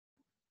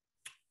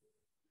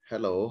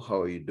Hello,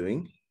 how are you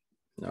doing?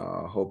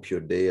 Hope your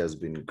day has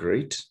been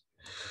great.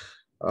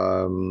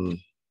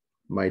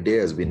 My day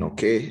has been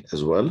okay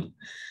as well.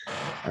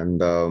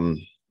 And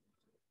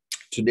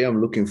today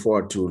I'm looking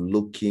forward to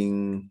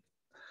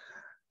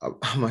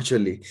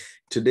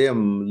today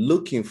I'm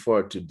looking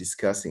forward to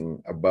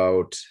discussing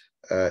about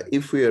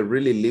if we are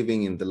really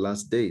living in the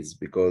last days,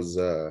 because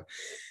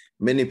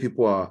many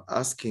people are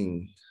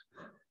asking,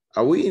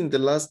 are we in the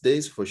last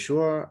days for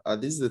sure? Are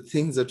these the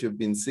things that you've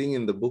been seeing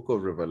in the book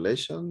of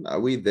Revelation?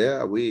 Are we there?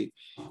 Are we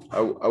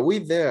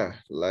there?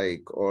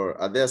 Or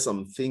are there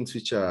some things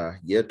which are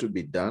yet to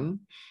be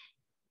done?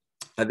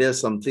 Are there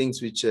some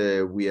things which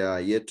we are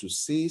yet to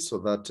see, so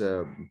that,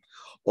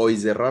 or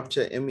is a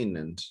rapture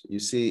imminent? You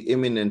see,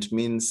 imminent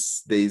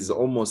means there's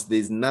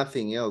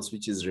nothing else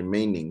which is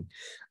remaining.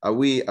 Are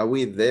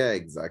we there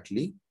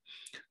exactly?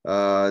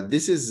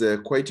 This is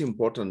quite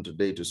important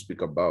today to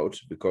speak about,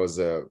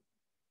 because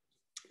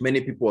many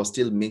people are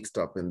still mixed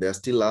up and they're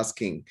still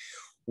asking,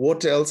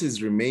 what else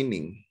is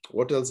remaining?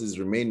 What else is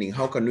remaining?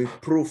 How can we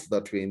prove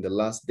that we're in the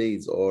last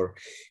days? Or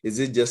is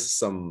it just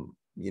some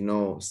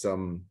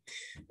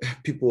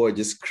people are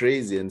just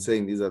crazy and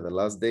saying these are the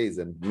last days,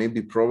 and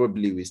maybe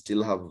probably we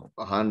still have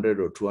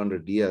 100 or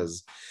 200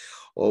 years,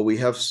 or we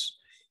have,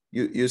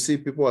 you see,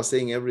 people are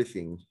saying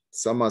everything.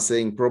 Some are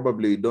saying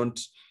probably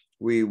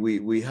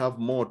we have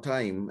more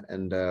time,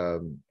 and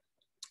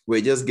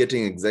we're just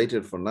getting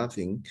excited for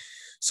nothing.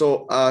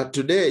 So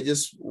today, I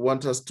just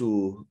want us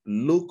to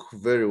look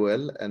very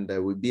well, and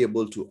we'll be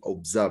able to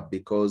observe,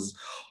 because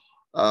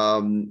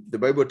the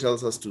Bible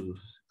tells us to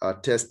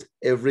test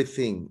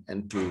everything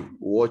and to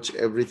watch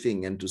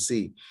everything and to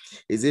see,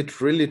 is it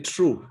really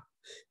true?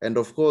 And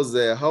of course,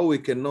 how we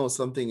can know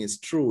something is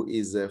true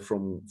is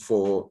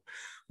for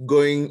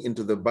going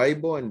into the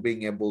Bible and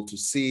being able to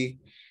see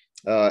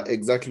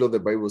exactly what the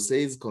Bible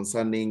says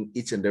concerning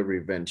each and every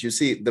event. You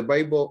see, the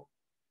Bible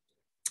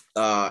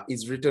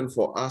is written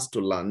for us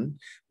to learn,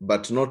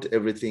 but not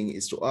everything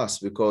is to us,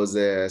 because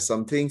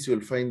some things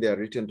you'll find they are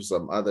written to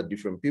some other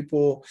different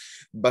people,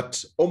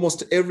 but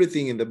almost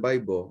everything in the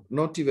Bible,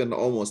 not even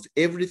almost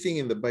everything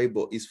in the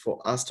Bible, is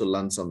for us to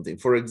learn something.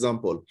 For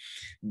example,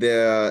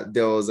 there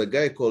was a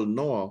guy called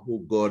Noah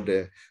who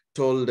God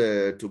told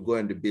to go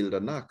and build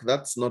an ark.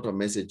 That's not a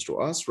message to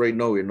us. Right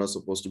now, we're not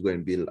supposed to go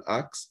and build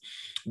arks,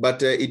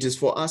 but it is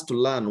for us to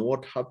learn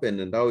what happened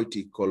and how it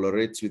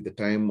correlates with the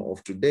time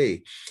of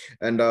today.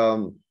 And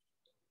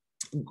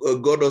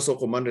God also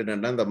commanded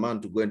another man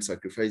to go and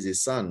sacrifice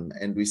his son.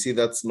 And we see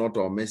that's not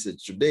our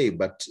message today,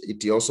 but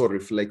it also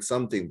reflects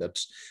something that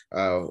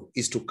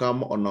is to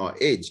come on our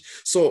age.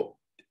 So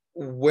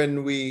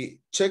when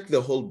we check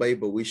the whole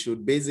Bible, we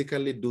should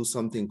basically do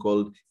something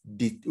called,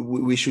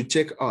 we should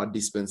check our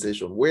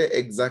dispensation. Where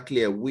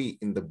exactly are we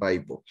in the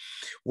Bible?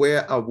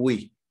 Where are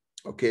we?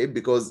 Okay,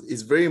 because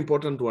it's very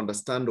important to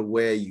understand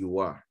where you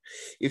are.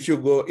 If you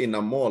go in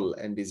a mall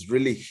and it's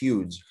really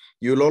huge,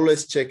 you'll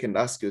always check and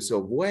ask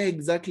yourself, where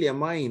exactly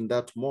am I in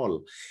that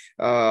mall?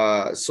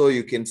 So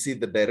you can see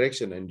the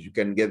direction and you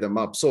can get them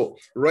up. So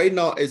right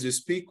now, as we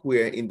speak,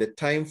 we're in the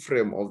time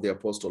frame of the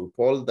Apostle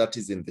Paul, that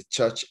is in the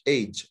church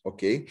age,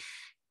 okay?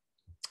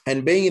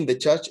 And being in the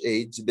church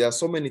age, there are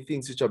so many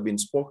things which have been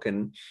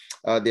spoken.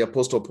 The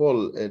Apostle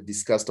Paul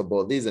discussed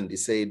about this, and he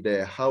said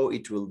how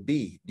it will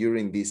be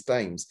during these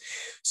times.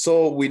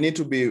 So we need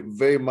to be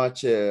very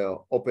much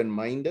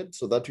open-minded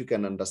so that we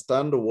can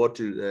understand what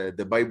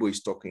the Bible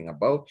is talking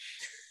about.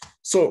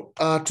 So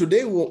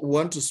today we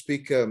want to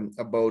speak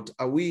about,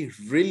 are we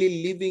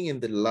really living in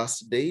the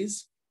last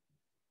days?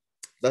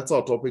 That's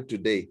our topic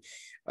today.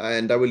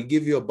 And I will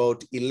give you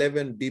about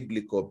 11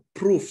 biblical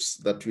proofs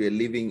that we are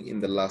living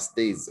in the last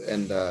days.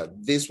 And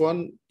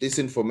this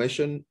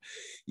information,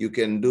 you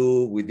can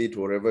do with it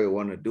whatever you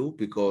want to do,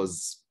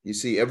 because you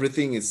see,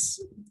 everything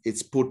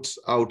it's put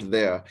out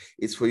there.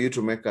 It's for you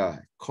to make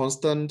a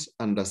constant,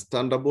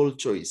 understandable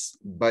choice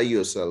by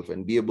yourself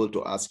and be able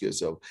to ask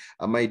yourself,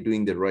 am I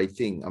doing the right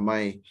thing? Am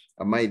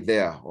I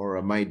there, or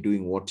am I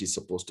doing what is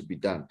supposed to be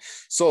done?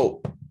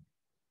 So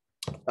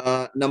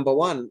number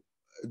one,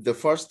 the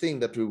first thing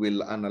that we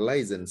will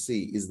analyze and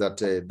see is that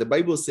the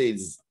Bible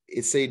says,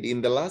 it said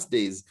in the last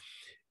days,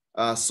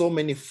 so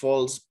many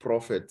false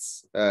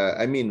prophets,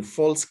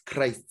 false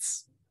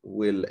Christs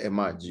will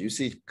emerge. You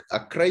see,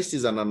 a Christ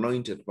is an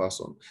anointed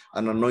person,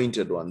 an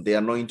anointed one, the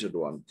anointed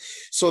one.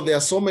 So there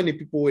are so many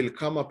people who will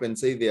come up and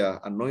say they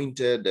are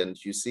anointed, and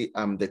you see,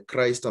 I'm the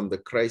Christ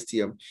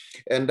here.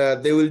 And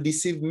they will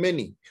deceive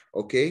many,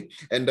 okay?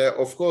 And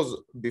of course,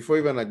 before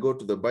even I go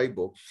to the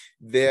Bible,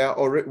 we're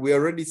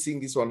already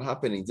seeing this one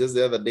happening. Just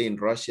the other day in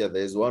Russia,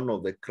 there's one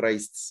of the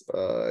Christs,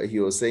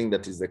 he was saying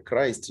that he's the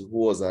Christ, who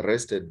was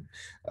arrested.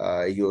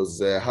 He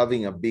was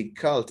having a big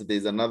cult.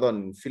 There's another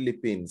one in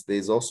Philippines.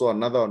 There's also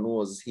another one who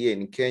was here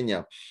in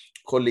Kenya,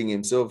 calling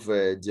himself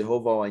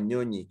𝗕𝗹𝗲𝘁'𝗀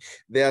𝗖𝗄𝗎.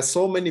 There are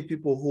so many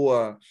people who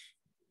are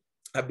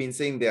I've been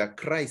saying they are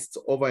Christs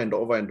over and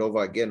over and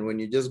over again. When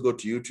you just go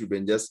to YouTube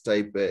and just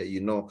type,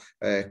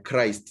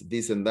 Christ,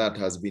 this and that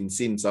has been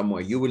seen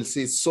somewhere, you will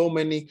see so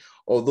many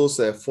of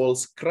those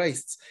false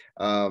Christs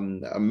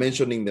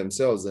mentioning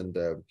themselves. And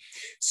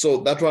so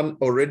that one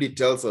already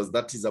tells us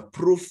that is a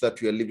proof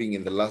that we are living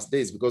in the last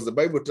days, because the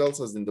Bible tells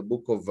us in the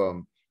book of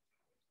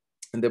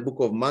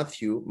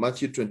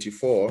Matthew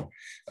 24,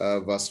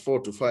 verse 4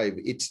 to 5,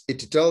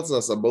 it tells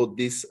us about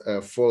these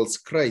false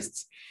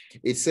Christs.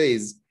 It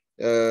says,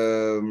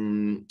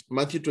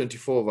 Matthew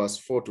 24, verse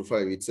 4 to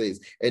 5, it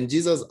says, "And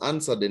Jesus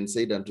answered and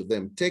said unto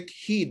them, Take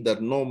heed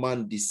that no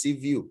man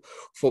deceive you,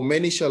 for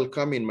many shall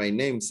come in my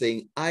name,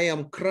 saying, I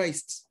am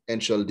Christ,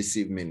 and shall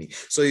deceive many."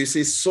 So you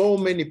see, so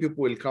many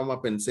people will come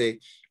up and say,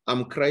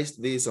 I'm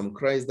Christ this, I'm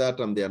Christ that,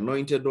 I'm the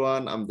anointed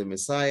one, I'm the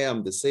Messiah,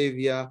 I'm the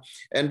Savior.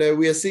 And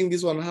we are seeing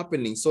this one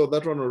happening. So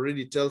that one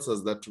already tells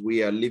us that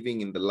we are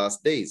living in the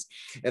last days.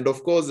 And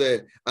of course,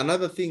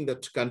 another thing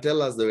that can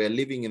tell us that we are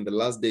living in the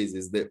last days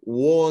is the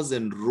wars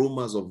and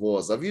rumors of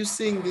wars. Have you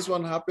seen this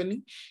one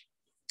happening?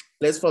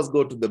 Let's first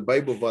go to the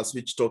Bible verse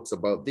which talks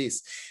about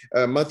this.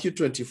 Matthew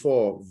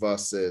 24,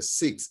 verse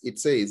 6, it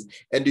says,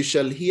 "And you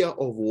shall hear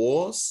of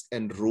wars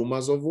and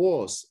rumors of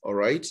wars." All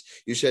right.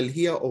 You shall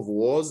hear of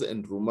wars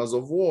and rumors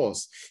of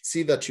wars.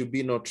 See that you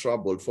be not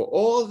troubled, for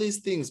all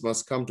these things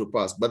must come to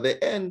pass, but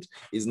the end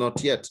is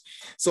not yet.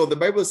 So the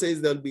Bible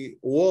says there'll be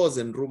wars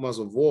and rumors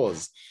of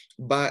wars,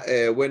 but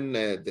when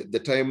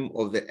the time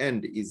of the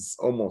end is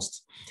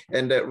almost.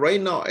 And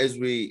right now, as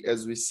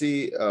we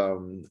see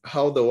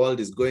how the world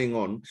is going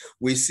on,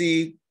 we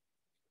see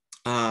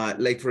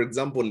like, for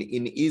example,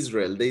 in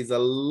Israel, there's a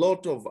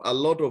lot of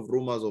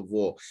rumors of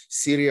war.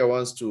 Syria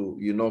wants to,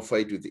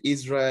 fight with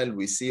Israel.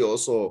 We see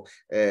also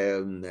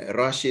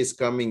Russia is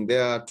coming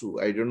there to,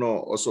 I don't know,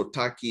 also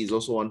Turkey is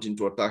also wanting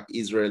to attack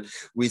Israel.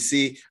 We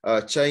see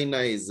China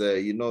is,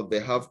 they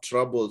have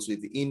troubles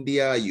with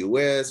India,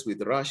 US,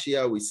 with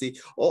Russia. We see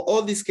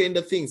all these kind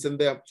of things. And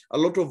there are a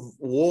lot of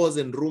wars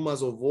and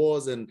rumors of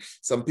wars and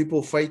some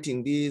people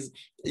fighting these.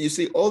 You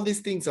see, all these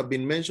things have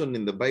been mentioned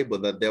in the Bible,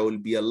 that there will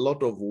be a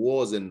lot of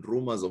wars and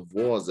rumors of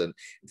wars and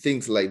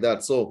things like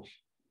that. So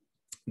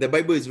the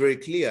Bible is very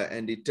clear,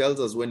 and it tells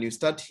us when you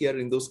start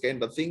hearing those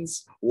kind of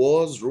things,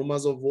 wars,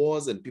 rumors of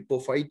wars, and people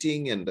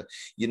fighting, and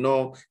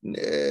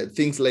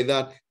things like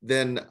that,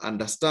 then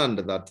understand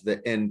that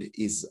the end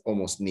is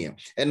almost near.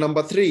 And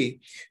number 3,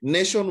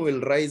 nation will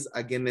rise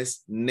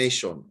against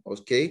nation.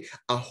 Okay,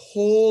 a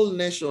whole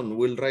nation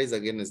will rise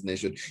against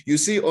nation. You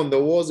see, on the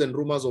wars and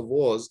rumors of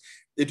wars,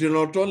 it will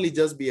not only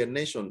just be a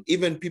nation,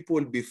 even people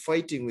will be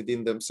fighting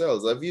within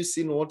themselves. Have you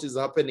seen what is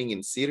happening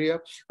in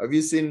Syria? Have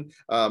you seen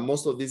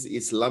most of these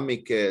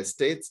Islamic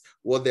states,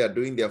 what they are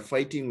doing? They are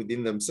fighting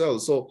within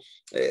themselves. So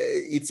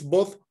it's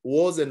both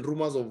wars and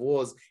rumors of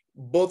wars,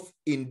 both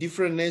in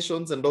different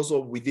nations and also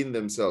within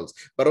themselves.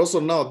 But also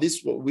now,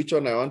 which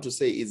one I want to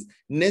say is,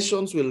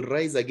 nations will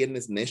rise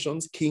against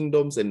nations,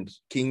 kingdoms and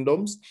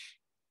kingdoms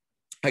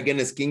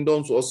against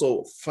kingdoms,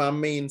 also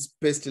famines,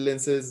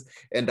 pestilences,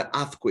 and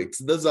earthquakes.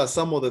 Those are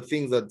some of the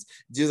things that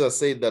Jesus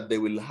said that they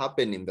will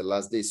happen in the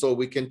last days. So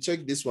we can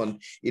check this one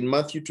in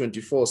Matthew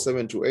 24,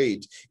 7 to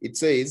 8. It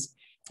says,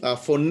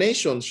 "For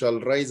nation shall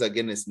rise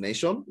against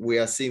nation." We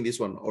are seeing this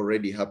one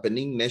already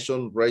happening.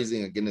 Nation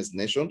rising against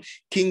nation,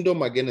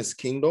 kingdom against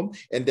kingdom,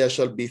 and there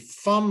shall be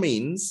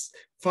famines.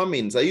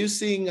 Famines. Are you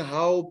seeing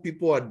how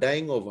people are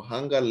dying of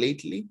hunger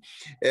lately?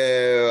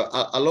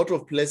 A lot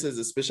of places,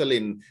 especially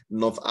in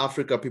North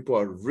Africa, people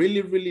are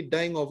really, really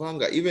dying of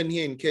hunger. Even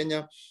here in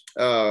Kenya,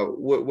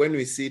 when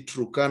we see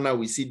Turkana,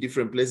 we see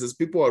different places,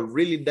 people are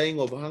really dying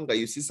of hunger.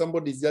 You see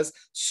somebody's just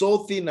so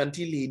thin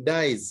until he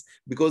dies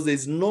because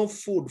there's no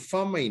food,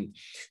 famine.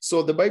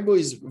 So the Bible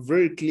is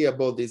very clear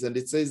about this, and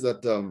it says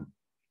that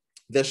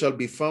there shall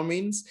be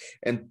famines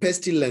and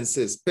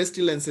pestilences.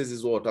 Pestilences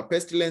is what? A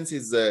pestilence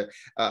is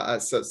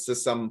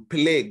some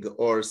plague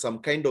or some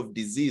kind of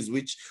disease,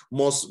 which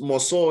more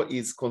so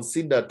is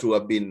considered to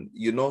have been,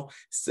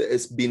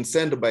 it's been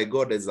sent by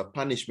God as a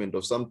punishment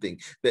of something.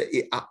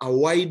 A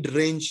wide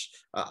range,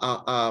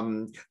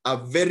 a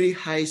very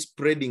high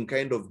spreading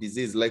kind of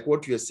disease, like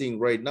what you're seeing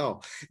right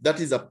now. That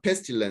is a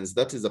pestilence.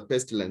 That is a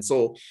pestilence.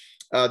 So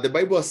the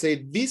Bible has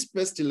said these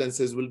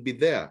pestilences will be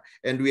there.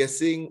 And we are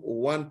seeing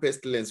one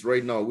pestilence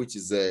right now, which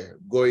is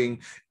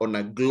going on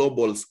a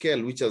global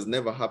scale, which has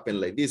never happened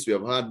like this. We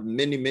have had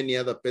many, many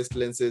other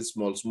pestilences,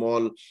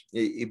 small,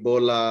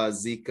 Ebola,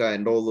 Zika,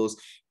 and all those.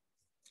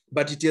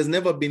 But it has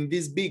never been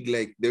this big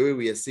like the way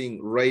we are seeing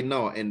right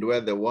now, and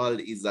where the world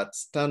is at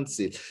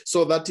standstill.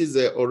 So that is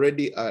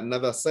already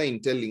another sign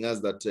telling us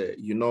that,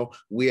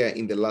 we are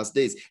in the last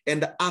days.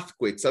 And the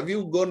earthquakes. Have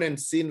you gone and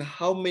seen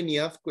how many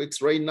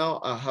earthquakes right now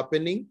are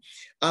happening?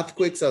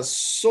 Earthquakes are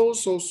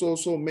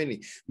so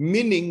many,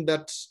 meaning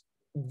that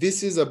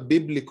this is a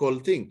biblical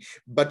thing.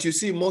 But you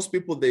see, most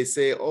people, they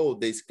say, oh,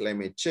 there's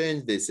climate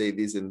change. They say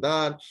this and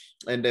that.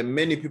 And then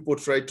many people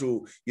try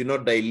to,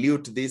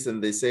 dilute this,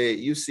 and they say,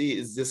 you see,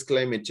 it's just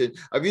climate change.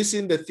 Have you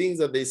seen the things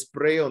that they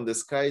spray on the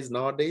skies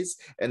nowadays?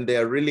 And they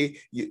are really,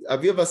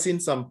 have you ever seen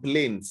some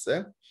planes?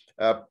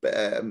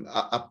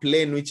 a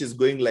plane which is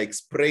going like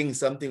spraying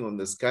something on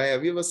the sky.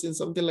 Have you ever seen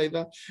something like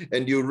that?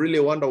 And you really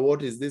wonder,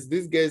 what is this?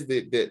 These guys,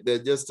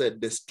 they're just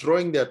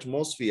destroying the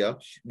atmosphere.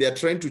 They're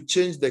trying to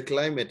change the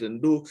climate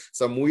and do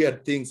some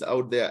weird things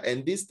out there.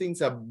 And these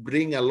things are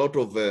bring a lot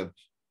of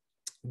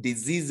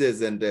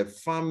diseases and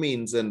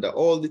famines and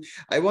all the,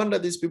 I wonder,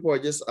 these people are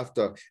just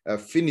after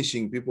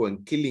finishing people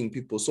and killing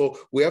people. So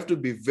we have to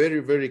be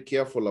very, very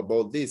careful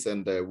about this,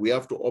 and we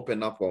have to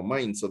open up our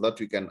minds so that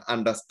we can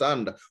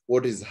understand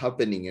what is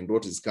happening and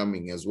what is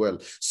coming as well.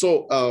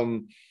 So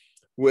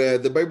where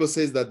the Bible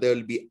says that there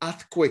will be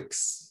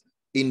earthquakes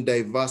in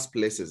diverse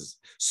places.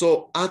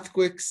 So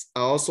earthquakes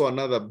are also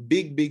another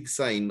big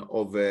sign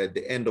of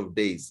the end of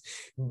days.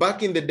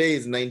 Back in the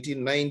days,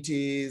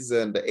 1990s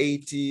and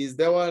 80s,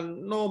 there were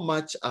no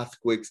much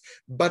earthquakes.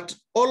 But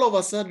all of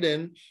a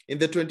sudden, in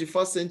the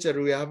 21st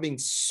century, we are having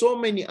so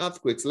many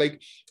earthquakes.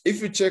 Like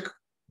if you check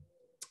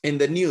in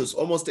the news,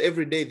 almost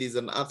every day there's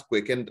an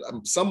earthquake, and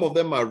some of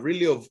them are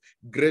really of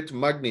great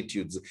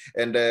magnitudes,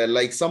 and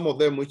like some of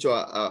them which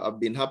have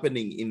been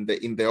happening in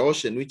the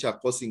ocean, which are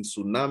causing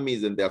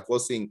tsunamis, and they are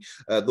causing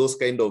those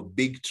kind of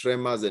big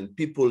tremors and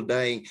people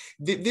dying.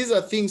 These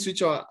are things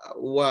which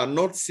were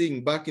not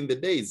seen back in the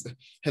days.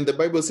 And the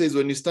Bible says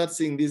when you start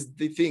seeing these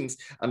things,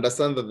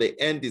 understand that the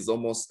end is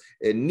almost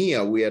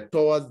near. We are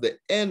towards the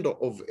end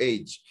of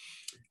age.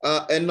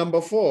 And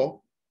number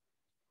 4,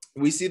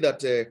 we see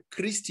that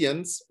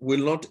Christians will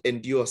not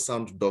endure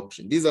sound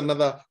doctrine. This is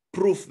another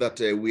proof that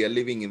we are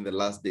living in the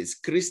last days.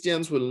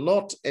 Christians will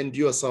not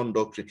endure sound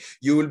doctrine.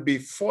 You will be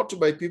fought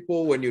by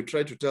people when you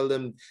try to tell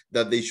them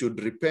that they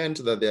should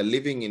repent, that they are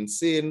living in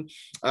sin.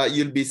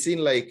 You'll be seen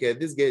like,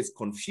 this guy is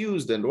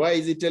confused, and why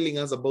is he telling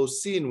us about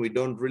sin? We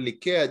don't really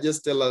care.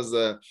 Just tell us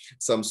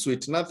some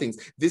sweet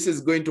nothings. This is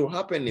going to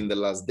happen in the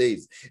last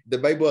days. The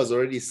Bible has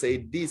already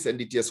said this,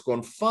 and it has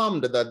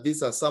confirmed that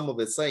these are some of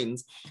the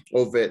signs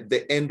of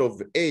the end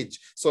of age.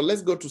 So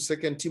let's go to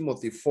 2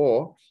 Timothy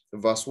 4,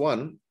 verse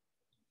 1.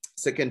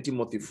 2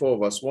 Timothy 4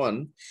 verse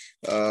 1,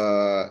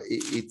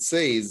 it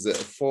says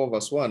 4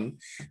 verse 1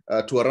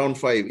 to around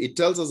 5. It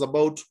tells us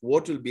about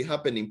what will be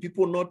happening.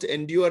 People not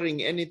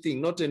enduring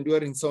anything, not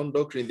enduring sound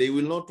doctrine. They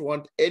will not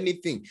want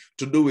anything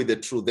to do with the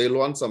truth. They'll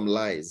want some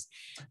lies.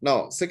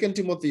 Now, 2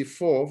 Timothy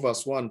 4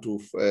 verse 1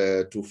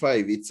 to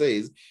 5, it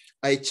says,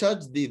 I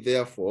charge thee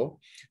therefore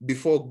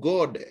before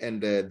God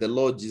and the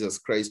Lord Jesus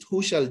Christ,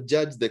 who shall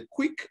judge the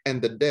quick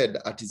and the dead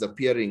at his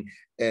appearing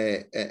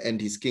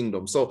and his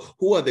kingdom. So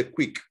who are the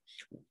quick?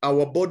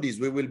 Our bodies,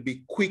 we will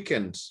be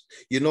quickened.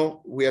 You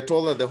know, we are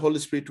told that the Holy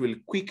Spirit will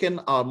quicken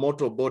our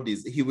mortal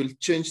bodies. He will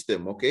change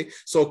them, okay?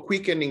 So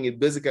quickening, it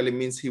basically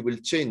means he will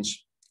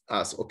change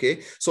us, okay?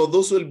 So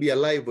those will be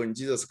alive when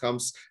Jesus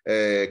comes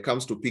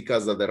to pick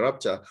us at the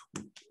rapture.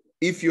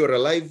 If you're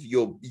alive,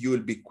 you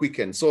will be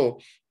quickened.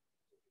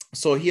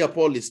 So here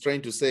Paul is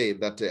trying to say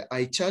that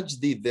I charge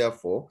thee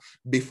therefore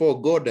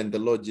before God and the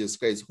Lord Jesus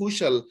Christ, who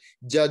shall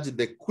judge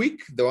the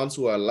quick, the ones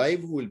who are alive,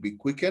 who will be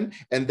quickened,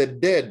 and the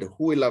dead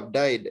who will have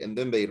died, and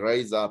then they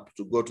rise up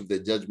to go to the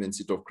judgment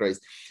seat of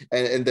Christ,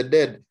 and the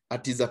dead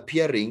at his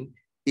appearing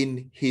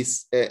in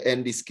his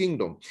and his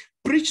kingdom.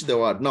 Preach the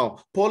word. Now,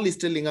 Paul is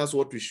telling us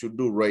what we should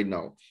do right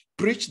now.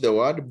 Preach the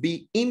word,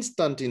 be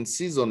instant in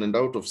season and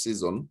out of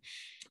season.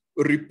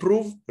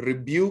 Reprove,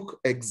 rebuke,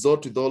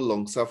 exhort with all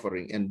long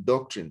suffering and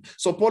doctrine.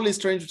 So Paul is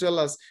trying to tell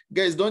us,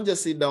 guys, don't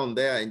just sit down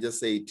there and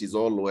just say it is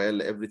all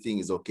well, everything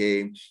is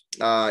okay.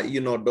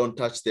 Don't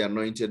touch the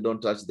anointed,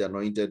 don't touch the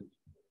anointed.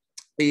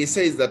 He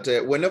says that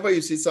whenever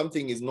you see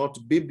something is not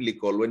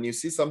biblical, when you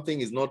see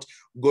something is not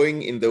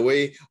going in the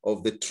way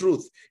of the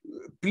truth,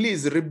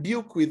 please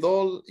rebuke with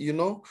all,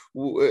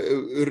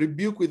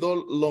 rebuke with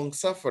all long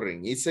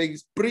suffering. He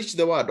says, preach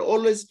the word,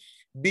 always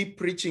be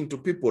preaching to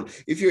people.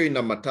 If you're in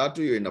a matatu,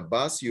 you're in a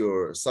bus,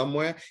 you're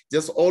somewhere,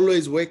 just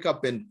always wake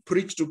up and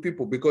preach to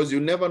people, because you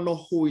never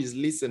know who is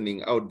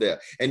listening out there,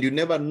 and you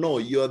never know,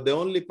 you're the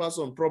only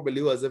person probably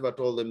who has ever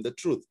told them the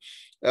truth.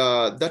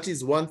 That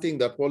is one thing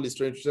that Paul is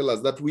trying to tell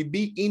us, that we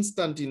be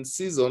instant in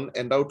season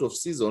and out of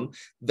season,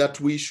 that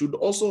we should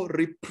also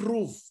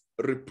reprove,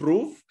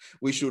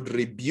 we should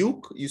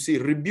rebuke. You see,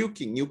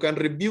 rebuking, you can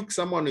rebuke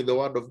someone with the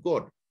word of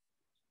God.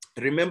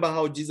 Remember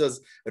how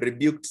Jesus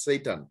rebuked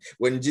Satan.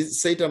 When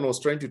Satan was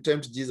trying to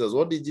tempt Jesus,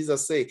 what did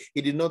Jesus say?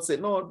 He did not say,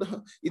 no,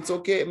 it's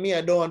okay, me,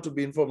 I don't want to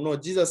be informed. No,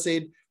 Jesus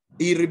said,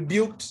 he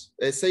rebuked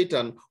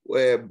Satan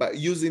by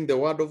using the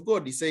word of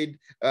God. He said,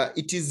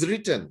 it is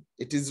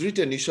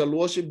written, you shall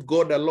worship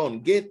God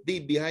alone. Get thee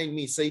behind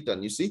me,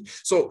 Satan, you see.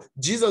 So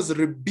Jesus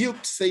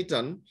rebuked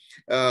Satan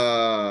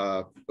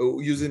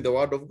using the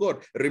word of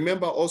God.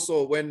 Remember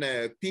also when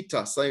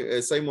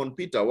Simon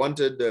Peter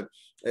wanted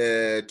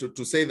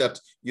to say that,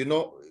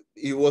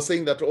 he was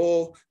saying that,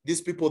 oh,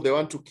 these people, they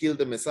want to kill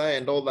the Messiah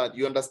and all that.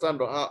 You understand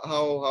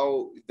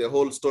how the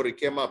whole story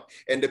came up.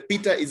 And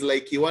Peter is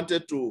like, he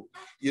wanted to,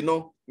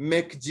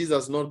 make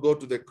Jesus not go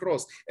to the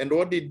cross. And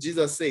what did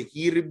Jesus say?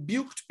 He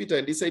rebuked Peter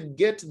and he said,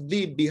 get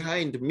thee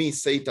behind me,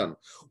 Satan.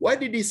 Why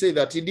did he say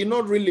that? He did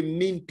not really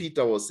mean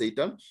Peter was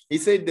Satan. He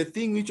said the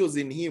thing which was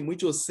in him,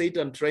 which was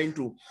Satan trying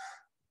to,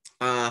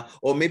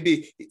 or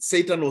maybe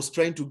Satan was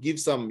trying to give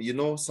some,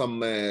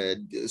 some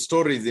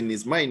stories in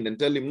his mind and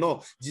tell him,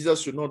 no,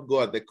 Jesus should not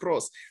go at the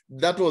cross.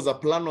 That was a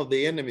plan of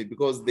the enemy,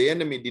 because the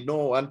enemy did not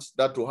want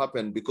that to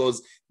happen,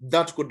 because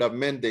that could have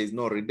meant there is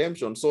no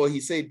redemption. So he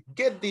said,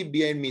 get thee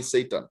behind me,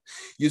 Satan.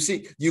 You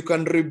see, you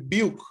can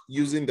rebuke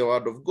using the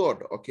word of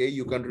God, okay?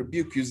 You can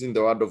rebuke using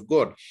the word of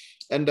God.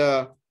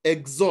 And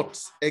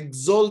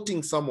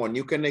exalting someone.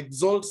 You can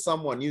exalt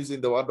someone using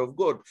the word of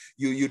God.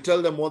 You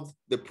tell them what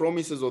the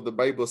promises of the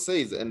Bible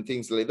says and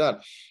things like that.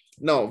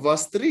 Now,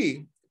 verse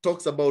 3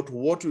 talks about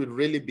what will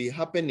really be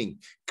happening.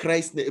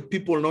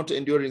 People not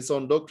enduring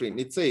sound doctrine.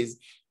 It says,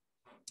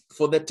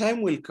 for the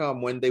time will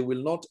come when they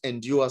will not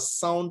endure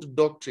sound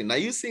doctrine. Are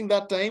you seeing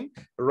that time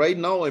right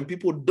now when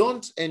people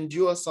don't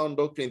endure sound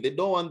doctrine? They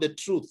don't want the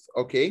truth,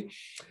 okay?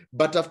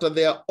 But after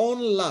their own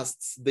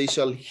lusts, they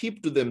shall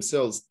heap to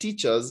themselves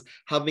teachers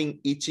having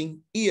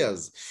itching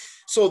ears.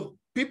 So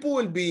people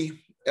will be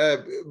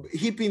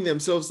heaping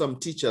themselves some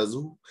teachers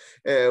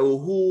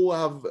who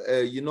have,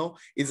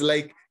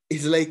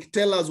 it's like,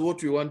 tell us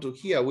what we want to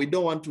hear. We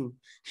don't want to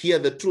hear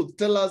the truth.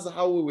 Tell us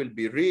how we will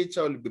be rich,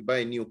 how we'll be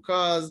buying new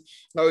cars,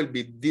 how we'll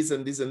be this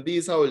and this and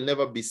this, how we'll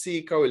never be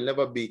sick, how we'll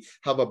never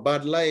have a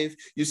bad life.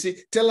 You see,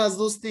 tell us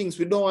those things.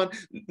 We don't want,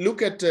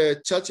 look at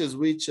churches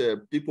which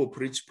people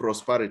preach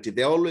prosperity.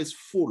 They're always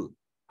full.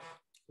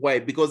 Why?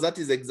 Because that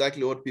is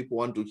exactly what people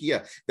want to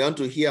hear. They want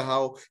to hear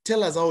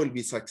tell us how we'll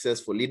be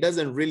successful. It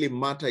doesn't really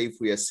matter if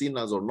we are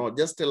sinners or not.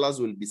 Just tell us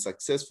we'll be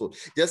successful.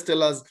 Just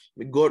tell us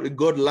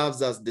God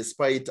loves us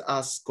despite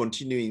us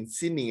continuing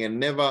sinning and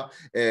never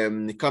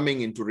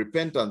coming into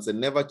repentance and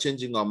never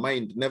changing our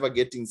mind, never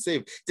getting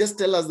saved. Just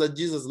tell us that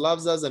Jesus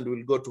loves us and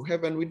we'll go to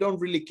heaven. We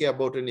don't really care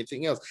about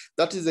anything else.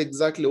 That is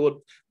exactly what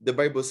the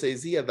Bible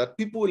says here, that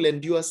people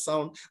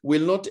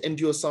will not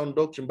endure sound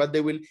doctrine, but they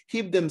will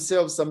heap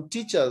themselves some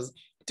teachers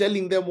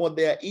telling them what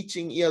their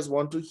itching ears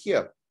want to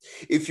hear.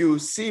 If you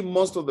see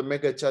most of the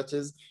mega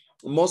churches,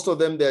 most of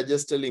them, they're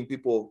just telling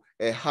people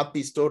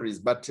happy stories.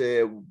 But,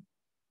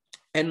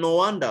 and no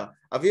wonder,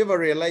 have you ever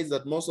realized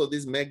that most of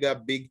these mega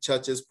big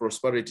churches,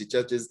 prosperity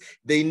churches,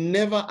 they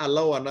never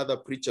allow another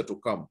preacher to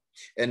come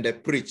and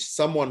preach,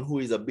 someone who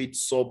is a bit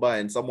sober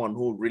and someone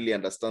who really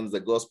understands the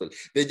gospel.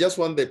 They just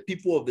want the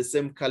people of the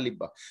same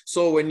caliber.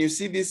 So when you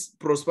see these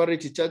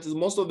prosperity churches,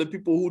 most of the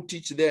people who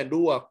teach there and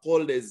who are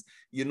called as,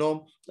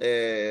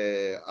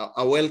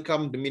 a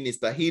welcomed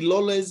minister, he'll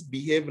always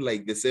behave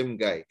like the same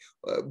guy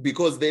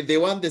because they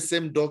want the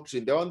same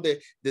doctrine. They want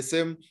the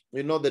same,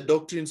 the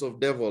doctrines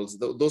of devils,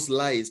 those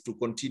lies to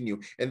continue.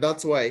 And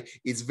that's why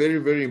it's very,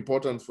 very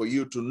important for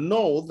you to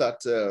know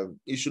that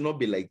you should not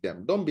be like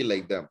them. Don't be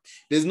like them.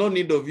 There's no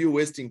need of you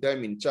wasting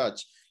time in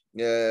church.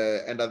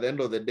 And at the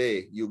end of the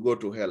day, you go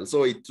to hell.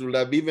 So it would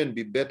have even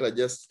be better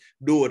just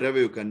do whatever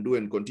you can do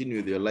and continue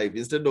with your life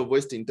instead of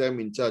wasting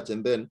time in church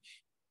and then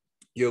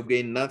you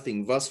gain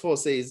nothing. Verse 4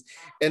 says,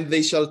 and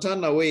they shall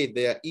turn away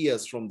their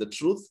ears from the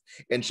truth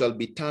and shall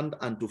be turned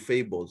unto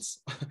fables.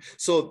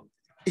 So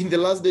in the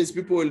last days,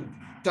 people will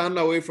turn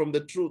away from the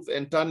truth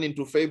and turn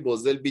into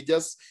fables. They'll be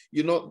just,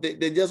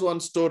 they just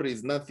want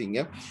stories, nothing.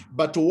 Yeah.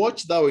 But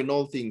watch thou in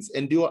all things,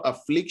 endure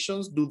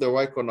afflictions, do the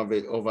work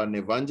of an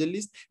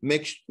evangelist,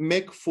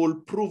 make full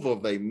proof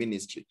of thy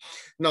ministry.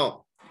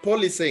 Now,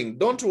 Paul is saying,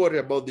 don't worry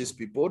about these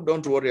people.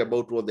 Don't worry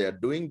about what they are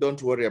doing.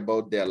 Don't worry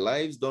about their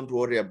lives. Don't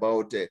worry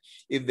about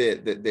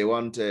if they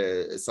want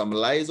some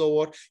lies or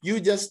what. You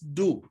just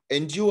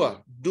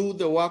endure, do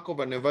the work of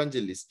an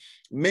evangelist.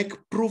 Make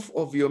proof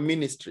of your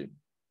ministry.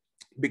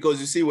 Because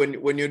you see,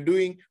 when you're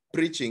doing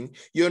preaching,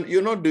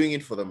 you're not doing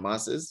it for the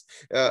masses.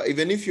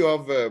 Even if you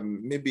have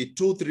maybe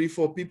 2, 3,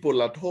 4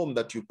 people at home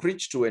that you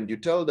preach to and you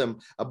tell them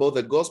about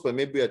the gospel,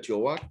 maybe at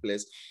your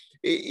workplace,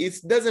 it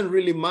doesn't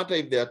really matter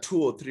if there are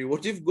 2 or 3.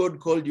 What if God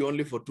called you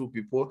only for 2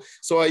 people?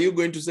 So are you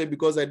going to say,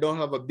 because I don't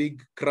have a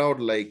big crowd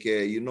like,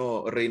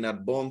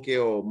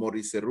 𝗕𝗏𝗁𝗁 or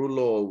Maurice Cerullo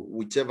or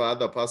whichever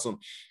other person,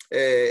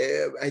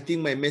 I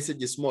think my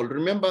message is small.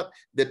 Remember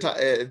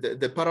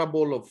the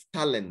parable of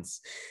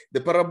talents.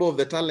 The parable of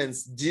the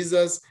talents,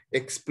 Jesus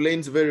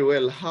explains very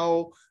well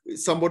how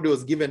somebody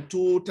was given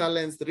 2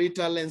 talents, 3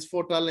 talents,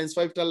 4 talents,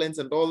 5 talents,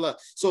 and all that.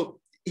 So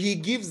he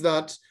gives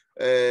that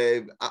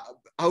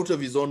out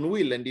of his own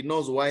will, and he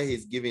knows why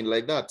he's giving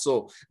like that.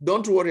 So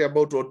don't worry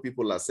about what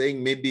people are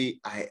saying. Maybe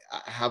I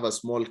have a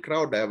small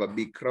crowd, I have a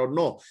big crowd.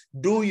 No,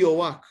 do your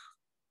work.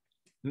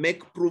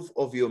 Make proof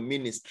of your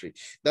ministry.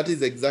 That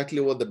is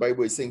exactly what the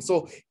Bible is saying.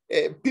 So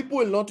people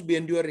will not be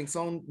enduring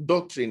sound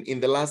doctrine in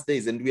the last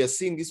days, and we are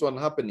seeing this one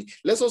happening.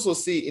 Let's also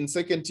see in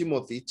 2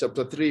 Timothy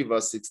chapter 3,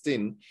 verse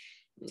 16.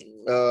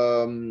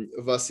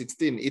 verse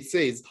 16, it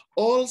says,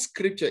 all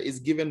scripture is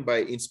given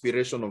by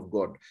inspiration of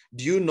God.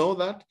 Do you know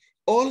that?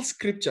 All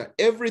scripture,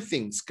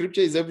 everything,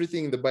 scripture is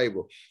everything in the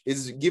Bible,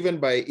 is given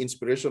by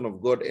inspiration of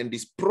God and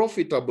is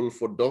profitable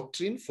for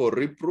doctrine, for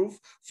reproof,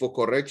 for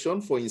correction,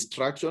 for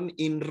instruction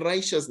in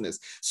righteousness.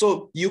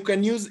 So you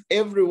can use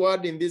every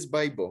word in this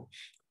Bible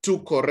to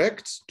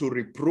correct, to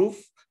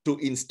reproof, to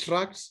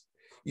instruct,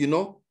 you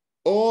know,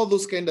 all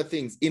those kind of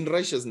things in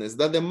righteousness,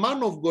 that the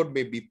man of God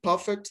may be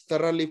perfect,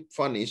 thoroughly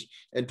furnished,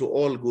 and to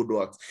all good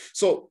works.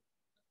 So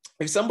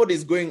if somebody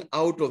is going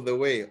out of the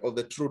way of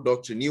the true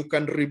doctrine, you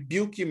can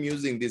rebuke him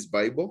using this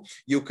Bible.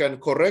 You can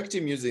correct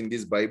him using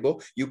this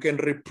Bible. You can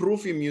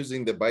reproof him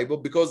using the Bible,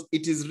 because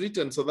it is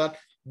written so that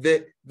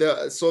the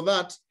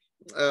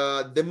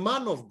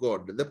man of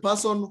God, the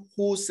person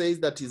who says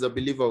that he's a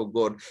believer of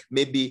God,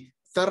 may be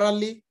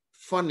thoroughly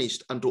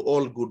furnished unto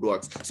all good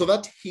works, so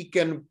that he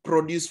can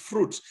produce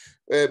fruit.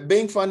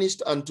 Being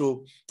furnished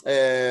unto,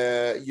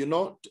 thoroughly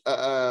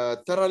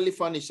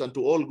furnished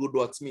unto all good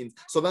works means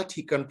so that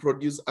he can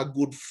produce a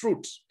good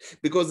fruit.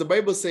 Because the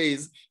Bible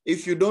says,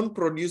 if you don't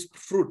produce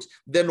fruit,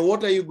 then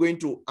what are you going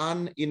to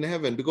earn in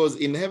heaven? Because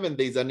in heaven,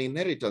 there's an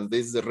inheritance.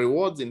 There's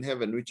rewards in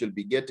heaven, which you'll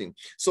be getting.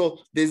 So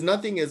there's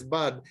nothing as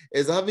bad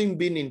as having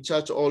been in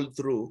church all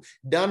through,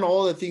 done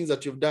all the things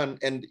that you've done,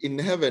 and in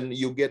heaven,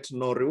 you get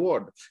no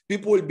reward.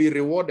 People will be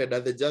rewarded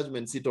at the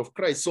judgment seat of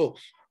Christ. So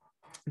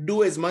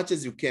do as much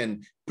as you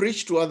can,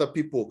 preach to other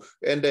people,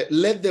 and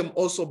let them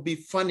also be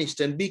furnished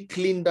and be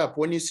cleaned up.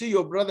 When you see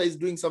your brother is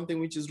doing something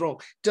which is wrong,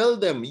 tell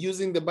them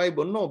using the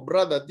Bible, no,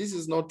 brother, this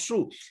is not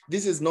true.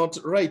 This is not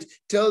right.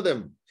 Tell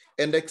them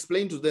and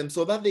explain to them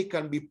so that they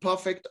can be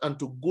perfect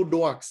unto good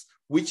works,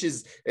 which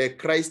is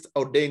Christ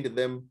ordained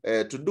them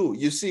to do.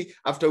 You see,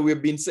 after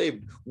we've been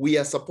saved, we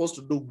are supposed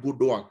to do good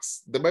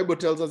works. The Bible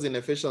tells us in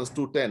Ephesians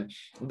 2:10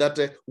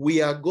 that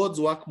we are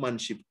God's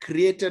workmanship,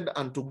 created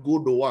unto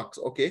good works,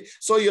 okay?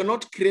 So you're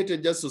not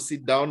created just to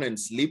sit down and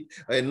sleep.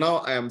 And now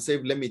I am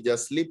saved, let me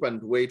just sleep and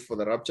wait for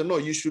the rapture. No,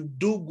 you should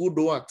do good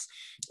works.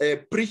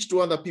 Preach to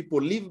other people,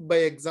 live by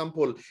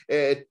example,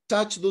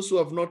 touch those who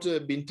have not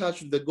been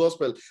touched with the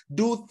gospel.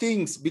 Do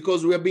things,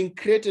 because we are being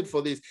created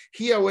for this.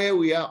 Here where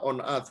we are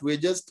on earth,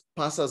 we're just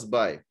passers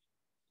by,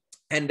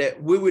 and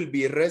we will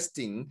be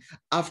resting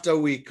after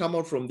we come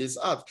out from this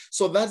earth.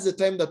 So that's the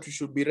time that we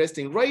should be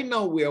resting. Right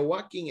now, we are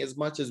working as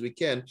much as we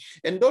can,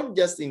 and don't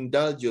just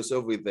indulge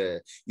yourself with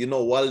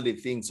worldly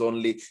things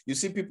only. You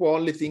see, people are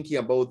only thinking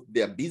about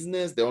their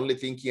business. They're only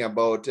thinking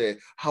about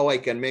how I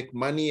can make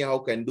money, how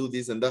can I do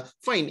this and that.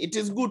 Fine, it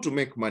is good to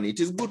make money.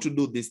 It is good to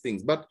do these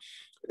things, but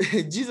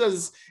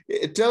Jesus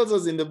tells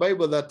us in the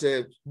Bible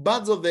that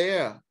birds of the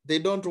air, they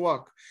don't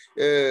work.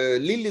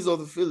 Lilies of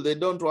the field, they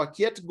don't work.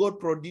 Yet God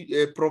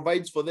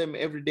provides for them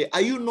every day.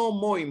 Are you no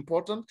more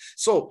important?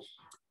 So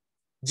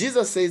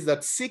Jesus says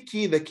that seek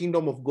ye the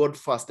kingdom of God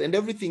first, and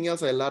everything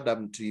else I'll add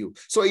unto you.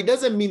 So it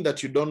doesn't mean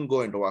that you don't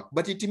go and work,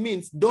 but it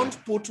means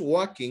don't put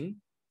working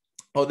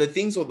or the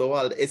things of the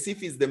world as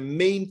if it's the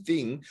main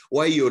thing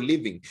why you're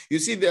living. You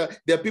see, there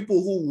are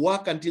people who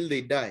work until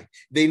they die.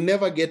 They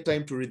never get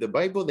time to read the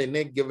Bible. They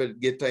never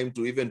get time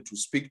to even to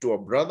speak to a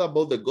brother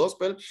about the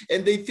gospel.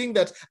 And they think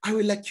that I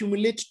will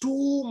accumulate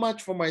too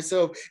much for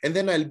myself, and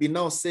then I'll be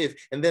now safe,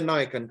 and then now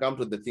I can come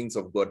to the things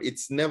of God.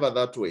 It's never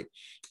that way.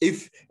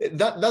 If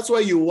that's why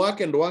you work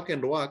and work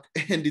and work,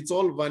 and it's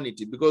all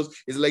vanity, because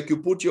it's like you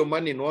put your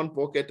money in one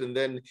pocket, and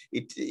then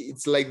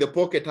it's like the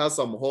pocket has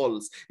some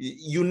holes.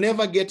 You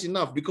never get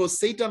enough, because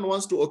Satan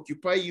wants to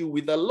occupy you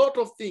with a lot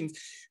of things.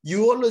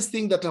 You always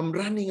think that I'm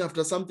running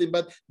after something,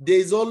 but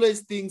there's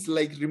always things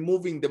like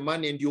removing the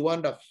money, and you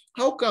wonder,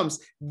 how comes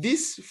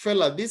this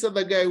fella, this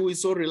other guy who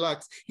is so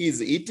relaxed,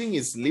 he's eating,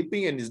 he's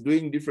sleeping, and he's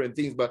doing different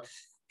things, but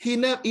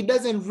he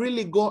doesn't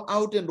really go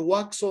out and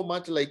work so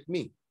much like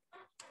me.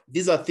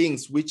 These are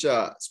things which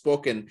are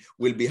spoken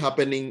will be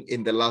happening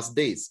in the last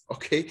days,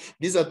 okay?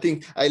 These are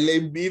things, I'll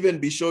even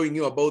be showing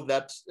you about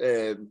that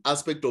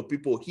aspect of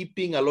people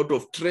heaping a lot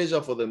of treasure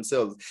for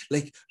themselves.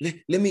 Like,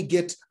 let me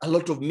get a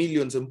lot of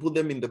millions and put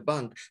them in the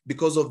bank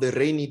because of the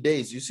rainy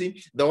days. You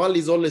see, the world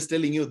is always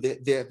telling you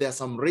there are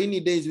some rainy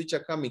days which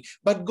are coming.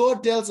 But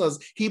God tells us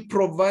he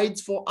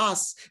provides for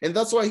us. And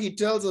that's why he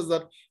tells us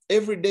that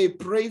every day,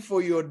 pray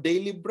for your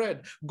daily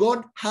bread.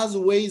 God has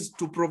ways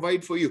to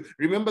provide for you.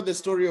 Remember the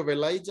story of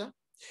Elijah?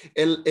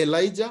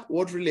 Elijah,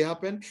 what really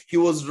happened? He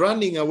was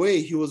running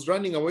away. He was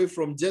running away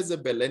from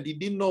Jezebel, and he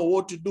didn't know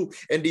what to do.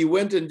 And he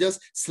went and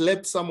just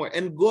slept somewhere.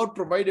 And God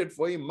provided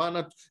for him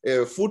manna,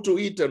 food to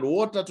eat and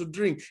water to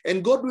drink.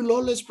 And God will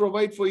always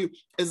provide for you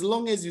as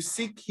long as you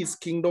seek his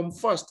kingdom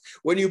first.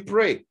 When you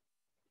pray,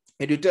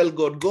 and you tell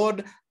God,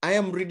 God, I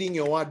am reading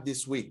your word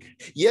this week.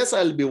 Yes,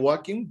 I'll be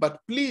working, but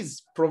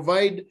please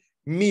provide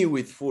me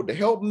with food.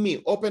 Help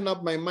me open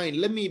up my mind.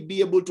 Let me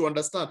be able to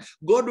understand.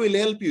 God will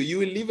help you. You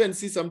will even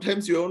see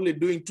sometimes you're only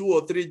doing 2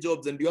 or 3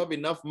 jobs and you have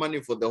enough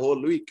money for the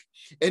whole week.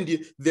 And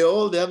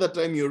all the other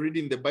time you're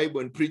reading the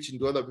Bible and preaching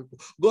to other people.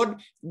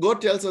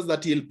 God tells us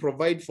that he'll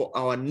provide for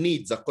our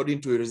needs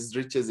according to his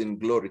riches in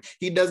glory.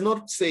 He does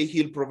not say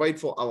he'll provide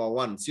for our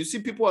wants. You see,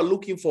 people are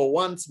looking for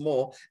wants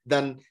more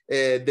than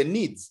the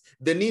needs.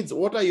 The needs,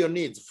 what are your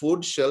needs?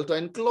 Food, shelter,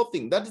 and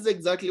clothing. That is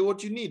exactly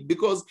what you need.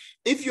 Because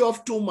if you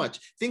have too much,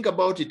 think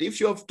about it. If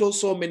you have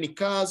so many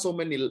cars, so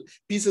many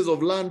pieces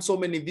of land, so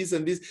many this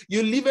and this,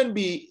 you'll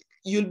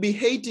be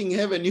hating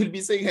heaven. You'll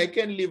be saying, I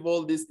can't live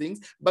all these things.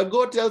 But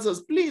God tells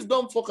us, please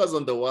don't focus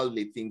on the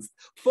worldly things.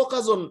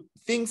 Focus on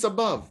things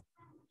above.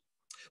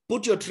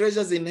 Put your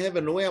treasures in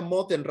heaven where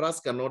moth and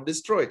rust cannot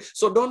destroy.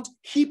 So don't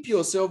heap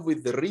yourself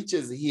with the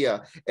riches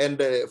here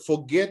and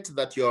forget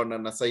that you're on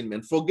an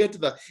assignment. Forget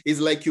that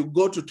it's like you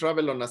go to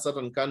travel on a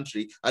certain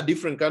country, a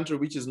different country,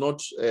 which is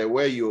not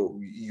where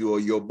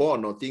you're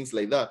born or things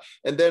like that.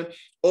 And then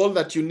all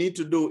that you need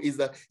to do is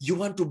that you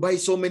want to buy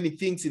so many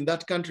things in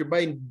that country,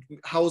 buy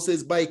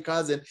houses, buy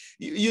cars, and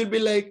you'll be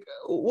like,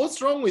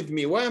 what's wrong with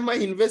me? Why am I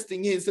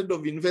investing here instead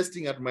of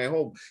investing at my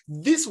home?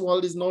 This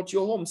world is not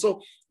your home.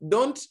 So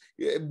don't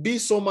be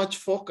so much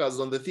focused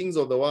on the things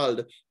of the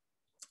world.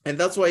 And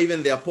that's why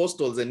even the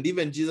apostles and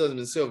even Jesus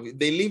himself,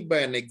 they lived by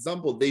an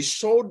example. They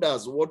showed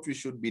us what we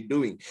should be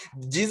doing.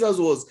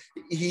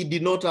 He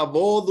did not have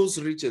all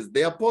those riches.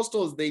 The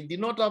apostles, they did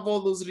not have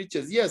all those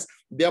riches. Yes,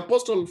 the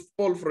apostle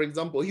Paul, for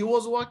example, he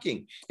was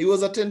working. He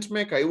was a tent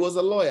maker. He was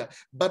a lawyer.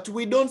 But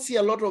we don't see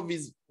a lot of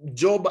his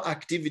job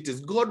activities.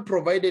 God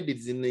provided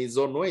it in his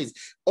own ways.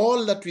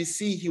 All that we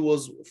see he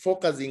was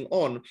focusing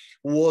on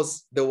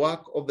was the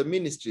work of the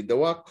ministry, the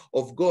work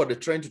of God,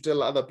 trying to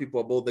tell other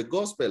people about the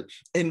gospel.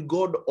 And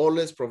God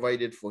always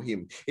provided for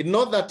him. It's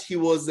not that he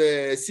was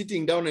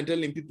sitting down and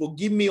telling people,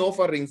 give me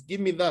offerings, give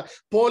me that.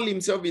 Paul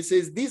himself, he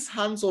says, these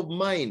hands of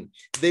mine,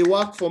 they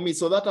work for me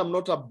so that I'm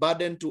not a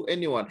burden to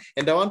anyone.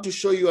 And I want to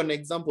show you an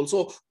example.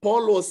 So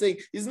Paul was saying,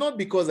 it's not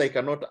because I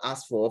cannot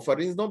ask for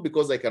offerings, not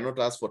because I cannot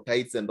ask for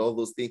tithes and all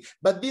those things,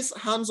 but these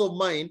hands of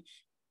mine,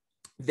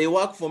 they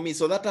work for me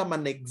so that I'm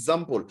an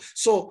example.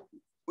 So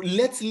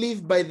let's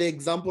live by the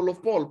example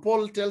of Paul.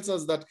 Paul tells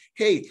us that,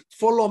 hey,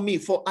 follow me,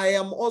 for I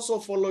am also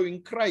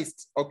following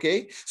Christ,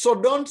 okay? So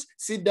don't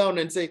sit down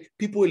and say,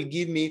 people will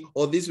give me,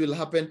 or this will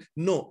happen.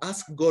 No,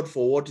 ask God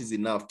for what is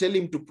enough. Tell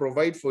him to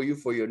provide for you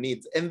for your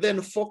needs, and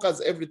then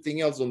focus everything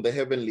else on the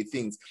heavenly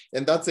things.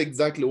 And that's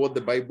exactly what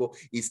the Bible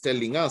is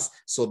telling us,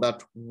 so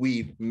that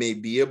we may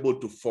be able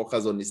to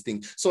focus on these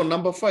things. So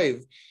number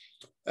 5,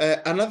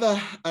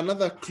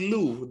 another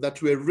clue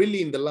that we're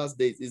really in the last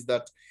days is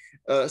that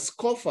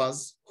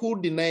scoffers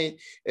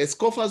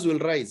will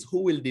rise,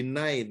 who will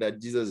deny that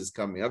Jesus is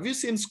coming. Have you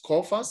seen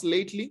scoffers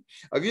lately?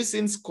 Have you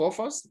seen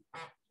scoffers?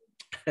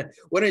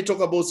 When I talk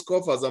about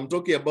scoffers, I'm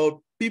talking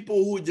about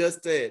people who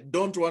just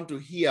don't want to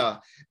hear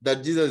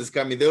that Jesus is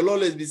coming. They'll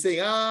always be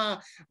saying,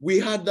 we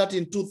had that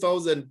in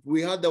 2000.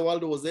 We had the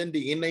world was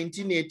ending. In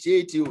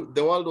 1988,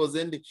 the world was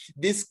ending.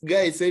 This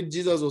guy said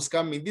Jesus was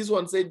coming. This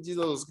one said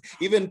Jesus was,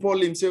 even Paul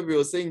himself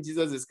was saying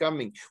Jesus is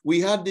coming.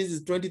 We had this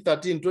in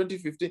 2013,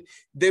 2015.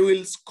 They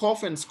will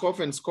scoff and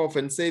scoff and scoff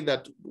and say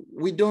that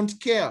we don't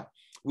care.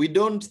 We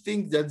don't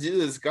think that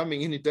Jesus is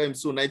coming anytime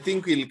soon. I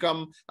think he'll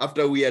come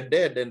after we are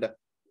dead, and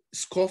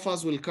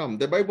scoffers will come.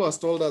 The Bible has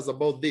told us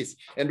about this.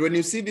 And when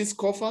you see these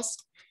scoffers,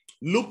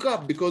 look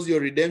up, because your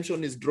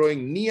redemption is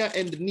drawing near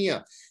and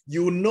near.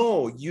 You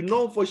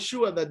know for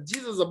sure that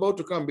Jesus is about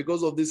to come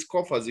because of these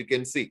scoffers you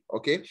can see,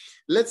 okay?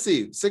 Let's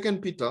see, 2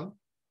 Peter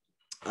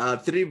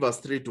 3 verse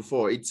 3 to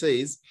 4. It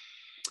says,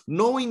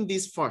 knowing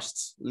this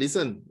first,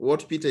 listen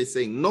what Peter is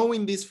saying,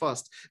 knowing this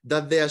first,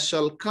 that there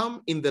shall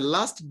come in the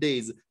last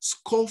days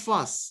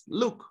scoffers.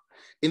 Look,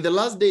 in the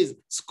last days,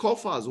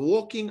 scoffers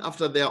walking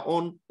after their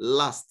own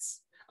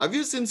lusts. Have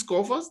you seen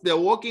scoffers? They're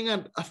walking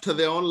after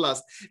their own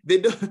lusts. They're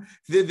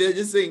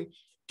just saying,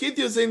 Keith,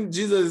 you're saying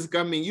Jesus is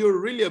coming.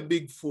 You're really a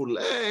big fool.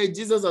 Hey,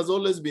 Jesus has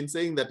always been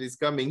saying that he's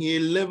coming.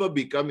 He'll never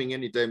be coming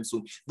anytime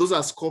soon. Those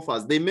are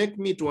scoffers. They make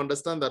me to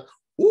understand that,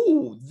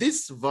 oh,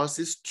 this verse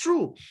is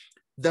true,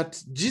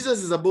 that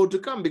Jesus is about to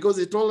come, because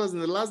he told us in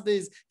the last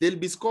days there'll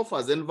be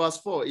scoffers. And verse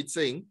 4, it's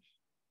saying,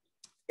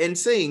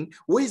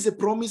 where is the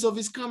promise of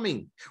his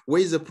coming?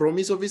 Where is the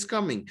promise of his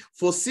coming?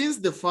 For since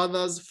the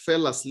fathers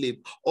fell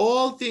asleep,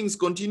 all things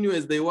continue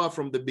as they were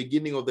from the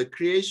beginning of the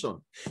creation.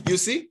 You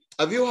see,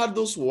 have you heard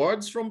those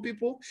words from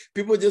people?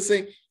 People just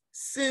saying,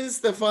 since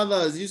the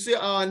fathers, you see,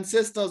 our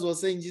ancestors were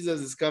saying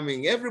Jesus is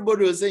coming.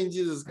 Everybody was saying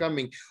Jesus is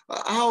coming.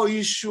 How are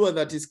you sure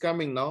that he's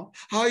coming now?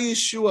 How are you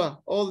sure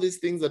all these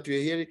things that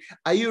we're hearing?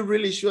 Are you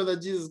really sure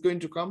that Jesus is going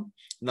to come?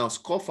 Now,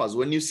 scoffers,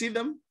 when you see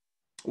them,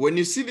 when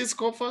you see these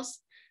scoffers,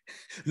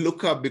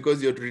 look up,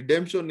 because your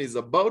redemption is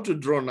about to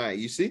draw nigh,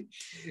 you see.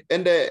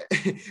 And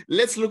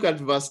let's look at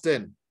verse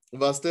 10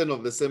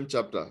 of the same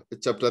chapter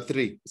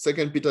 3,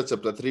 2 Peter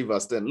chapter 3,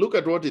 verse 10. Look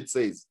at what it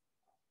says.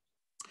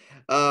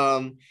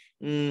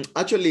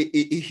 Actually,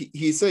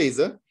 he says,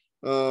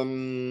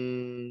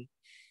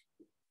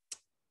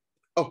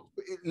 Oh,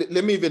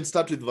 let me even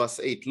start with verse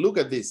 8. Look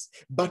at this.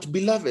 But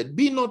beloved,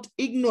 be not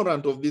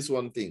ignorant of this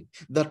one thing,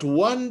 that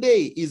one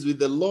day is with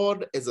the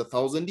Lord as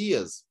 1,000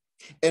 years,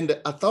 and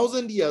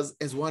 1,000 years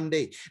as one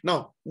day.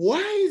 Now,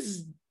 why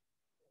is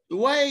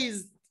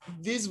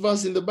this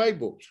verse in the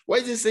Bible? Why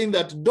is it saying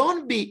that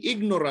don't be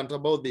ignorant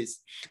about this?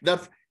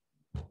 That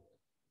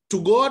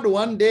to God,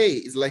 one day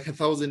is like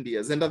 1,000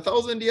 years, and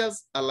 1,000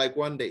 years are like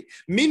one day.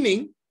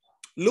 Meaning,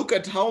 look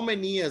at how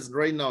many years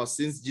right now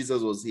since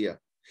Jesus was here.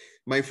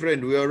 My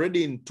friend, we're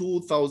already in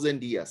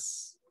 2,000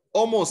 years,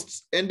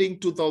 almost ending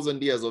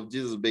 2,000 years of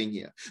Jesus being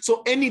here.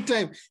 So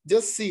anytime,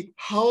 just see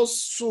how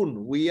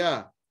soon we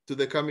are to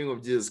the coming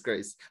of Jesus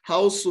Christ.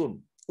 How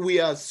soon? We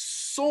are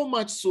so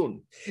much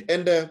soon.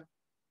 And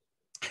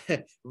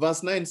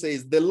verse 9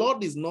 says, the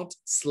Lord is not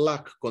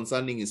slack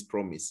concerning his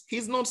promise.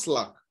 He's not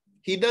slack.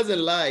 He doesn't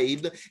lie.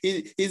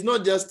 He's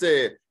not just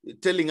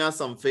telling us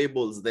some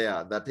fables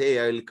there that, hey,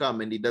 I will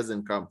come, and he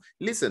doesn't come.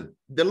 Listen,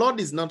 the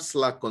Lord is not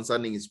slack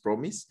concerning his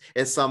promise,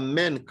 as some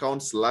men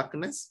count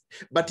slackness,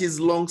 but is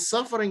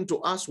long-suffering to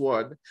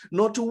usward,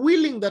 not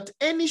willing that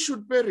any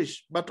should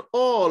perish, but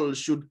all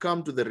should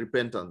come to the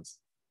repentance.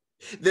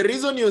 The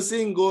reason you're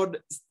seeing God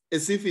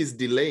as if he's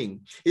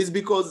delaying is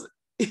because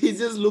he's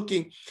just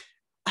looking,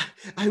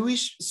 I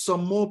wish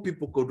some more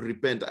people could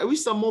repent. I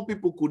wish some more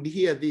people could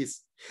hear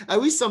this. I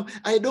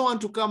don't want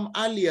to come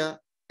earlier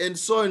and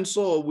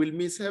so will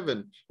miss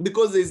heaven,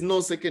 because there is no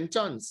second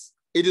chance.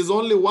 It is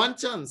only one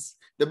chance.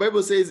 The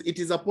Bible says it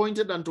is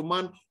appointed unto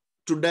man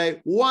to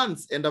die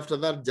once, and after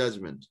that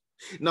judgment.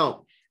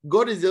 Now,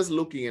 God is just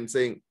looking and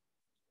saying,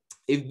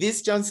 if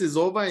this chance is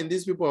over and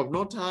these people have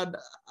not heard,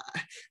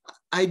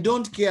 I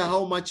don't care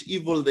how much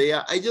evil they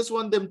are. I just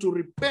want them to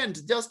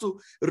repent, just to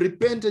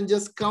repent and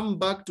just come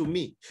back to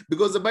me.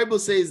 Because the Bible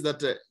says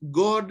that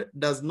God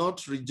does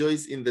not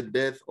rejoice in the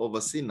death of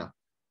a sinner.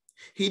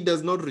 He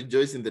does not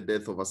rejoice in the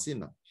death of a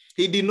sinner.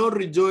 He did not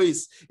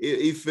rejoice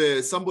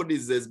if somebody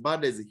is as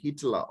bad as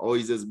Hitler or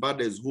is as bad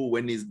as who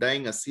when he's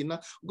dying a sinner.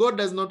 God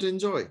does not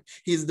enjoy.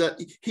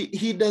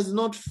 He does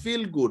not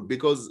feel good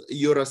because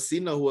you're a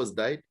sinner who has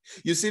died.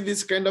 You see,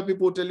 this kind of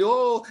people tell you,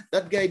 oh,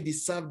 that guy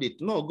deserved it.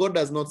 No, God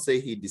does not say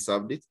he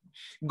deserved it.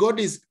 God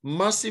is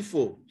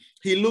merciful.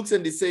 He looks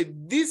and he says,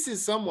 this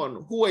is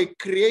someone who I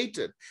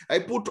created. I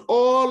put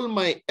all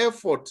my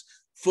effort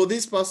for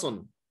this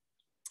person,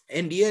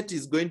 and yet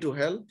he's going to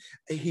hell.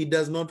 He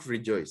does not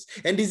rejoice.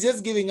 And he's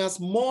just giving us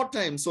more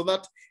time so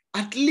that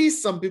at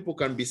least some people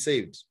can be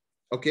saved.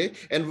 Okay?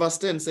 And verse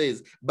 10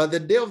 says, but the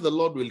day of the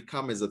Lord will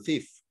come as a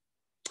thief.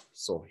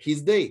 So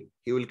his day,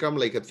 he will come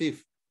like a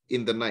thief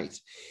in the night,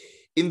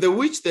 in the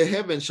which the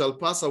heavens shall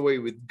pass away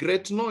with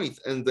great noise,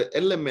 and the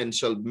elements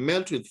shall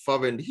melt with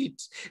fervent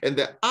heat, and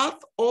the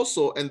earth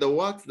also and the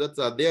works that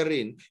are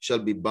therein shall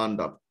be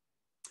burned up.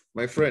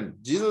 My friend,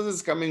 Jesus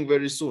is coming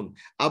very soon,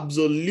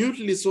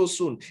 absolutely so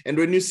soon. And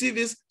when you see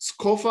these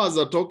scoffers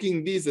are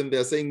talking this and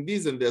they're saying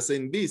this and they're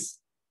saying this,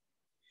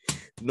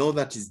 know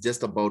that it's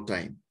just about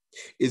time.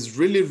 It's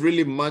really,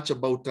 really much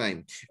about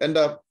time. And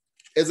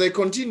as I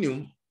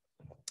continue,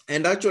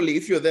 and actually,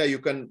 if you're there, you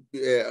can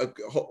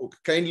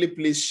kindly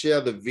please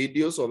share the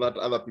video so that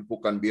other people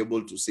can be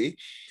able to see.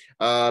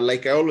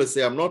 Like I always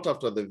say, I'm not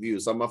after the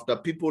views. I'm after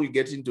people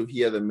getting to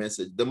hear the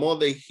message. The more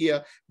they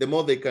hear, the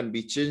more they can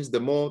be changed,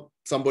 the more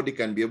somebody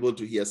can be able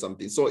to hear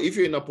something. So if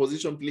you're in a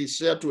position, please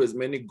share to as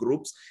many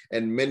groups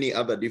and many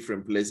other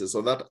different places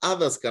so that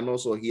others can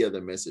also hear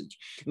the message.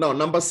 Now,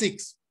 number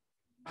 6.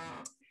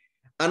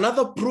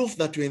 Another proof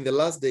that we're in the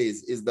last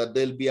days is that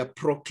there'll be a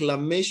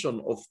proclamation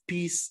of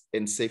peace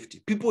and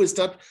safety. People will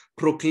start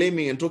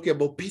proclaiming and talking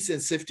about peace and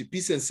safety,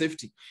 peace and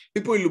safety.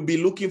 People will be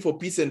looking for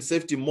peace and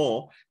safety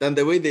more than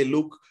the way they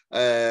look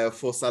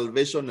for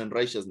salvation and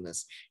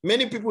righteousness.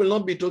 Many people will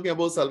not be talking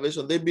about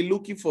salvation. They'll be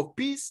looking for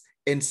peace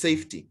and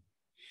safety.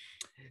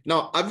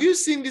 Now, have you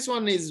seen this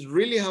one is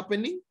really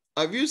happening?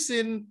 Have you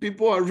seen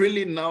people are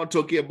really now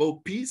talking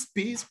about peace,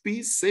 peace,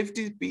 peace,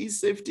 safety, peace,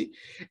 safety?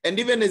 And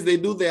even as they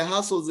do their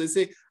hustles, they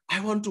say, I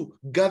want to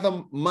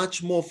gather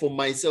much more for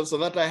myself so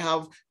that I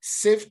have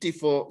safety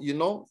for, you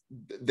know,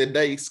 the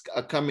days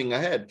are coming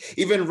ahead.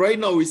 Even right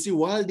now, we see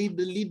world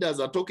leaders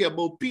are talking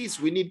about peace.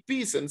 We need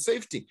peace and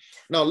safety.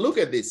 Now, look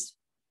at this.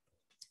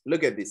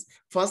 Look at this.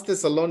 1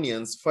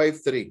 Thessalonians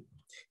 5:3.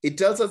 It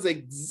tells us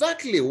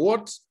exactly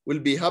what will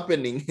be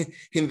happening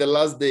in the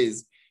last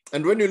days.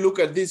 And when you look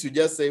at this, you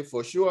just say,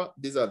 for sure,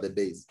 these are the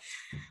days.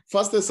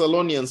 1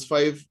 Thessalonians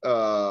 5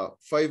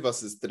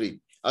 verses 3.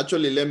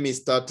 Actually, let me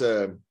start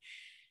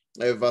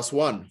verse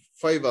 1.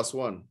 5 verse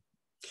 1.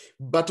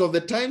 But of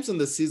the times and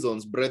the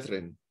seasons,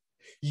 brethren,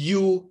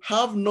 you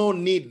have no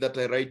need that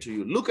I write to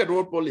you. Look at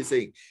what Paul is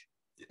saying.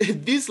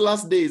 These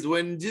last days,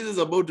 when Jesus is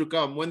about to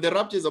come, when the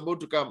rapture is about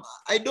to come,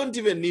 I don't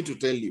even need to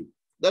tell you.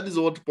 That is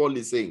what Paul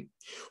is saying.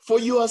 For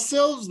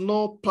yourselves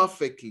know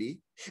perfectly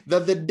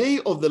that the day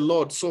of the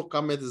Lord so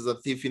cometh as a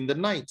thief in the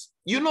night.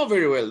 You know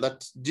very well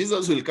that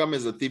Jesus will come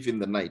as a thief in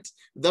the night.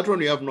 That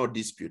one you have no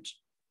dispute.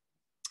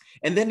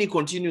 And then he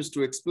continues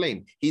to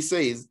explain. He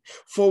says,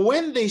 for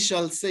when they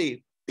shall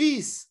say,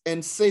 peace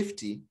and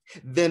safety,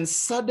 then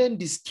sudden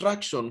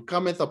destruction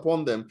cometh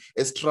upon them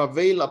as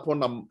travail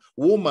upon a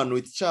woman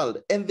with child,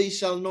 and they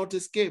shall not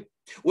escape.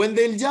 When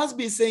they'll just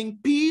be saying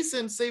peace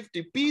and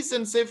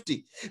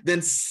safety,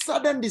 then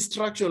sudden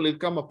destruction will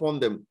come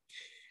upon them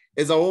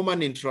as a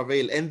woman in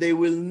travail, and they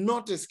will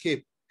not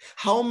escape.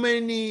 How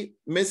many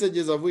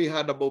messages have we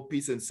had about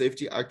peace and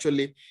safety?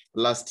 Actually,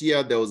 last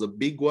year, there was a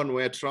big one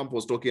where Trump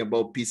was talking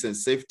about peace and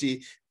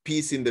safety,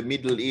 peace in the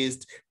Middle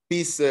East,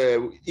 peace,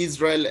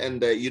 Israel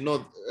and,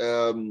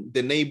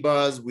 the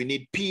neighbors. We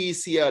need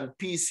peace here and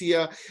peace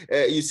here.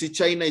 You see,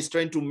 China is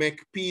trying to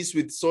make peace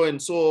with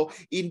so-and-so.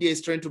 India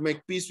is trying to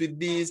make peace with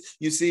this.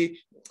 You see,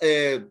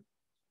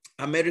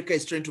 America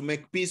is trying to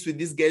make peace with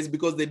these guys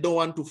because they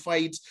don't want to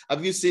fight.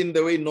 Have you seen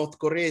the way North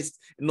Korea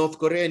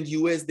and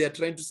US, they are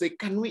trying to say,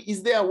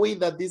 is there a way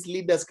that these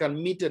leaders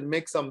can meet and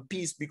make some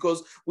peace?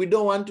 Because we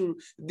don't want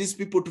these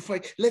people to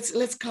fight.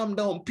 Let's calm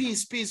down.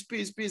 Peace.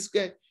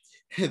 Okay?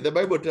 The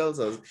Bible tells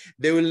us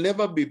there will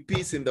never be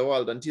peace in the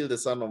world until the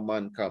Son of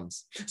Man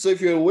comes. So if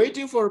you're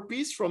waiting for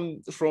peace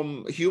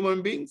from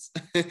human beings,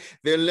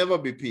 there will never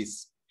be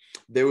peace.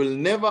 There will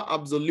never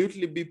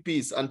absolutely be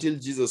peace until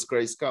Jesus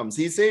Christ comes.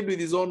 He said with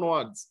his own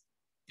words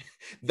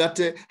that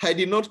I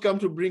did not come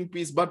to bring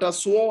peace, but a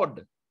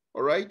sword.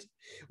 All right.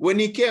 When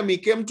he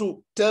came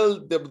to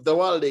tell the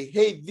world,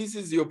 hey, this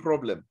is your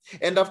problem.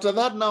 And after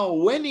that, now,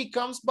 when he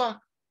comes back,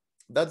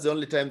 that's the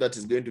only time that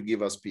he's going to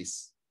give us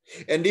peace.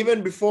 And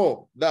even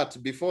before that,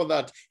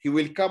 he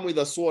will come with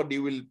a sword. He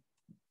will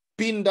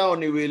pin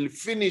down, he will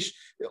finish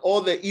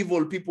all the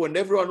evil people, and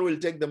everyone will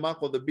take the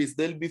mark of the beast.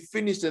 They'll be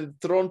finished and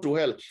thrown to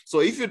hell. So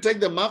if you take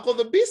the mark of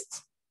the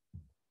beast,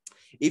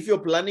 if you're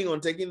planning on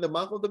taking the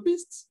mark of the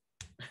beast,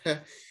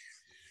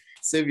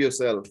 save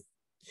yourself.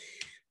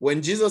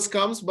 When Jesus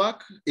comes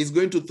back, he's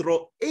going to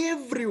throw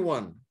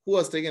everyone who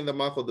has taken the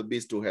mark of the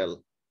beast to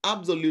hell.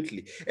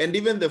 Absolutely. And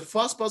even the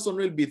first person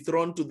will be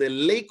thrown to the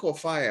lake of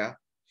fire.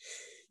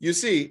 You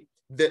see,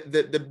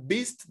 the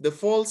beast, the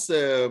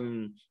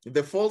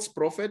false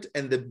prophet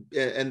and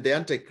the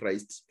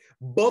Antichrist,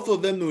 both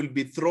of them will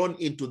be thrown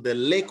into the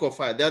lake of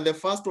fire. They are the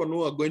first one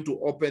who are going to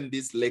open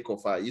this lake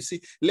of fire. You see,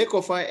 lake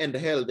of fire and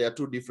hell, they are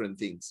two different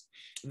things.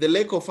 The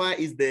lake of fire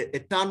is the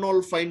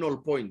eternal final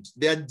point.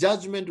 Their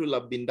judgment will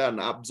have been done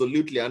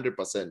absolutely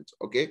 100%.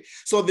 Okay,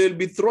 so they'll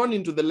be thrown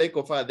into the lake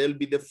of fire. They'll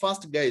be the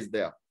first guys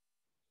there.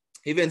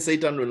 Even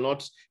Satan will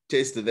not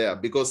taste there,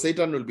 because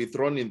Satan will be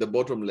thrown in the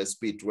bottomless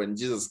pit when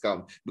Jesus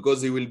comes,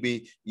 because he will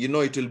be,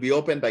 it will be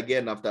opened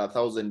again after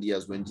 1,000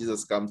 years when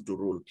Jesus comes to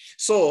rule.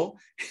 So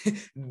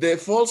the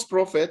false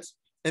prophet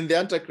and the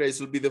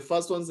Antichrist will be the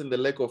first ones in the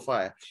lake of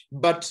fire.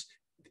 But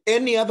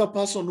any other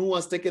person who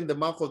has taken the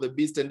mark of the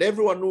beast and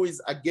everyone who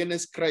is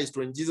against Christ,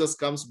 when Jesus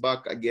comes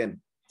back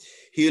again,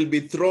 he'll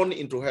be thrown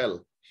into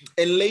hell.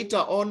 And later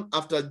on,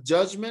 after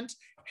judgment,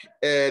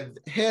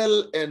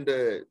 hell and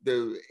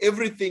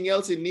everything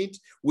else in it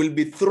will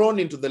be thrown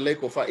into the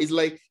lake of fire. It's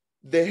like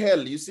the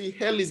hell. You see,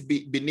 hell is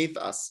beneath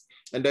us,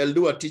 and I'll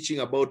do a teaching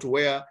about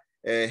where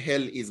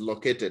hell is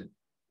located.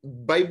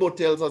 Bible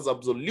tells us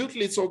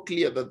absolutely so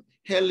clear that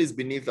hell is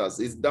beneath us,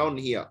 is down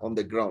here on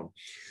the ground.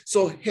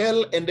 So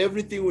hell and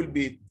everything will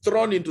be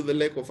thrown into the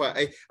lake of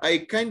fire. I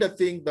kind of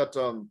think that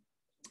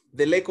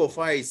the lake of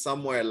fire is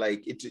somewhere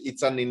like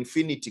it's an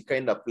infinity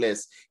kind of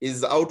place.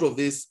 It's out of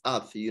this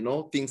earth,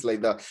 things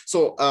like that.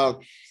 So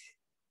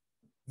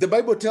the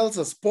Bible tells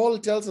us, Paul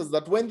tells us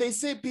that when they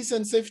say peace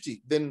and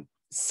safety, then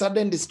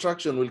sudden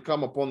destruction will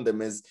come upon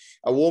them as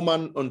a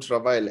woman on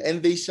travail,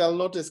 and they shall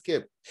not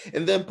escape.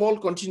 And then Paul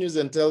continues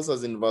and tells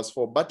us in verse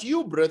 4, but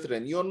you,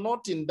 brethren, you're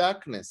not in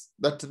darkness,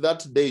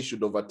 that day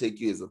should overtake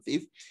you as a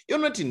thief. You're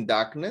not in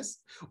darkness.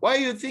 Why are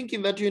you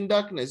thinking that you're in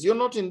darkness? You're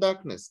not in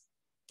darkness.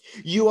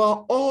 You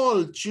are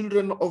all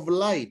children of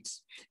light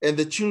and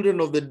the children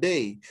of the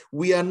day.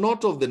 We are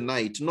not of the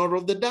night, nor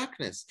of the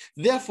darkness.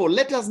 Therefore,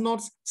 let us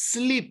not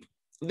sleep.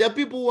 There are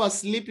people who are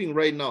sleeping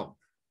right now.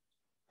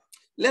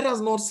 Let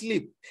us not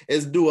sleep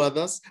as do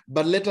others,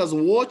 but let us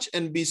watch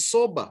and be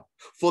sober.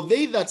 For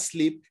they that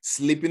sleep,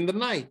 sleep in the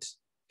night,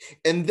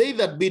 and they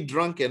that be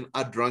drunken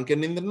are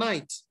drunken in the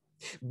night.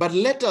 But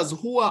let us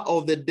who are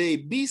of the day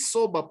be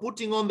sober,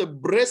 putting on the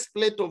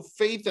breastplate of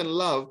faith and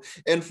love,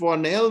 and for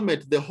an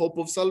helmet the hope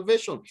of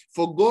salvation.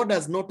 For God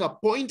has not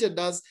appointed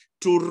us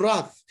to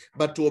wrath,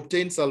 but to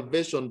obtain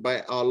salvation by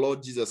our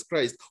Lord Jesus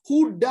Christ,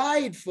 who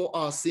died for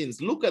our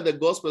sins. Look at the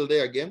gospel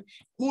there again.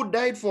 Who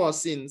died for our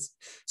sins,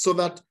 so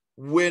that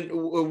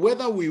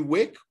whether we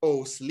wake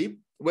or sleep,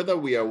 whether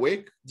we are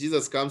awake,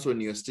 Jesus comes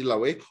when you're still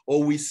awake,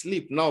 or we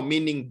sleep, now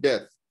meaning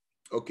death.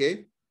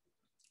 Okay?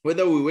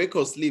 Whether we wake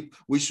or sleep,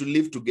 we should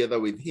live together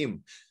with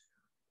him.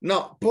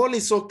 Now, Paul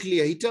is so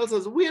clear. He tells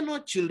us we are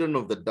not children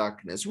of the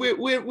darkness.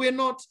 We're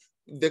not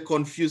the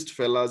confused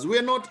fellas.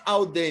 We're not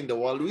out there in the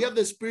world. We have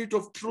the Spirit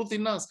of truth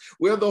in us.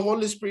 We have the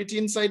Holy Spirit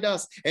inside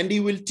us, and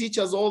he will teach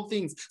us all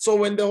things. So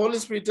when the Holy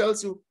Spirit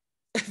tells you,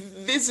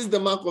 this is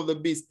the mark of the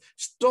beast,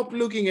 stop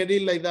looking at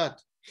it like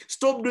that.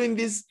 Stop doing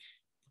this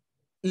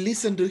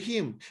listen to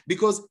him,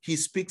 because he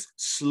speaks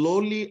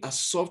slowly, a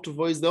soft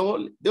voice.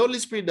 The Holy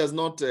Spirit does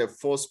not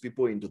force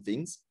people into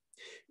things.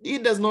 He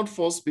does not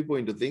force people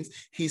into things.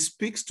 He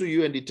speaks to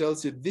you and he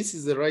tells you this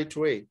is the right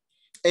way.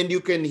 And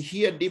you can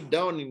hear deep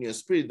down in your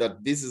spirit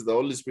that this is the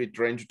Holy Spirit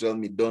trying to tell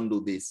me, don't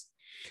do this.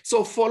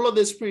 So follow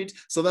the Spirit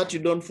so that you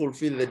don't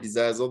fulfill the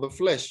desires of the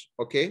flesh,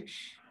 okay?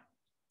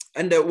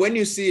 And when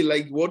you see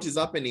like what is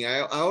happening, I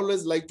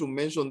always like to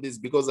mention this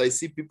because I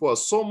see people are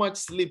so much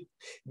asleep.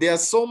 They are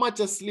so much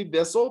asleep. They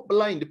are so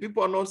blind.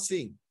 People are not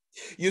seeing.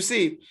 You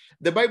see,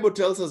 the Bible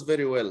tells us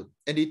very well,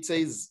 and it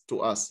says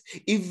to us,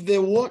 if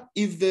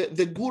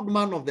the good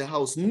man of the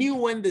house knew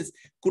when this,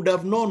 could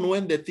have known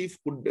when the thief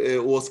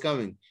was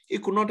coming, he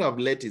could not have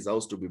let his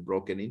house to be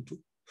broken into.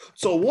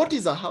 So what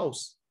is a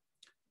house?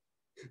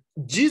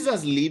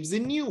 Jesus lives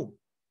in you.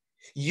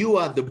 You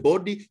are the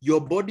body.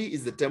 Your body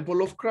is the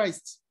temple of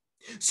Christ.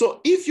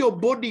 So if your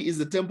body is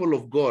the temple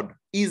of God,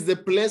 is the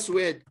place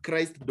where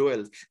Christ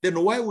dwells, then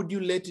why would you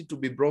let it to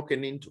be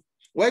broken into?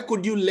 Why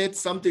could you let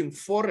something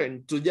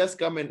foreign to just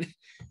come and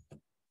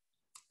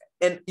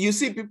you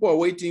see people are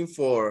waiting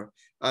for,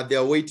 they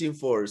are waiting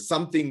for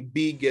something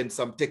big and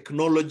some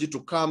technology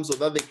to come so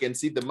that they can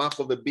see the mark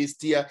of the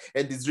beast here,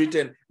 and it's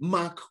written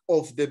mark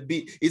of the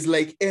beast. It's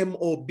like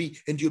MOB,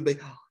 and you'll be,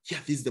 oh, yeah,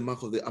 this is the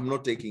mark of the, I'm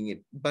not taking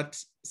it.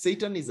 But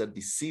Satan is a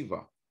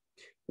deceiver.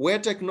 Where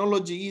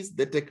technology is,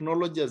 the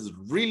technology has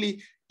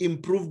really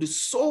improved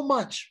so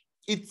much.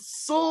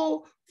 It's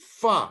so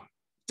far.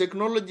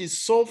 Technology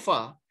is so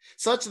far,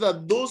 such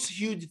that those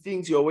huge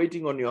things you're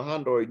waiting on your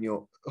hand or in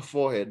your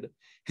forehead,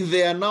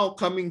 they are now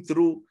coming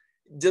through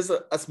just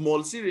a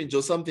small syringe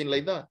or something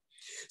like that.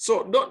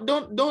 So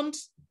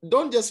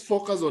don't just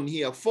focus on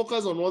here.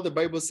 Focus on what the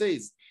Bible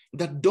says,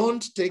 that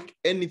don't take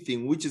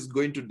anything which is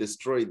going to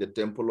destroy the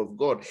temple of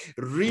God.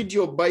 Read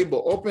your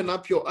Bible, open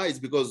up your eyes,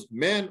 because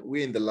man,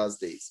 we're in the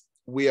last days.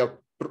 We are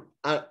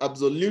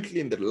absolutely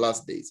in the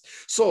last days.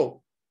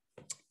 So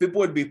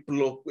people would be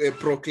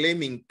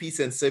proclaiming peace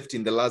and safety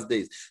in the last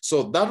days.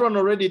 So that one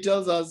already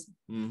tells us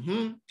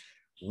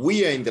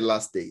we are in the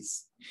last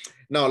days.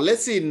 Now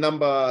let's see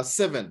number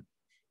 7,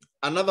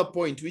 another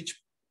point which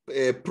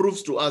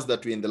proves to us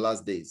that we're in the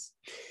last days.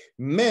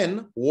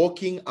 Men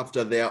walking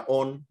after their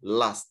own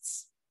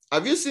lusts.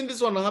 Have you seen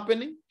this one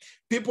happening?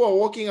 People are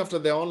walking after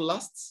their own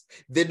lusts.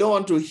 They don't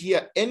want to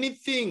hear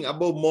anything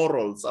about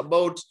morals,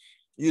 about,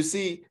 you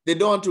see, they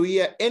don't want to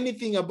hear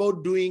anything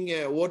about doing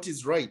what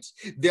is right.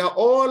 They are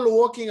all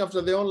walking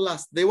after their own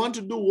lust. They want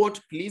to do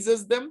what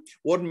pleases them,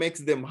 what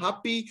makes them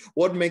happy,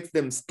 what makes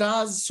them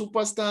stars,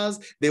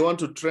 superstars. They want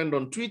to trend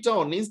on Twitter,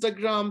 on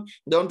Instagram.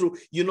 They want to,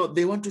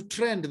 they want to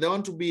trend. They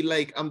want to be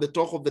like, I'm the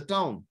talk of the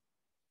town.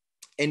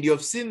 And you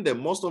have seen them,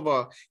 most of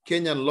our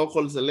Kenyan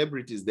local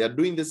celebrities, they are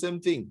doing the same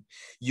thing.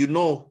 You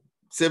know,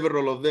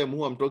 several of them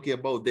who I'm talking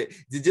about, they're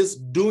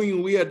just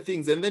doing weird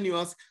things. And then you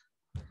ask,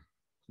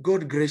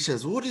 God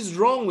gracious, what is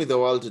wrong with the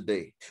world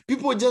today?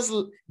 People just,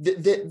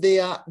 they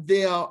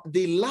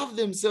love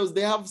themselves.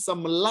 They have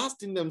some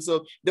lust in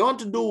themselves. They want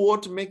to do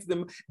what makes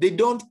them, they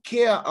don't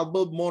care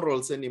about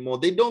morals anymore.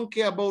 They don't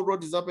care about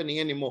what is happening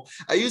anymore.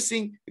 Are you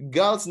seeing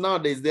girls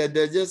nowadays?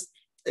 They're just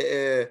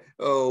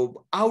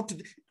out.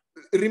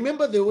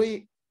 Remember the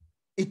way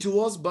it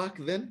was back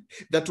then,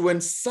 that when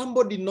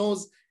somebody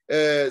knows,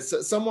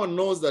 someone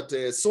knows that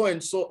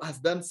so-and-so has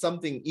done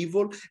something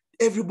evil,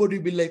 everybody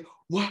will be like,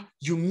 what,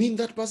 you mean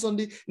that person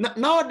did?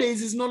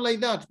 Nowadays, it's not like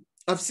that.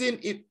 I've seen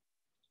it,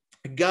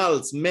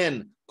 girls,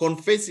 men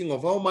confessing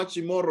of how much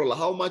immoral,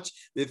 how much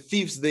the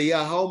thieves they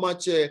are, how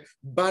much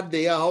bad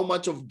they are, how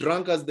much of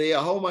drunkards they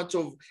are, how much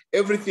of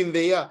everything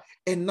they are.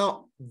 And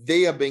now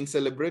they are being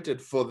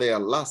celebrated for their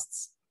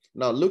lusts.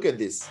 Now look at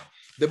this.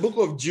 The book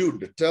of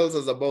Jude tells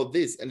us about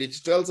this, and it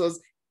tells us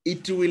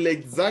it will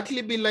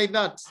exactly be like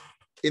that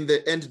in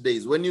the end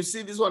days. When you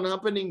see this one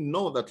happening,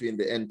 know that we're in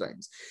the end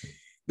times.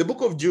 The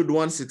book of Jude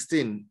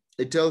 1:16,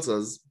 it tells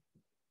us,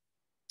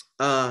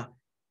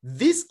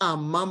 these are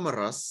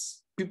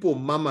murmurers, people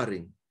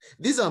murmuring.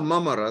 These are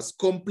murmurers,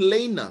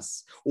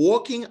 complainers,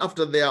 walking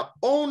after their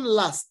own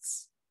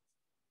lusts,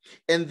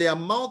 and their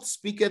mouth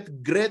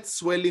speaketh great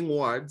swelling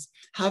words,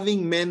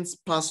 having men's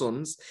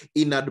persons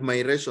in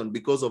admiration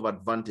because of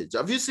advantage.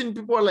 Have you seen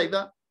people like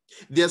that?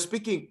 They are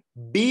speaking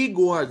big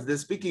words. They're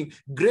speaking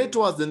great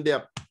words, and they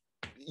are,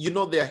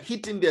 they are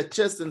hitting their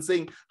chest and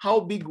saying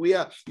how big we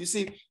are. You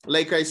see,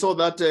 like I saw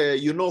that,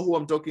 you know who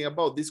I'm talking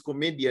about, this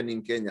comedian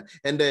in Kenya.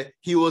 And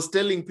he was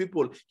telling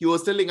people, he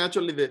was telling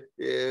actually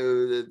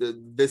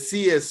the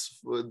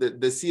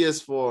CS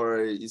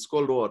for, it's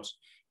called what?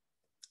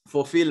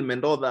 For film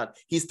and all that.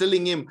 He's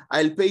telling him,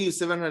 I'll pay you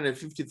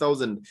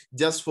 750,000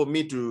 just for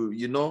me to,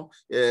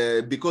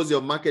 because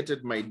you've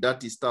marketed my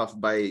dirty stuff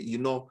by,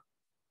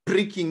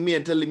 pricking me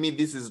and telling me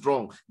this is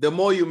wrong. The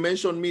more you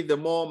mention me, the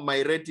more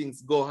my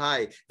ratings go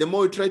high. The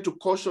more you try to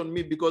caution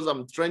me because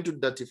I'm trying to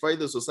dirtify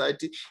the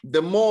society,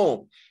 the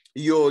more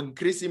you're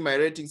increasing my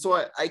rating.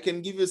 So I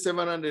can give you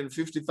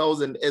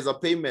 750,000 as a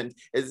payment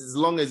as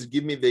long as you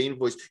give me the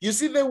invoice. You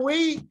see the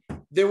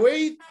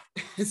way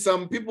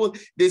some people,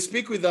 they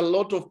speak with a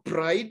lot of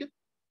pride.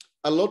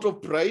 a lot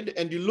of pride,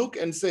 and you look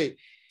and say,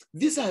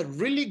 these are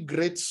really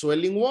great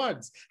swelling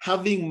words,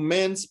 having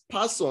men's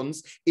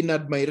persons in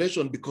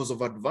admiration because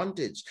of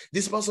advantage.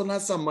 This person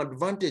has some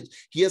advantage.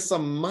 He has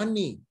some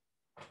money.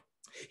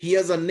 He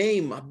has a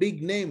name, a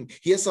big name.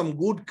 He has some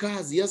good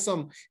cars. He has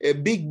some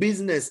big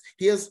business.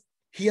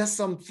 He has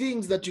some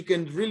things that you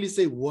can really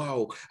say,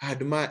 wow, I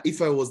admire if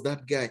I was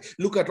that guy.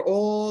 Look at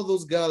all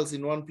those girls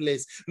in one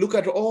place. Look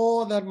at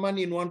all that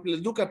money in one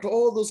place. Look at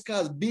all those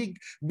cars, big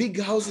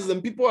houses,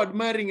 and people are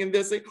admiring, and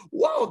they say,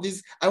 wow,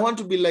 I want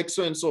to be like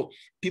so-and-so.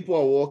 People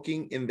are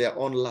walking in their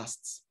own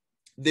lusts.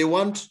 They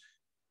want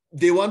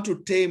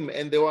to tame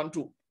and they want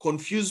to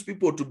confuse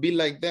people to be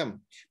like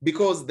them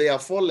because they are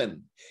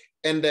fallen.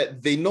 And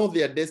they know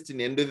their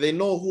destiny, and they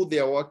know who they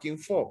are working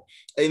for.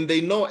 And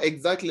they know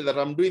exactly that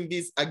I'm doing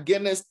this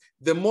against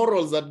the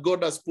morals that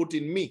God has put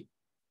in me.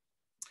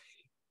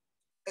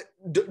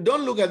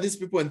 Don't look at these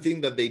people and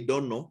think that they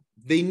don't know.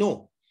 They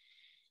know.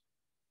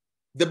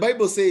 The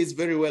Bible says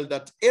very well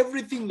that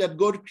everything that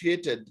God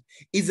created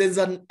is as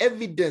an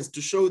evidence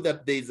to show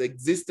that there is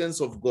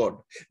existence of God.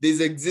 There is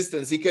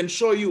existence. He can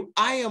show you,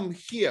 I am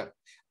here.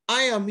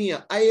 I am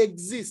here. I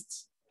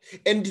exist.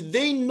 And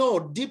they know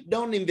deep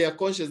down in their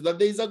conscience that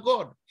there is a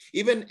God.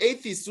 Even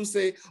atheists who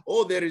say,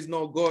 oh, there is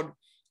no God,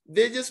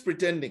 they're just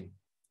pretending.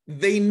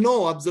 They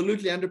know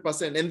absolutely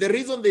 100%. And the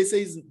reason they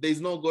say there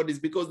is no God is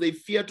because they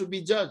fear to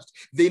be judged.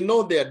 They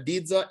know their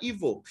deeds are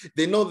evil.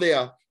 They know they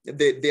are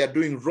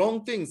doing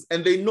wrong things.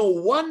 And they know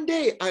one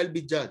day I'll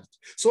be judged.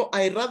 So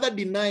I rather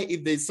deny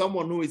if there's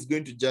someone who is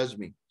going to judge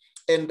me.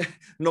 And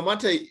no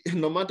matter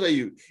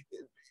you,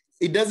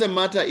 it doesn't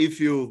matter if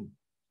you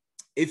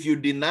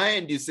deny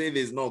and you say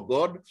there's no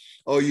God,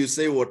 or you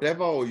say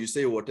whatever,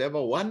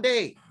 one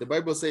day, the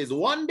Bible says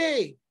one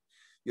day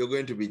you're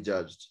going to be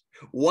judged.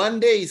 One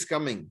day is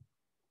coming.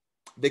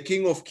 The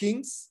King of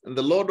Kings and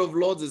the Lord of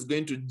Lords is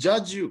going to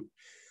judge you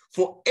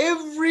for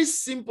every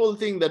simple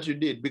thing that you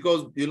did,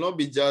 because you'll not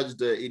be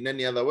judged in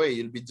any other way.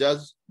 You'll be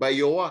judged by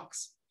your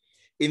works.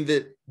 In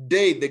the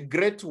day, the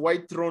great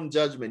white throne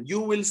judgment,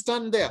 you will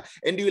stand there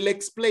and you will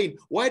explain,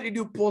 why did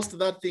you post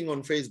that thing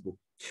on Facebook?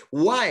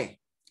 Why?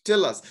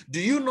 Tell us,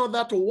 do you know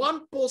that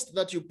one post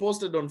that you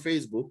posted on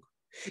Facebook,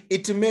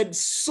 it made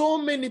so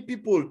many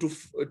people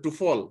to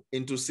fall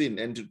into sin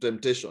and to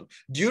temptation?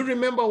 Do you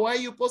remember why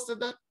you posted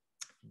that?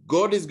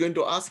 God is going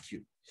to ask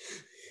you.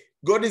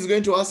 God is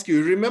going to ask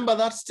you, remember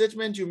that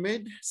statement you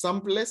made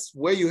someplace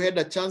where you had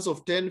a chance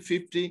of 10,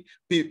 15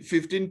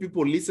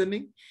 people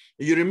listening?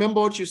 You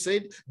remember what you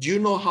said? Do you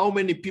know how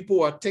many people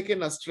were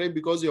taken astray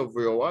because of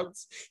your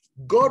words?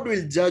 God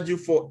will judge you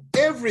for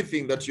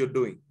everything that you're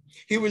doing.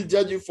 He will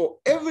judge you for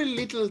every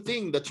little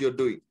thing that you're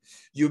doing.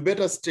 You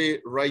better stay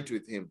right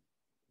with him.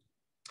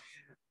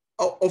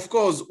 Of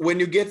course, when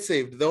you get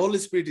saved, the Holy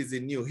Spirit is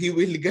in you. He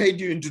will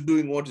guide you into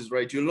doing what is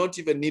right. You'll not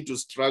even need to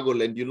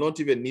struggle, and you'll not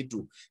even need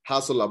to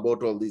hassle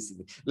about all this.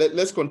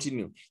 Let's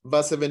continue.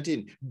 Verse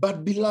 17.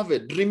 But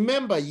beloved,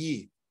 remember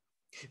ye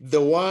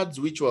the words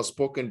which were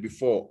spoken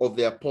before of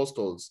the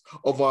apostles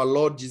of our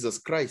Lord Jesus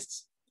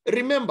Christ.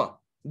 Remember.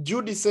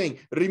 Jude is saying,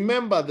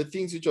 remember the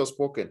things which were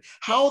spoken.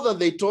 How that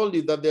they told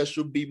you that there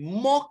should be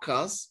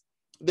mockers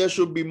in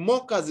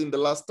the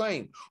last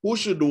time, who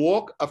should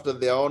walk after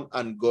their own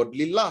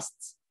ungodly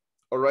lusts.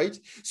 All right?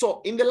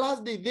 So in the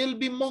last day, there'll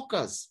be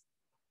mockers.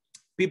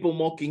 People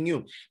mocking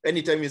you.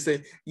 Anytime you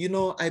say,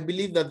 I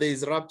believe that there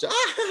is rapture.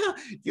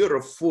 You're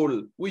a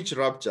fool. Which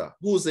rapture?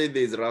 Who said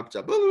there is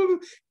rapture?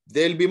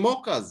 There'll be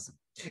mockers.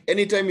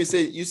 Anytime you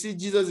say, you see,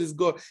 Jesus is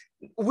God.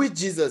 Which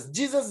Jesus?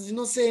 Jesus did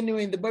not say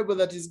anywhere in the Bible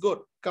that is God.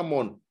 Come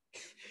on.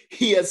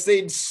 He has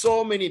said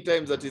so many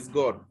times that he's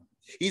God.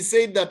 He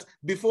said that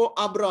before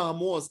Abraham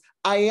was,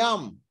 I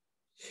am.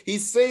 He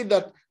said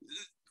that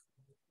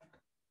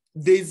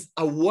there's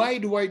a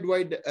wide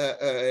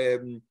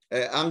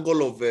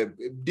angle of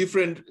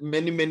different,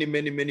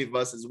 many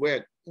verses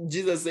where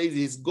Jesus says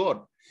he's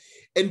God.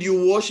 And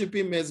you worship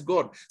him as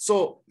God.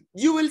 So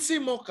you will see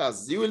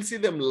mockers. You will see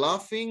them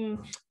laughing,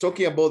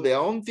 talking about their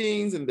own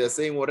things, and they're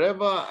saying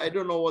whatever. I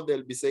don't know what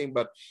they'll be saying,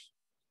 but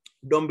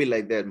don't be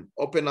like them.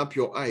 Open up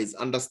your eyes.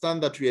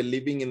 Understand that we are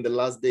living in the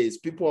last days.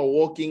 People are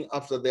walking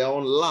after their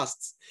own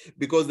lusts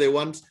because they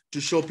want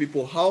to show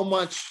people how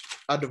much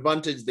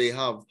advantage they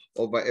have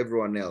over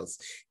everyone else.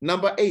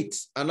 Number 8,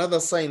 another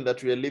sign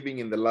that we are living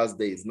in the last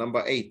days.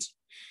 Number 8,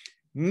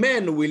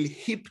 men will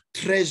heap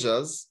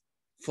treasures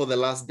for the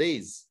last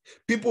days.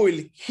 People will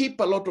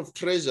heap a lot of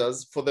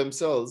treasures for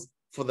themselves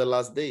for the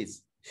last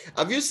days.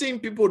 Have you seen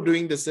people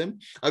doing the same?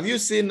 Have you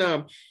seen,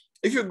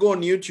 if you go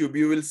on YouTube,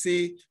 you will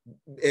see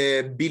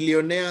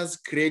billionaires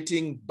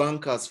creating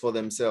bunkers for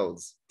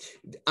themselves,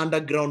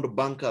 underground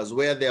bunkers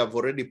where they have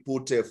already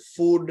put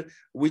food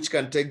which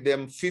can take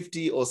them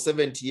 50 or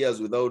 70 years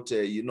without,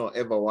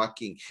 ever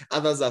working.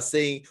 Others are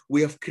saying,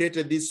 we have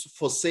created this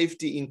for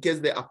safety in case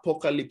the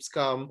apocalypse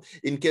come,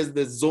 in case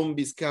the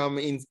zombies come,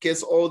 in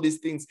case all these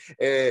things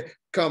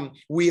come.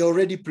 We are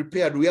already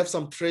prepared. We have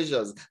some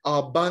treasures.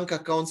 Our bank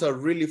accounts are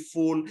really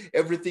full.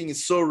 Everything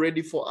is so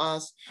ready for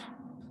us.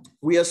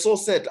 We are so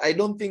set. I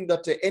don't think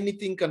that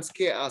anything can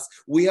scare us.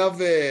 We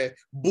have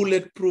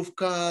bulletproof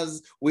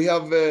cars. We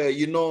have,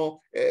 they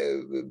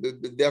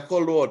are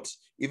called what?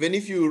 Even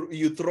if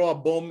you throw a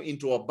bomb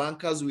into our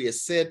bunkers, we are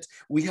set.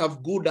 We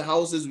have good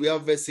houses. We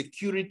have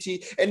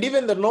security, and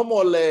even the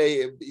normal,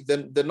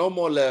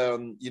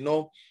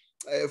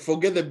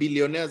 forget the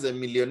billionaires and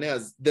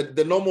millionaires.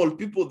 The normal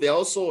people, they're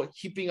also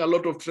heaping a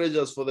lot of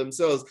treasures for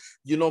themselves.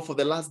 For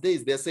the last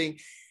days, they're saying,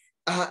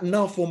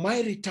 now for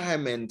my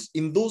retirement,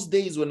 in those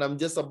days when I'm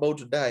just about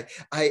to die,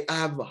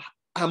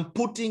 I'm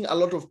putting a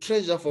lot of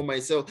treasure for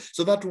myself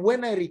so that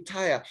when I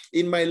retire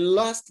in my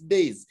last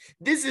days,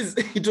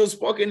 it was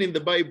spoken in the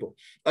Bible.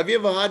 Have you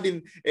ever heard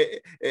in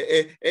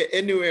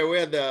anywhere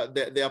where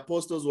the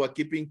apostles were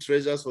keeping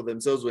treasures for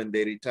themselves when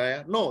they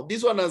retire? No,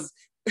 this one has,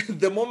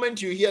 the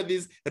moment you hear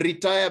this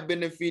retire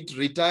benefit,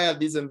 retire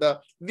this and that,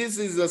 this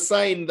is a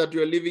sign that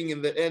you're living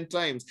in the end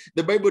times.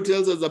 The Bible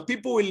tells us that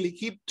people will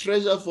heap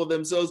treasure for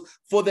themselves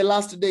for the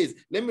last days.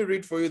 Let me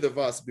read for you the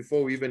verse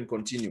before we even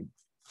continue.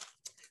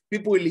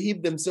 People will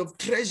heap themselves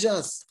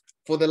treasures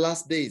for the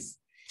last days.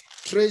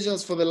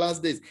 Treasures for the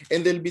last days.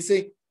 And they'll be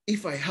saying,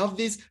 if I have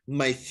this,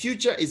 my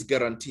future is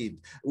guaranteed.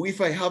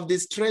 If I have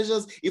these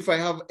treasures, if I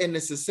have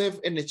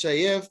NSSF,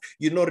 NHIF,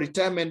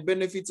 retirement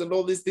benefits and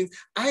all these things,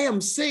 I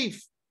am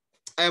safe.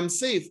 I am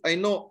safe. I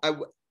know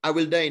I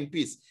will die in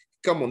peace.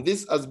 Come on,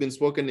 this has been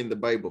spoken in the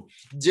Bible.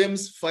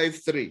 James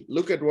 5:3.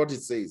 Look at what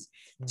it says.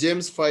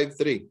 James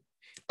 5:3.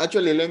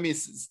 Actually, let me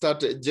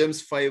start at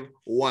James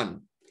 5:1.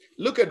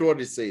 Look at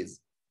what it says.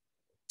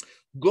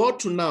 Go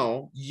to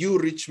now, you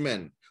rich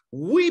men,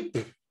 weep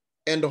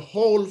and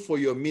howl for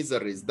your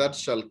miseries that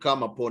shall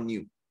come upon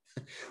you.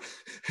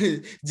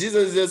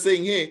 Jesus is just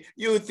saying, hey,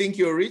 you think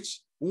you're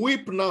rich?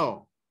 Weep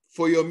now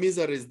for your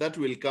miseries that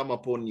will come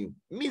upon you.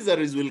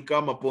 Miseries will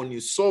come upon you,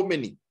 so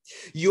many.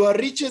 Your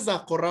riches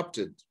are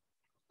corrupted.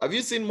 Have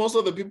you seen most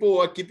of the people who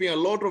are keeping a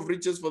lot of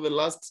riches for their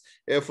last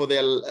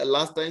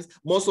times?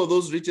 Most of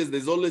those riches,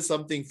 there's always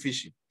something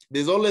fishy.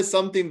 There's always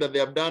something that they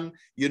have done.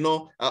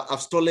 I've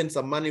stolen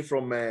some money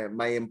from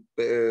my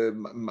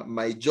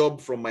job,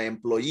 from my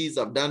employees.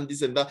 I've done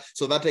this and that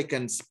so that I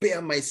can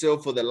spare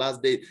myself for the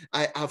last day.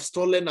 I've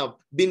stolen, I've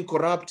been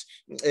corrupt.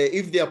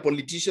 If they are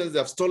politicians, they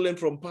have stolen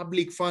from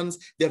public funds.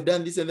 They have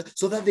done this and that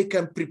so that they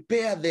can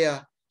prepare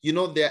their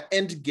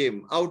end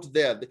game out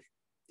there.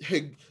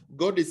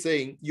 God is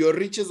saying, your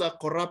riches are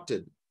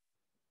corrupted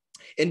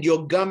and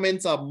your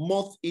garments are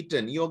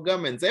moth-eaten. Your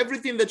garments,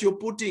 everything that you're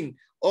putting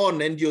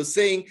on and you're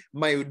saying,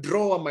 my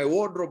drawer, my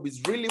wardrobe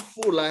is really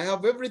full. I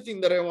have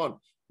everything that I want.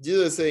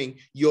 Jesus is saying,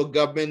 your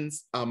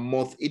garments are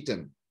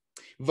moth-eaten.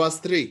 Verse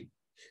 3,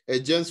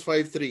 James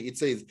 5:3, it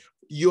says,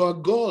 your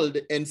gold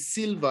and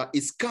silver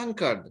is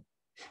cankered.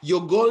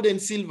 Your gold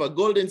and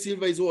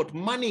silver is what?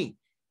 Money.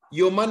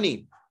 Your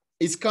money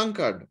is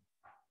cankered.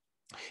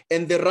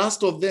 And the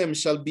rust of them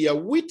shall be a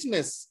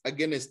witness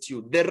against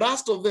you. The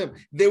rust of them,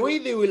 the way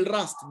they will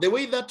rust, the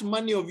way that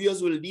money of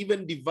yours will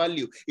even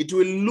devalue, it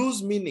will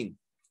lose meaning.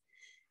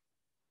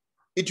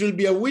 It will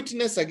be a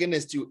witness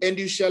against you, and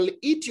you shall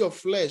eat your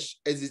flesh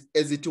as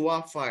it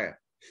were fire.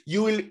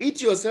 You will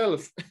eat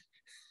yourself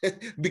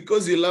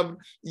because you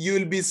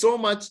will be so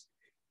much.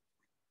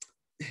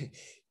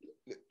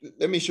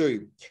 Let me show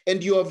you.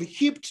 And you have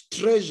heaped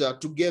treasure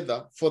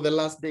together for the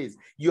last days.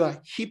 You are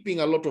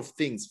heaping a lot of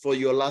things for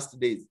your last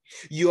days.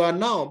 You are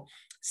now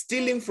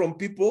stealing from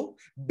people,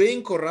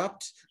 being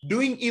corrupt,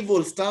 doing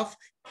evil stuff,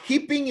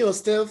 heaping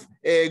yourself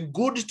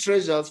good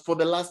treasures for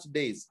the last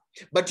days.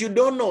 But you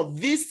don't know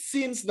these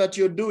sins that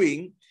you're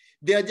doing,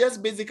 they are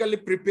just basically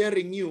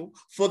preparing you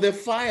for the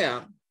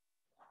fire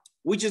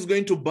which is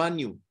going to burn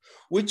you,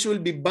 which will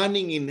be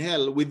burning in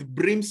hell with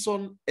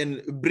brimstone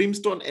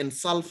and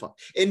sulfur.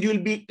 And you'll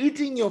be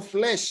eating your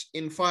flesh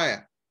in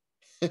fire.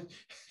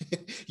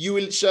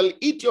 Shall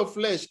eat your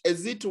flesh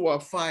as it were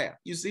fire.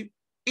 You see,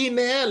 in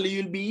hell,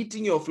 you'll be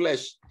eating your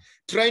flesh,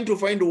 trying to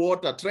find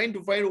water, trying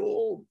to find,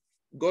 oh,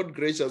 God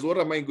gracious, what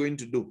am I going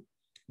to do?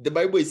 The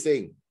Bible is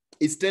saying,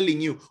 it's telling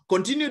you,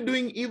 continue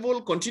doing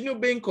evil, continue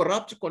being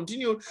corrupt,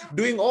 continue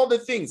doing all the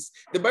things.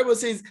 The Bible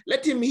says,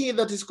 let him he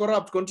that is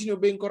corrupt continue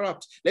being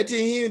corrupt. Let him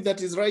he that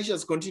is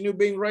righteous continue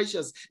being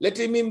righteous. Let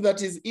him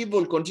that is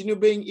evil continue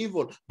being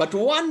evil. But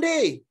one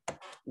time,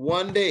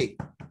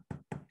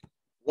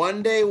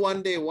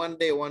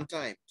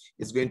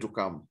 it's going to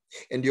come.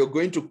 And you're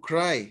going to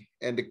cry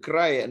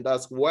and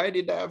ask, why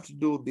did I have to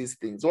do these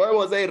things? Why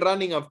was I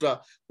running after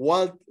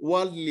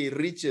worldly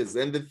riches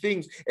and the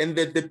things and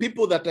the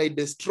people that I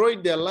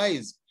destroyed their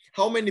lives?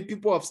 How many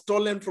people have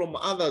stolen from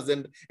others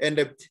and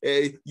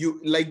you,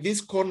 like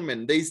this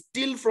conmen, they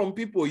steal from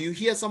people. You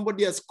hear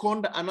somebody has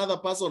conned another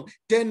person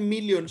 10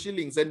 million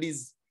shillings and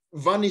is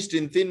vanished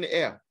in thin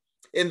air.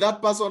 And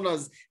that person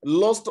has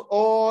lost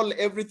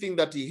everything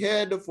that he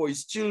had for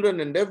his children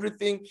and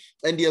everything,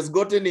 and he has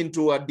gotten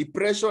into a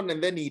depression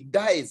and then he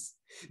dies.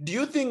 Do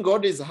you think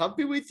God is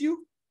happy with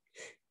you?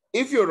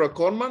 If you're a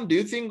conman, do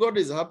you think God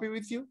is happy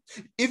with you?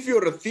 If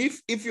you're a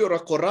thief, if you're a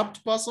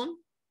corrupt person,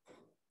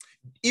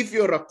 If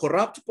you're a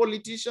corrupt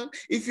politician,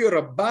 if you're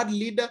a bad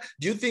leader,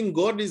 do you think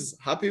God is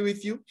happy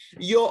with you?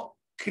 You're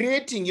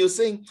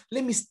saying,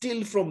 let me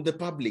steal from the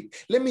public.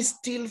 Let me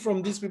steal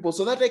from these people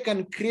so that I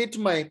can create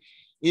my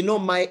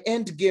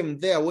end game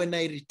there. When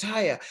I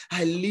retire,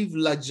 I live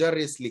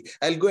luxuriously.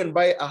 I'll go and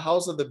buy a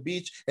house at the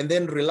beach and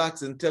then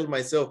relax and tell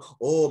myself,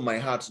 oh, my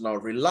heart, now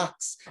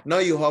relax. Now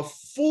you have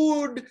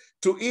food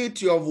to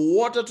eat, you have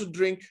water to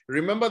drink.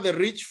 Remember the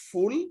rich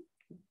fool?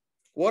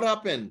 What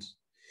happened?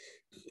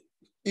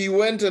 He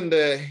went and,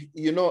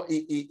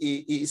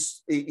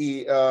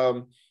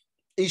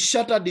 he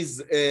shattered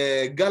his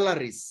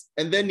galleries,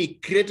 and then he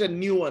created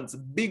new ones,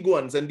 big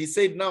ones. And he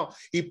said now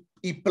he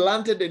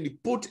planted and he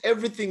put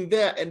everything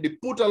there, and he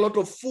put a lot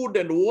of food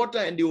and water,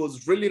 and he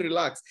was really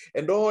relaxed.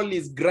 And all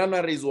his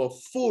granaries were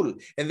full.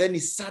 And then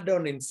he sat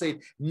down and said,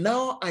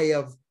 now I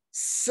have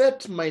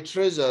set my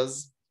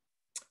treasures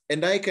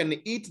and I can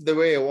eat the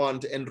way I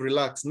want and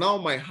relax. Now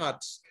my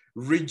heart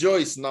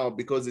rejoice now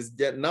because it's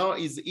dead. Now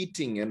he's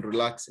eating and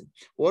relaxing.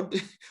 What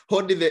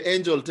did the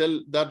angel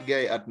tell that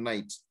guy at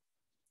night?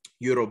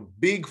 You're a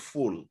big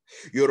fool.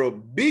 You're a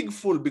big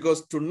fool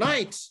because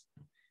tonight,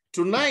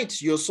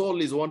 your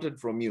soul is wanted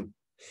from you.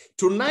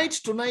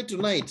 Tonight,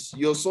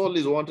 your soul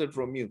is wanted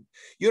from you.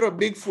 You're a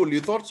big fool.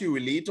 You thought you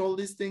will eat all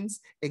these things?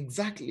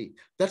 Exactly.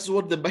 That's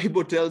what the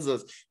Bible tells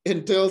us,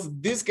 and tells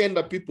these kind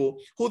of people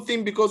who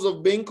think because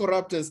of being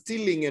corrupt and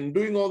stealing and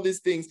doing all these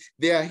things,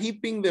 they are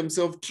heaping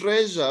themselves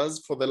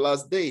treasures for the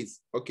last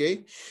days.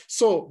 Okay?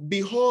 So,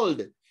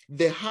 behold,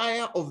 the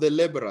hire of the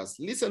laborers.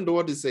 Listen to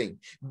what he's saying.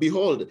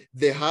 Behold,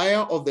 the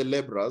hire of the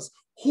laborers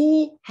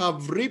who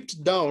have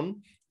ripped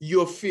down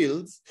your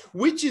fields,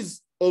 which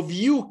is of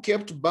you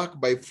kept back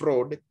by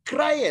fraud,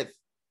 crieth.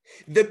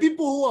 The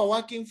people who are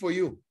working for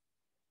you,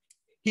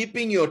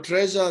 heaping your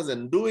treasures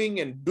and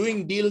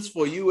doing deals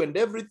for you and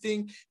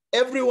everything,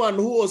 everyone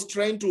who was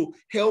trying to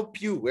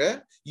help you,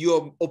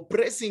 you're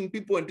oppressing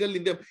people and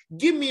telling them,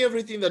 give me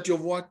everything that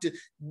you've worked,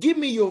 give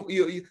me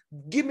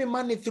give me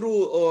money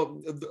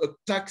through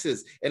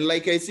taxes. And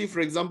like I see,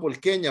 for example,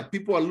 Kenya,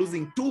 people are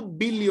losing 2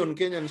 billion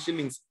Kenyan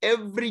shillings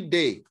every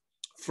day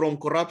from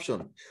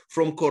corruption,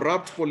 from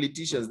corrupt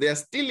politicians. They are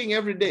stealing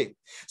every day.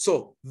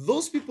 So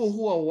those people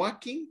who are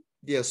working,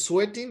 they are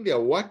sweating, they are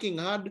working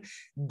hard.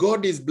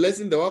 God is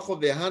blessing the work of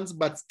their hands,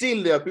 but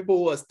still there are people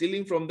who are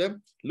stealing from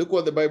them. Look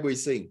what the Bible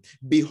is saying.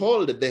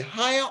 Behold, the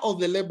hire of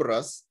the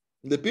laborers,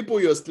 the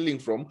people you are stealing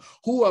from,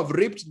 who have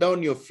ripped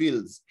down your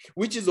fields,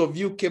 which is of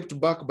you kept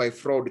back by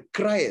fraud,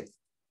 crieth.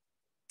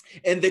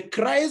 And the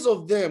cries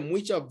of them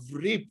which have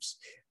reaped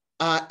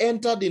are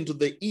entered into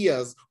the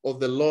ears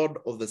of the Lord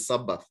of the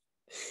Sabbath.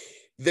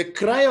 The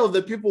cry of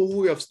the people who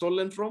we have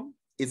stolen from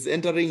is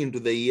entering into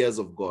the ears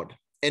of God,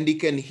 and he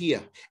can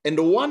hear. And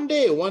one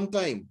day, one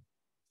time,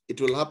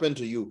 it will happen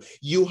to you.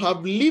 You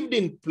have lived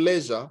in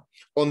pleasure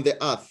on the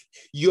earth.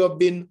 You have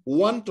been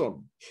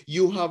wanton.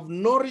 You have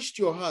nourished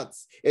your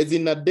hearts as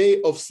in a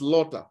day of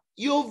slaughter.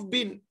 You've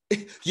been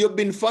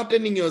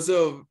fattening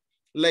yourself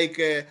like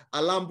a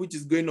lamb which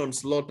is going on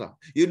slaughter.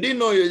 You didn't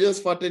know you're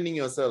just fattening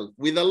yourself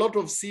with a lot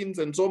of sins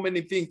and so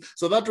many things,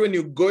 so that when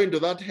you go into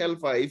that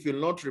hellfire, if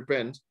you'll not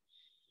repent,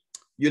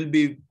 you'll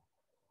be,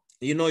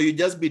 you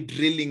just be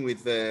drilling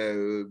with,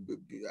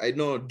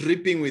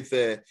 dripping with,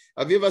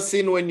 have you ever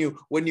seen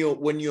when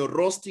you're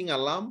roasting a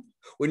lamb,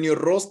 when you're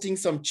roasting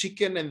some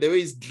chicken and the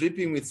way it's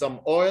dripping with some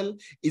oil,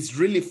 it's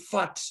really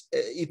fat,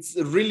 it's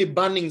really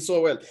burning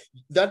so well.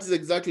 That is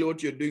exactly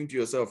what you're doing to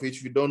yourself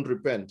if you don't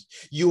repent.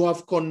 You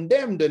have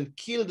condemned and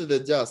killed the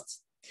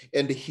just,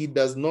 and he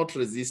does not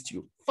resist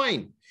you.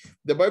 Fine.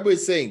 The Bible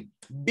is saying,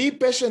 be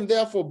patient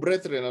therefore,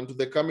 brethren, unto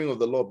the coming of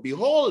the Lord.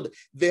 Behold,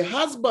 the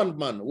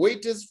husbandman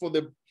waiteth for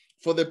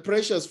the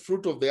precious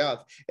fruit of the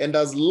earth, and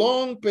has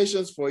long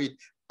patience for it,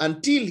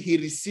 until he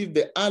receive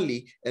the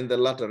early and the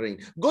latter rain.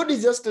 God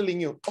is just telling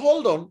you,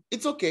 hold on,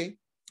 it's okay.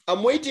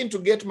 I'm waiting to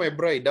get my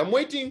bride. I'm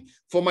waiting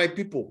for my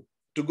people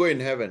to go in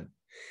heaven.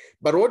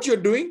 But what you're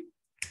doing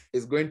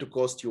is going to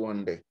cost you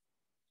one day.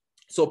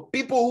 So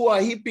people who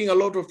are heaping a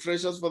lot of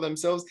treasures for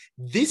themselves,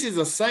 this is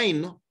a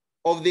sign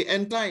of the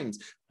end times.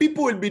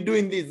 People will be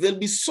doing this. They'll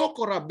be so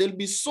corrupt. They'll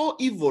be so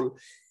evil,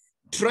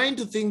 trying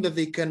to think that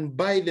they can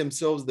buy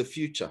themselves the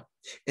future.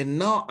 And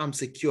now I'm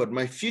secured.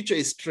 My future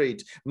is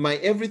straight. My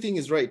everything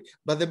is right.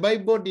 But the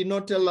Bible did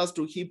not tell us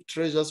to heap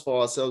treasures for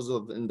ourselves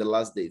in the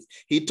last days.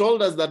 He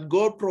told us that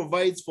God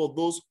provides for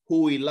those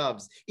who he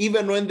loves.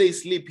 Even when they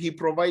sleep, he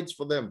provides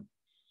for them.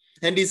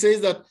 And he says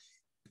that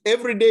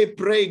every day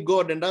pray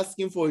God and ask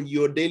him for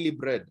your daily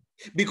bread.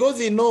 Because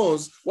he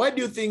knows. Why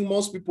do you think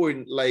most people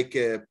in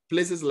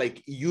places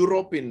like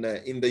Europe, in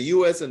the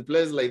US and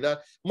places like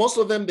that, most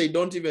of them, they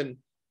don't even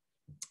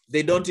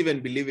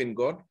believe in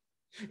God?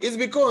 It's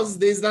because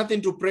there's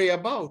nothing to pray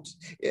about.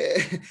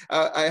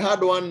 I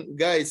heard one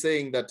guy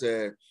saying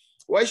that,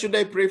 why should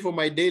I pray for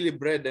my daily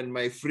bread and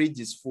my fridge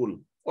is full?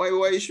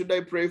 Why should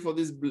I pray for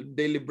this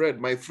daily bread?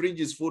 My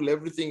fridge is full,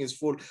 everything is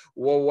full.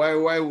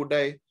 Why would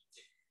I?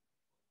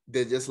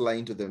 They're just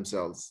lying to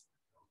themselves.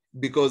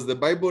 because the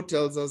Bible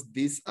tells us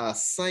these are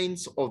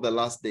signs of the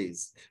last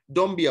days.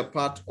 Don't be a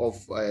part of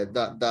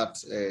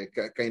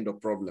that kind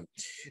of problem.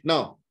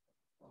 Now,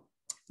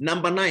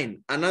 number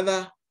 9,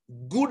 another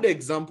good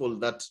example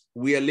that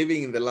we are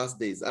living in the last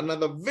days,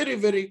 another very,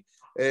 very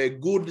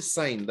good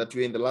sign that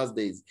we're in the last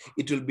days,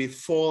 it will be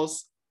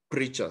false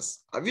preachers.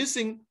 Have you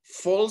seen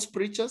false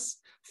preachers,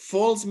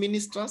 false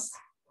ministers?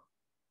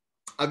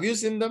 Have you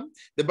seen them?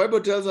 The Bible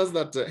tells us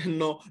that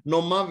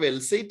no marvel,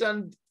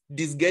 Satan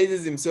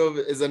disguises himself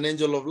as an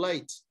angel of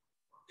light.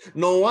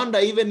 No wonder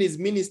even his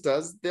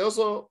ministers, they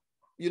also,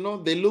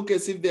 they look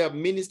as if they are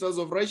ministers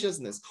of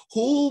righteousness,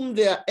 whom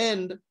their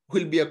end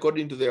will be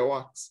according to their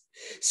works.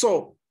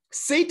 So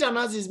Satan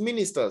has his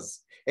ministers,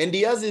 and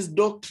he has his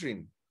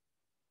doctrine,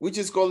 which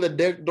is called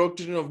the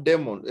doctrine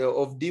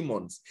of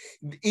demons.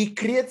 He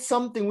creates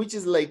something which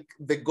is like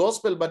the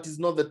gospel, but is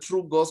not the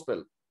true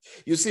gospel.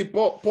 You see,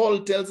 Paul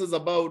tells us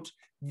about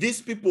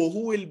these people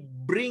who will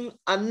bring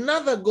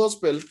another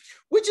gospel,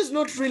 which is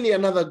not really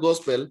another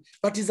gospel,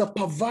 but is a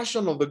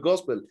perversion of the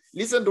gospel.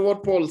 Listen to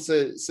what Paul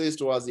says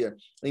to us here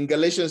in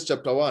Galatians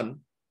chapter 1,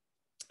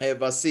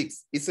 verse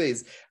 6. He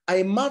says,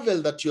 I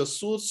marvel that you're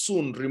so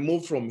soon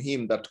removed from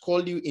him that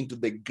called you into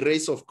the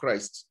grace of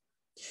Christ.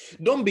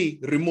 Don't be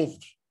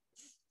removed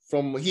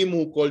from him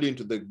who called you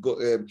into the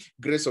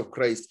grace of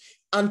Christ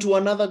unto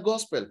another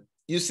gospel.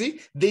 You see,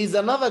 there is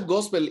another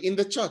gospel in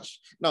the church.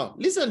 Now,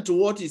 listen to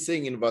what he's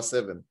saying in verse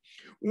 7,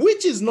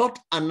 which is not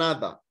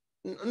another.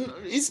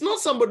 It's not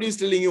somebody who's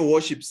telling you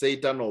worship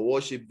Satan or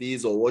worship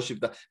this or worship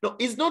that. No,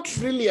 it's not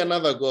really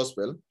another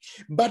gospel,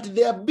 but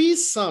there be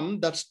some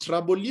that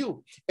trouble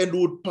you and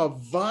would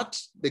pervert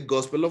the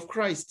gospel of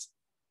Christ.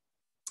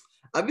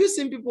 Have you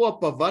seen people who are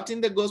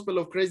perverting the gospel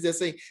of Christ? They're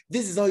saying,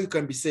 this is how you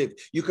can be saved.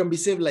 You can be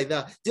saved like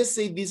that. Just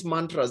say these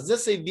mantras.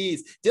 Just say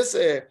these. Just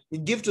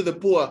give to the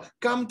poor.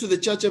 Come to the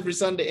church every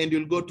Sunday and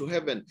you'll go to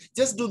heaven.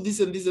 Just do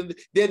this and this and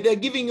this. They're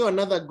giving you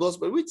another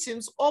gospel, which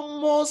seems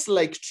almost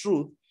like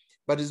truth,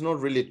 but it's not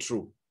really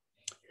true.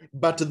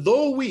 But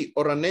though we,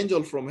 or an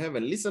angel from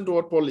heaven, listen to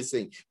what Paul is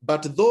saying.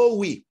 But though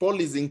we, Paul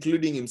is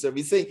including himself.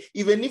 He's saying,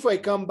 even if I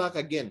come back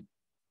again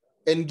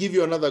and give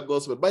you another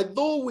gospel, but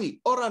though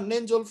we, or an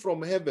angel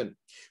from heaven,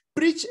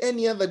 preach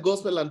any other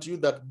gospel unto you,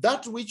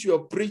 that which you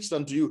have preached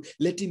unto you,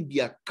 let him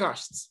be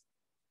accursed.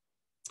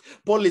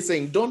 Paul is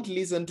saying, don't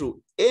listen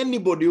to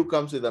anybody who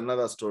comes with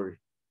another story.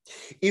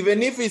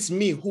 Even if it's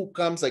me who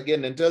comes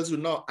again and tells you,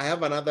 no, I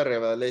have another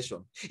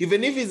revelation.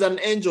 Even if it's an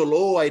angel,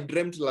 oh, I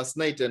dreamt last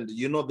night and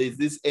there's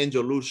this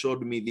angel who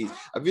showed me this.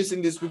 Have you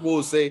seen these people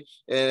who say,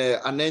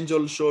 an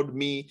angel showed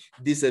me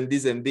this and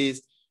this and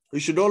this? We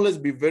should always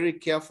be very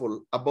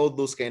careful about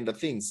those kind of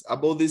things,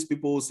 about these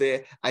people who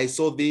say, I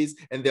saw this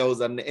and there was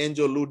an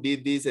angel who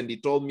did this and he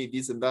told me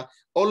this and that.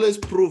 Always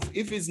proof.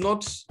 If it's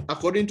not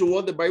according to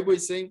what the Bible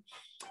is saying,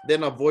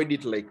 then avoid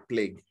it like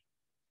plague.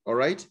 All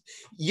right?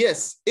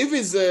 Yes, if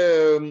it's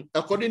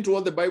according to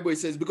what the Bible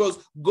says, because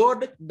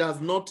God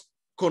does not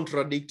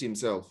contradict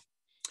himself.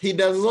 He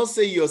does not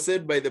say you're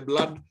saved by the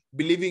blood,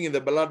 believing in the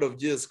blood of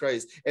Jesus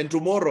Christ. And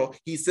tomorrow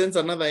he sends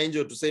another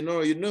angel to say,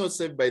 no, you're not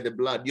saved by the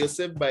blood. You're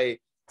saved by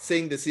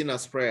saying the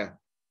sinner's prayer.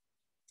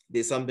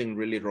 There's something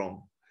really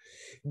wrong.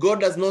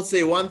 God does not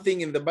say one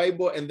thing in the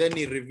Bible and then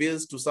he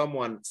reveals to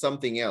someone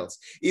something else.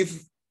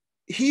 If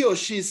he or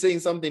she is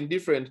saying something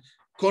different,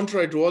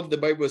 contrary to what the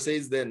Bible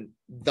says, then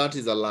that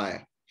is a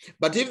liar.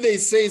 But if they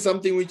say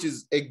something which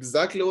is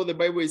exactly what the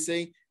Bible is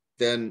saying,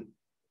 then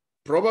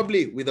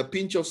probably with a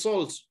pinch of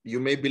salt, you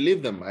may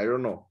believe them. I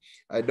don't know.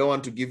 I don't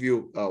want to give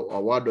you a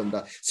word on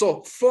that.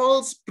 So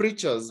false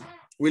preachers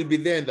will be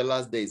there in the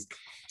last days.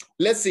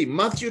 Let's see,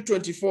 Matthew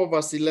 24,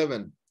 verse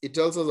 11. It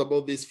tells us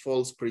about these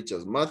false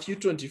preachers. Matthew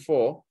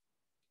 24,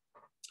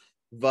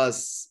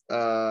 verse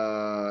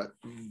 11.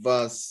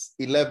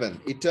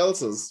 It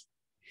tells us,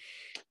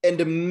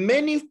 and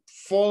many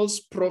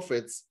false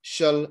prophets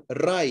shall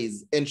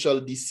rise and shall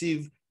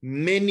deceive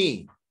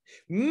many.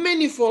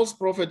 Many false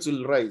prophets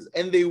will rise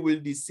and they will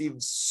deceive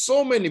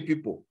so many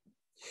people.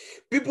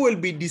 People will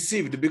be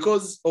deceived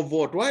because of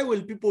what? Why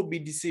will people be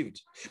deceived?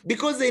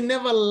 Because they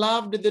never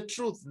loved the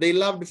truth. They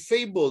loved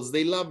fables.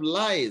 They loved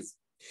lies.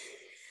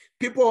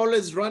 People are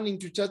always running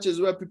to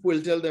churches where people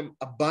will tell them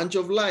a bunch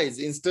of lies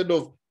instead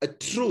of a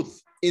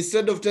truth.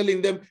 Instead of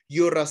telling them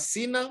you're a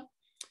sinner,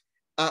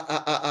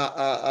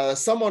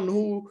 someone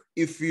who,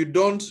 if you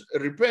don't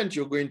repent,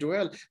 you're going to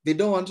hell. They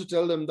don't want to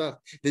tell them that.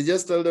 They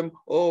just tell them,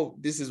 oh,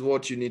 this is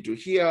what you need to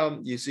hear.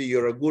 You see,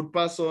 you're a good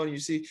person. You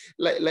see,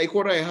 like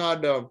what I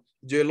heard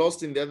Joel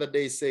Austin the other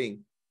day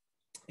saying.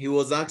 He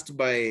was asked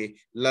by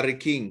Larry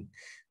King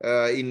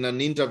in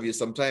an interview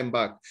some time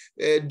back,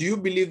 do you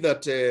believe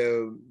that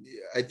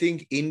I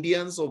think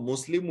Indians or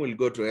Muslim will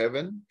go to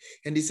heaven?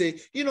 And he said,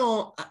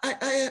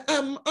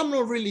 I'm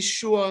not really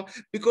sure,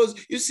 because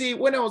you see,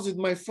 when I was with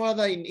my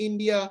father in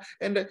India,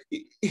 and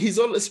he's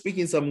always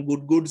speaking some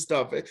good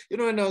stuff,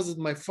 when I was with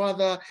my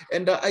father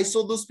and I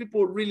saw those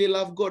people really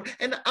love God,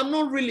 and I'm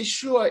not really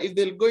sure if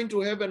they're going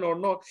to heaven or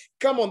not.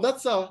 Come on,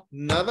 that's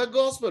another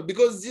gospel,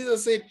 because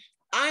Jesus said,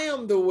 I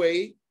am the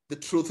way, the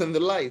truth, and the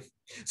life.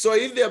 So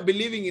if they are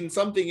believing in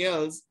something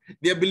else,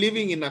 they are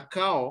believing in a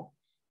cow,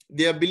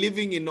 they are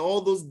believing in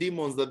all those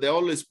demons that they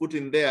always put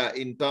in there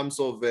in terms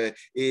of,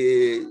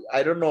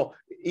 I don't know,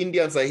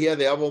 Indians are here,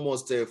 they have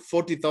almost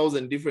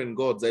 40,000 different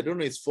gods. I don't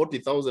know, it's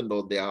 40,000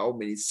 or there are how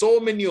many, so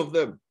many of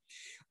them.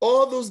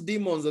 All those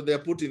demons that they're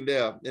putting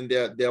there and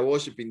they're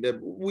worshiping them,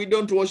 we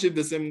don't worship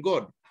the same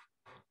God.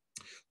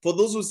 For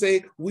those who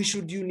say we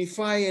should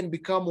unify and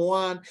become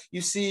one,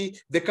 you see,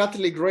 the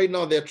Catholic right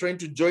now, they're trying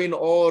to join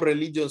all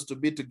religions to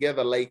be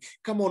together. Like,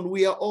 come on,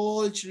 we are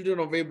all children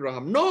of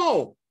Abraham.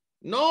 No,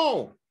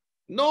 no,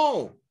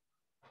 no,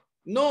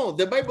 no.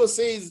 The Bible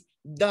says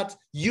that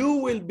you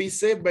will be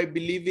saved by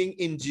believing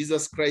in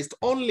Jesus Christ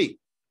only.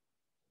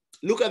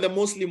 Look at the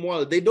Muslim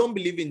world. They don't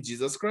believe in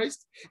Jesus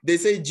Christ. They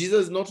say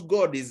Jesus is not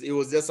God. He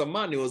was just a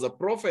man. He was a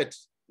prophet,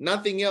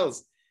 nothing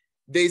else.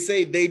 They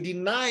say, they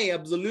deny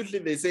absolutely.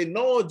 They say,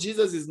 no,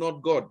 Jesus is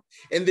not God.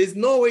 And there's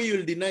no way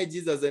you'll deny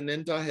Jesus and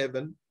enter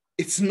heaven.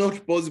 It's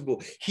not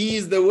possible. He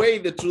is the way,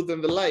 the truth,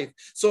 and the life.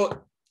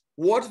 So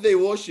what they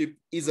worship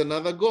is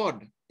another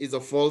God, is a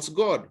false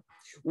God.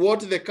 What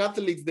the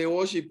Catholics, they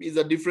worship is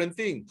a different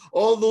thing.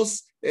 All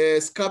those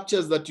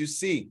sculptures that you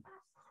see.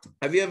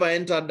 Have you ever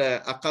entered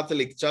a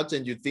Catholic church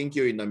and you think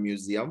you're in a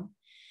museum?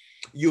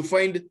 You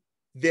find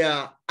there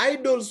are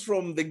idols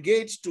from the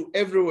gate to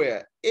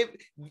everywhere.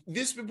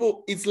 These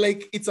people, it's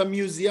like it's a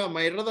museum.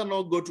 I'd rather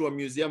not go to a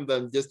museum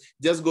than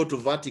just go to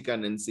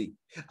Vatican and see.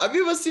 Have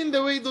you ever seen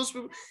the way those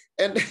people,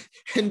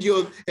 and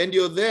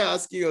you're there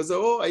asking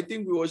yourself, oh, I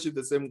think we worship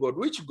the same God.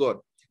 Which God?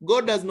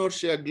 God does not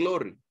share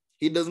glory.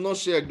 He does not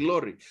share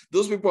glory.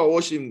 Those people are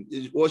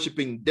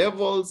worshiping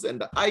devils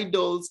and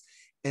idols,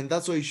 and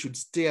that's why you should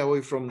stay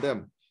away from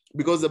them.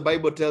 Because the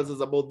Bible tells us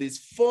about these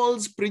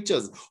false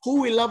preachers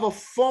who will have a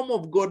form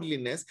of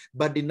godliness,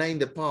 but denying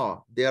the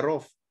power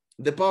thereof.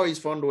 The power is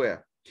found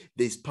where?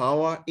 There's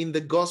power in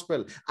the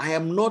gospel. I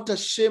am not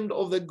ashamed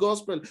of the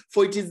gospel,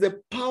 for it is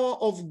the power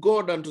of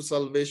God unto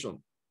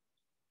salvation.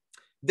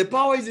 The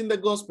power is in the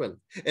gospel.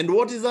 And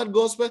what is that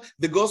gospel?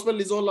 The gospel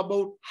is all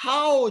about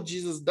how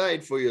Jesus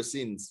died for your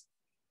sins.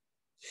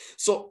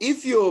 So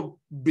if you're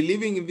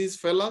believing in these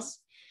fellas,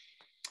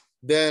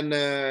 then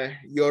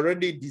you're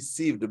already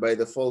deceived by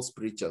the false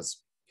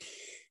preachers.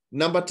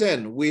 Number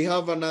 10, we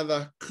have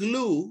another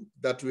clue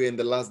that we're in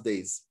the last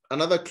days.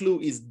 Another clue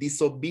is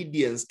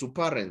disobedience to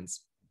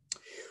parents.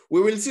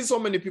 We will see so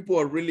many people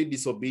are really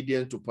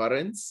disobedient to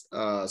parents,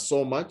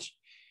 so much.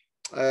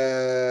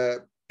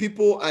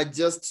 People are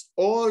just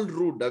all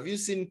rude. Have you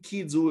seen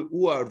kids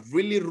who are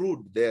really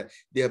rude?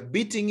 They're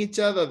beating each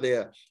other.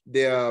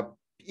 They're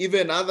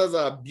even others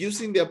are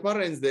abusing their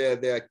parents.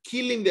 They're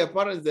killing their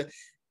parents.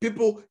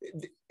 People,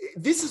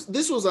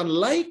 this was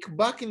unlike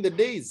back in the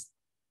days.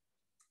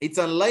 It's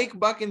unlike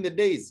back in the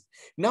days.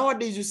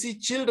 Nowadays, you see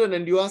children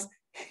and you ask,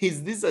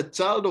 is this a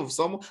child of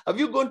someone? Have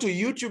you gone to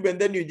YouTube and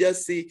then you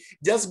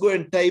just go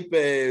and type,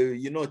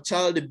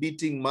 child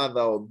beating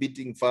mother or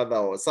beating father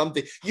or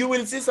something. You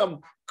will see some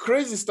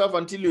crazy stuff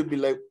until you'll be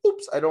like,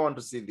 oops, I don't want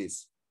to see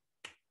this.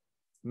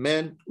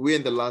 Man, we're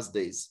in the last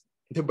days.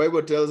 The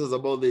Bible tells us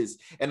about this.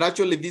 And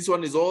actually, this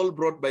one is all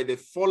brought by the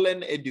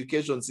fallen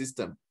education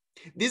system.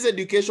 This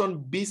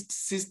education beast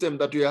system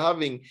that we are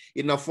having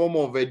in a form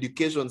of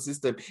education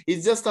system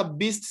is just a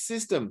beast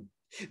system.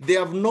 They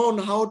have known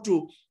how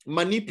to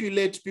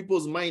manipulate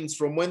people's minds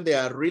from when they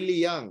are really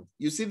young.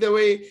 You see the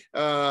way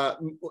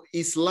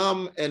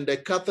Islam and the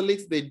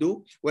Catholics, they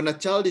do. When a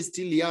child is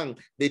still young,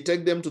 they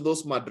take them to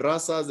those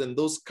madrasas and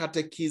those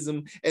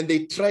catechism, and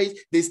they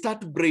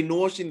start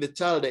brainwashing the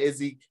child as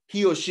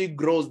he or she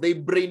grows. They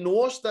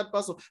brainwash that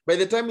person. By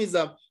the time he's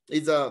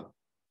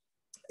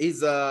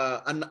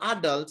an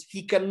adult,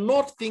 he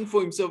cannot think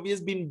for himself. He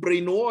has been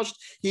brainwashed.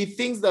 He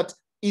thinks that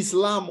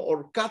Islam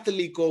or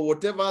Catholic or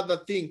whatever other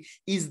thing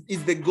is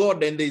the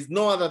God, and there is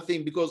no other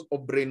thing because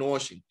of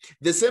brainwashing.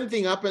 The same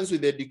thing happens with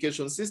the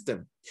education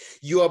system.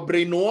 You are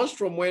brainwashed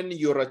from when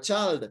you're a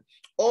child.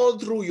 All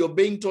through, you're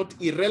being taught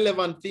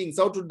irrelevant things,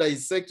 how to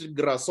dissect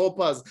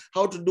grasshoppers,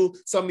 how to do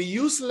some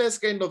useless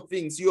kind of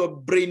things. You are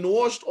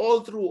brainwashed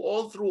all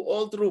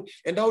through,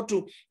 and how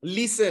to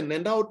listen,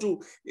 and how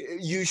to,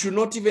 you should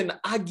not even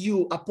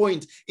argue a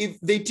point. If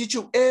they teach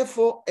you A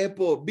for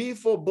apple, B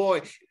for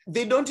boy,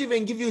 they don't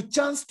even give you a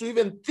chance to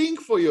even think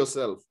for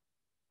yourself.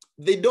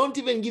 They don't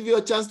even give you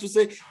a chance to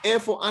say A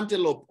for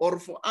antelope or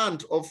for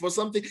ant or for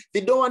something.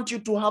 They don't want you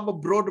to have a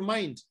broad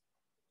mind.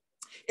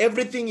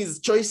 Everything is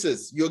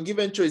choices. You're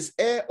given choice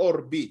A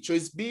or B,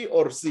 choice B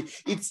or C.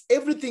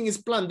 Everything is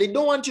planned. They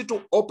don't want you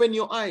to open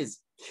your eyes.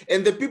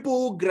 And the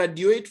people who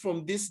graduate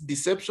from this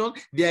deception,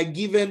 they are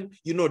given,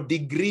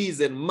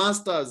 degrees and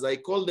masters. I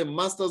call them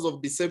masters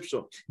of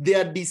deception. They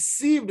are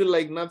deceived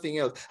like nothing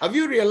else. Have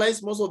you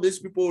realized most of these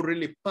people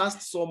really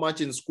passed so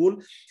much in school?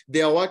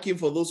 They are working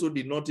for those who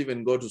did not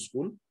even go to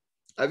school.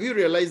 Have you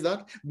realized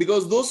that?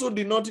 Because those who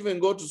did not even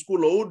go to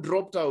school or who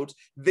dropped out,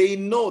 they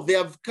know, they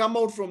have come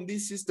out from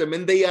this system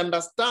and they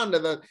understand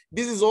that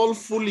this is all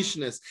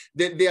foolishness.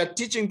 They are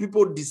teaching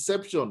people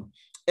deception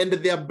and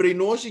they are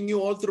brainwashing you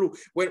all through.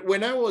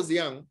 When I was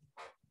young,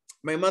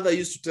 My mother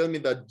used to tell me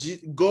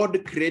that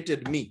God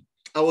created me.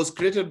 I was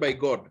created by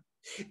God.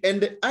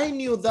 And I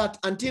knew that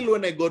until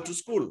when I go to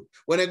school.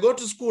 When I go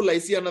to school, I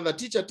see another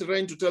teacher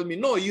trying to tell me,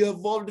 no, you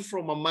evolved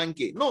from a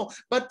monkey. No,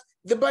 but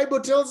the Bible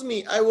tells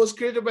me I was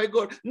created by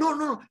God.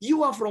 No,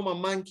 you are from a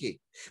monkey.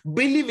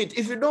 Believe it.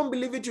 If you don't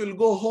believe it, you'll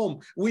go home.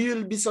 We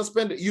will be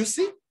suspended. You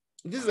see,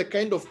 this is the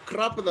kind of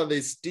crap that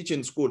they teach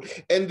in school.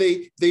 And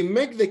they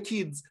make the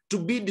kids to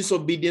be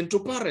disobedient to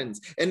parents.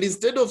 And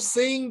instead of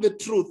saying the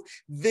truth,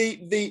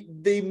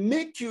 they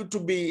make you to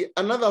be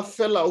another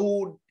fella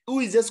who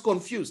is just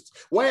confused.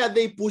 Why are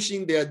they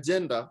pushing the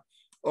agenda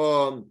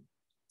on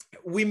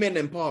women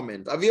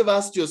empowerment? Have you ever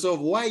asked yourself,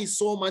 why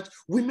so much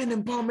women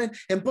empowerment,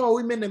 empower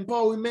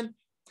women,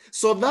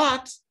 so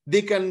that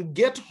they can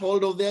get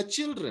hold of their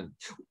children?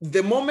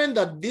 The moment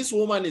that this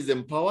woman is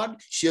empowered,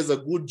 she has a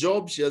good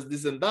job, she has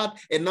this and that,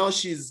 and now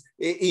she's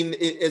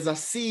as a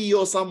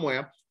CEO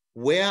somewhere.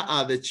 Where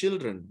are the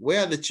children?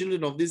 Where are the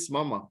children of this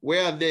mama?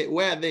 Where are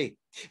they?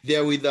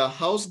 They're with a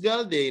house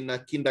girl, they're in a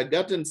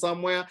kindergarten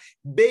somewhere,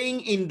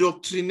 being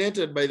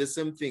indoctrinated by the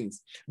same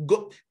things.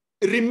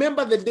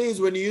 Remember the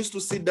days when you used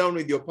to sit down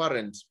with your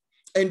parents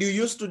and you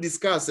used to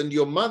discuss, and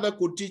your mother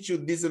could teach you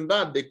this and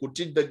that. They could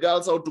teach the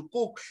girls how to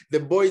cook, the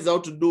boys how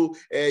to do,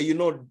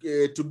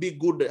 to be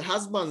good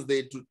husbands,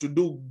 to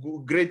do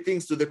great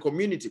things to the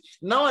community.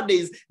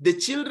 Nowadays, the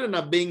children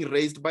are being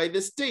raised by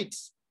the state.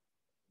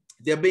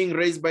 They're being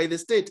raised by the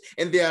state,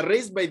 and they are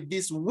raised by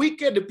these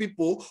wicked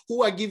people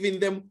who are giving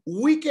them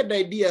wicked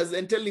ideas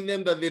and telling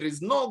them that there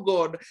is no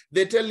God.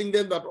 They're telling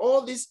them that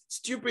all these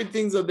stupid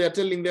things that they're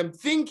telling them,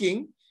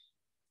 thinking,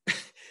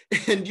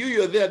 and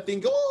you're there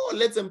thinking, oh,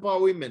 let's empower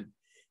women.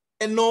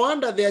 And no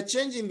wonder they are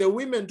changing the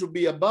women to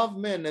be above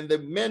men and the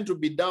men to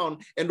be down.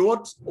 And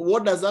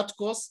what does that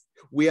cause?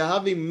 We are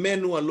having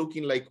men who are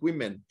looking like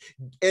women.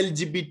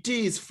 LGBT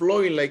is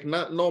flowing like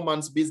no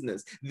man's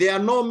business. There are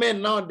no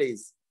men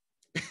nowadays.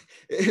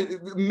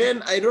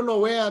 Men, I don't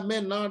know where are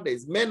men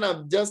nowadays. Men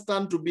have just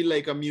turned to be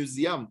like a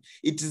museum.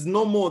 It is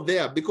no more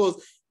there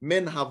because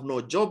men have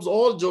no jobs.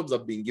 All jobs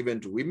have been given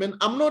to women.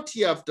 I'm not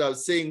here after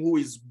saying who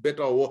is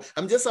better or what.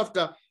 I'm just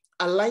after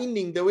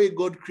aligning the way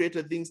God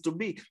created things to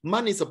be.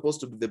 Man is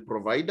supposed to be the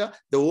provider.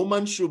 The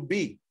woman should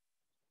be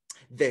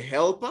the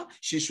helper.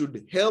 She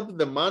should help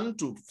the man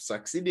to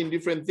succeed in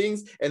different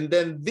things. And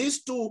then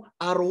these two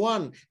are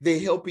one. They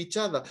help each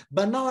other.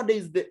 But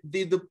nowadays,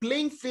 the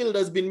playing field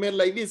has been made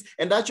like this,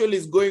 and actually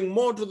is going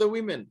more to the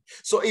women.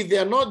 So if they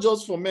are not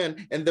just for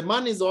men, and the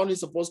man is only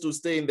supposed to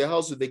stay in the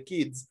house with the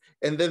kids,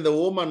 and then the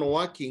woman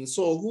working,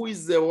 so who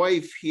is the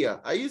wife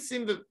here? Are you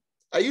seeing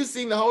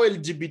how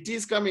LGBT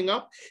is coming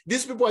up?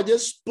 These people are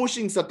just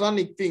pushing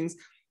satanic things,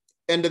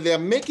 and they are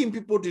making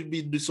people to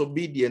be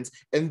disobedient.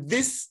 And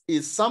this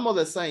is some of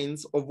the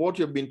signs of what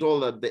you've been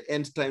told that the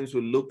end times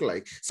will look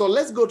like. So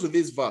let's go to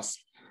this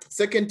verse,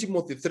 2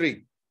 Timothy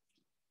 3.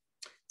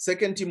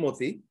 2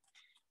 Timothy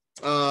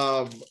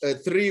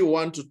 3,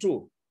 1 to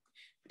 2.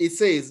 It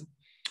says,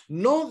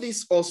 know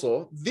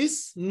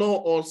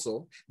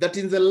also, that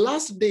in the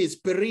last days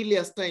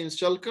perilous times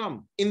shall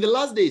come. In the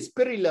last days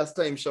perilous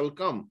times shall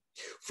come.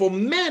 For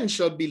men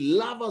shall be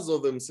lovers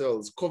of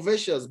themselves,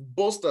 covetous,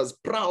 boasters,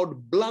 proud,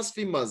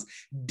 blasphemers,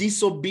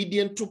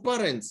 disobedient to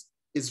parents.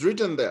 It's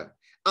written there.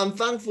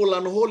 Unthankful,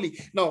 unholy.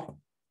 Now,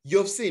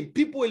 you've seen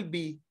people will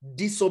be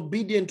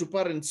disobedient to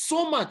parents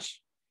so much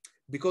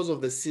because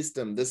of the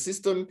system. The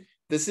system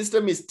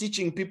is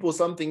teaching people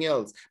something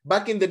else.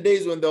 Back in the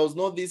days when there was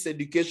not this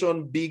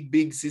education,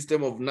 big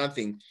system of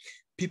nothing,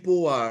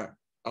 people were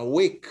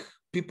awake.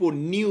 People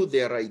knew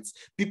their rights.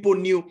 People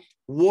knew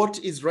what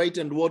is right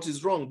and what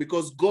is wrong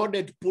because God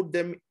had put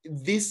them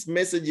this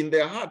message in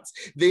their hearts.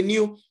 They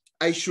knew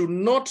I should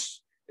not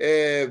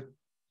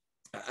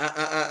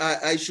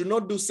I should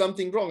not do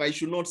something wrong. I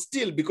should not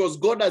steal because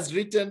God has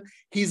written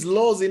his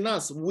laws in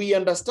us. We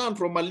understand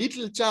from a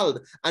little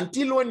child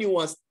until when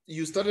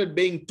you started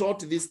being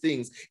taught these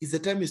things, is the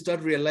time you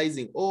start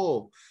realizing,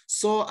 oh,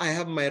 so I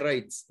have my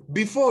rights.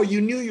 Before you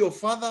knew your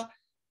father,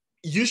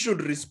 you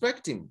should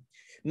respect him.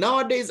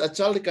 Nowadays, a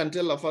child can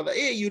tell a father,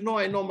 hey,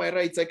 I know my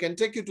rights. I can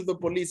take you to the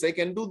police. I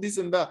can do this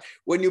and that.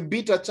 When you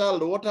beat a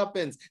child, what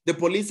happens? The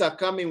police are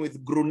coming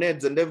with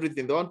grenades and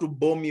everything. They want to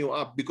bomb you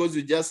up because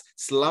you just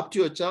slapped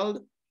your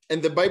child.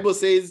 And the Bible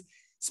says,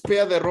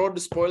 spare the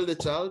rod, spoil the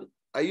child.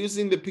 Are you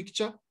seeing the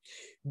picture?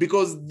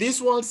 Because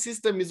this world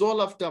system is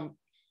all after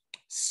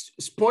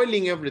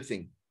spoiling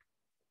everything.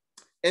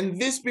 And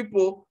these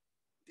people,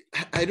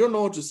 I don't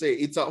know what to say.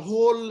 It's a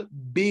whole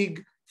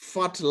big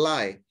fat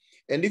lie.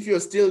 And if you're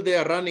still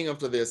there running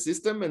after their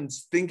system and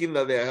thinking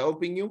that they're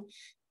helping you,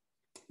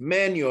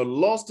 man, you're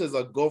lost as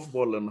a golf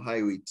ball on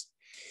high wheat.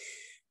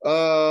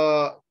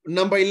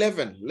 Number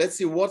 11, let's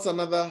see what's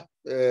another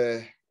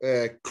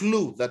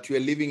clue that we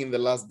are living in the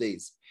last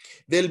days.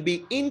 There'll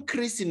be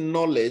increase in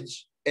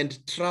knowledge and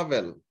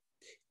travel.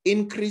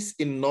 Increase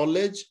in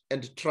knowledge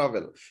and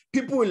travel.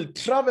 People will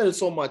travel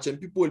so much and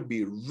people will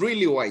be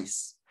really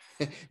wise.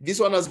 This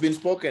one has been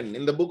spoken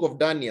in the book of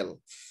Daniel.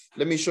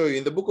 Let me show you.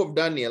 In the book of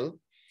Daniel,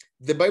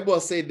 The Bible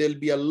says there'll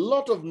be a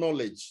lot of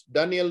knowledge.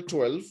 Daniel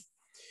 12,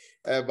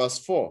 verse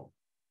 4.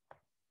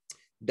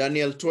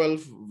 Daniel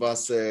 12,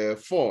 verse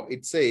 4,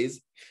 it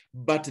says,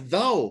 but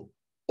thou,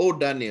 O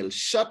Daniel,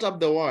 shut up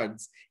the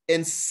words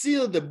and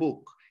seal the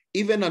book,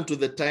 even unto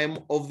the time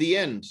of the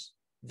end.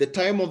 The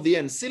time of the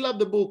end. Seal up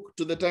the book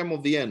to the time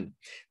of the end.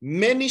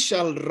 Many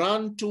shall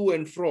run to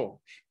and fro,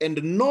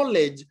 and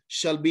knowledge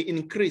shall be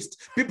increased.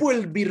 People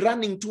will be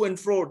running to and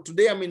fro.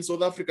 Today I'm in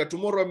South Africa.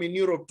 Tomorrow I'm in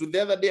Europe.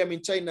 The other day I'm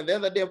in China. The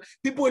other day,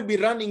 people will be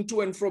running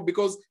to and fro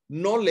because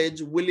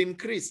knowledge will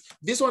increase.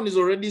 This one is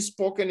already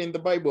spoken in the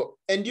Bible,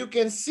 and you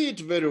can see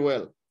it very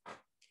well.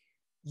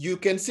 You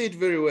can see it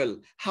very well.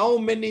 How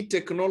many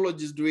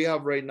technologies do we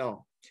have right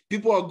now?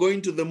 People are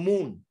going to the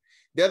moon.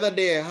 The other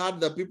day, I heard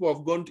that people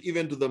have gone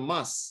even to the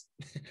Mars.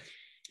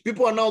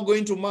 People are now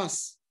going to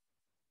Mars.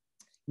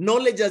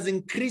 Knowledge has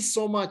increased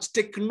so much.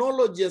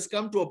 Technology has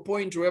come to a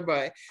point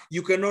whereby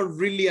you cannot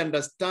really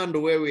understand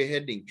where we're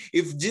heading.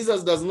 If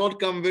Jesus does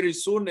not come very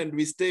soon and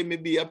we stay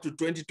maybe up to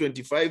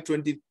 2025,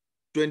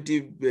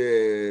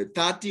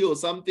 2030 or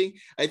something,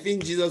 I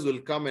think Jesus will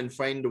come and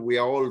find we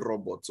are all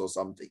robots or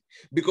something.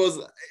 Because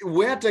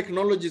where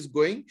technology is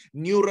going,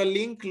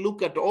 Neuralink,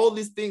 look at all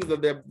these things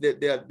that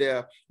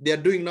they're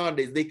doing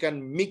nowadays. They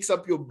can mix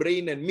up your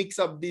brain and mix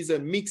up this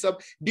and mix up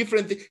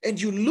different things.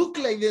 And you look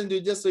like this and you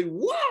just say,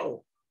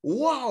 wow,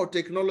 wow,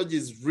 technology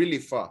is really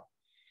far.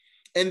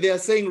 And they are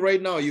saying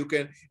right now, you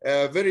can,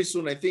 very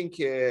soon, I think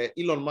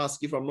Elon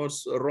Musk, if I'm not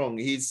wrong,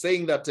 he's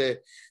saying that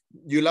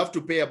you'll have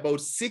to pay about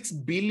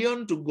 $6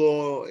 billion to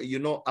go, you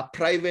know, a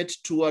private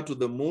tour to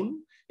the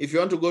moon. If you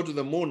want to go to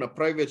the moon, a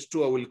private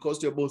tour will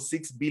cost you about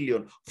 $6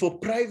 billion. For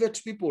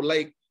private people,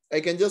 like I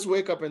can just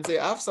wake up and say,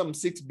 I have some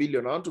 $6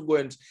 billion. I want to go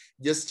and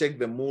just check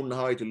the moon,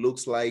 how it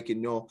looks like, you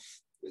know,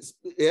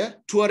 yeah,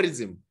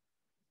 tourism.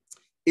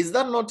 Is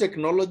that not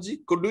technology?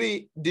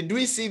 Did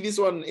we see this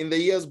one in the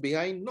years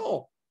behind?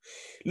 No.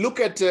 Look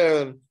at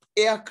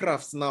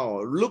aircrafts now.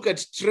 Look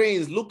at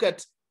trains. Look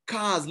at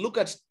cars. Look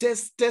at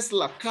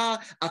Tesla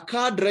a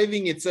car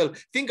driving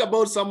itself. Think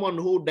about someone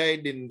who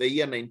died in the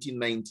year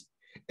 1990.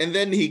 And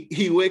then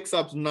he wakes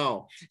up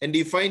now and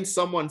he finds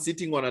someone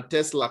sitting on a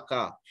Tesla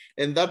car.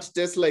 And that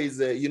Tesla is,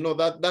 you know,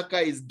 that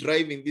car is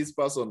driving this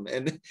person.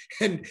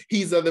 And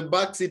he's at the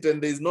back seat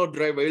and there's no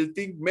driver. He'll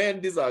think,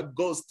 man, these are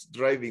ghosts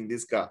driving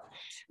this car.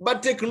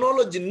 But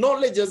technology,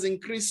 knowledge has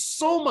increased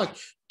so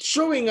much,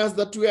 showing us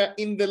that we are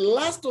in the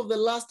last of the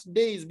last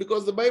days,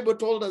 because the Bible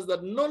told us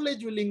that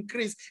knowledge will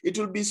increase. It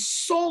will be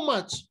so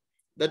much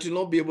that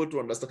you'll not be able to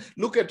understand.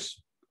 Look at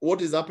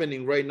what is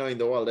happening right now in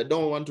the world. I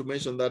don't want to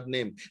mention that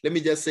name. Let me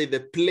just say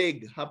the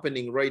plague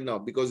happening right now,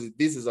 because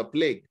this is a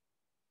plague.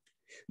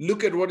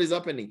 Look at what is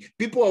happening.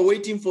 People are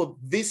waiting for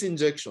these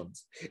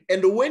injections.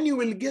 And when you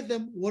will get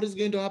them, what is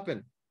going to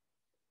happen?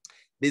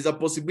 There's a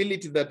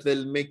possibility that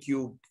they'll make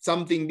you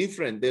something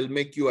different. They'll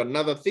make you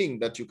another thing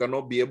that you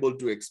cannot be able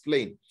to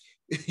explain.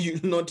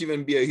 You'll not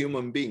even be a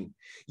human being.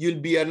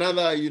 You'll be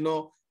another, you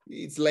know,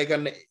 it's like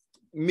an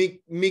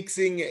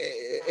mixing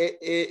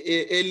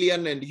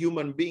alien and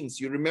human beings.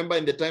 You remember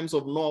in the times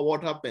of Noah,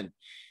 what happened?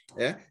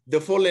 Yeah?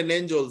 The fallen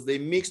angels, they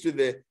mixed with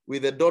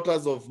the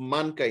daughters of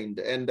mankind,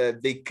 and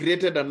they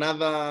created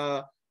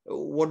another,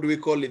 what do we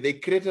call it? They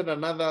created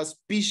another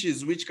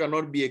species which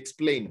cannot be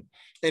explained.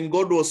 And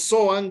God was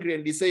so angry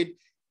and he said,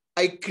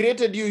 I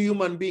created you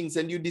human beings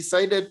and you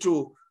decided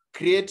to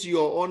create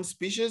your own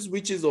species,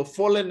 which is of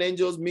fallen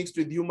angels mixed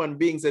with human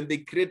beings, and they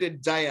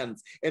created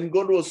giants. And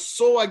God was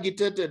so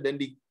agitated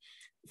and he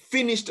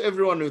finished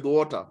everyone with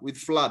water, with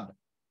flood.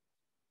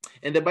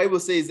 And the Bible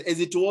says, as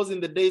it was in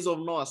the days of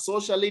Noah, so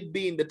shall it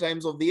be in the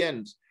times of the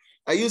end.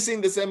 Are you seeing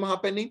the same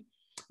happening?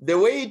 The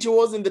way it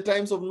was in the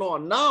times of Noah,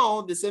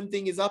 now the same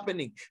thing is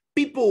happening.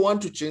 People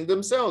want to change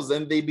themselves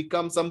and they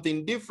become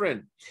something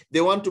different.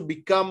 They want to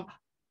get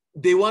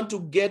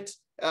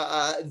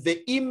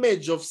the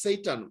image of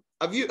Satan.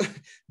 Do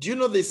you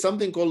know there's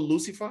something called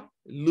Lucifer?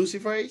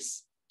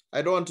 Lucifer's?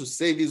 I don't want to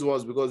say these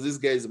words because these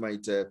guys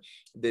might,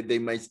 they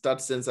might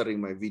start censoring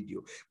my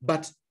video.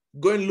 But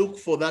go and look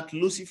for that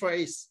Lucifer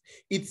is.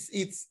 It's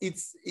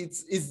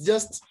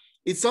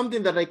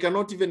something that I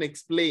cannot even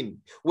explain.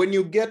 When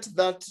you get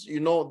that, you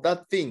know,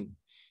 that thing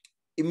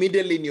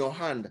immediately in your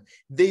hand,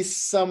 there's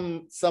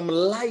some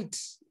light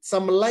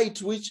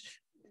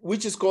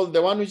which is called,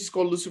 the one which is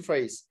called Lucifer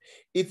is.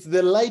 It's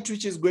the light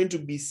which is going to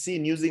be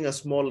seen using a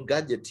small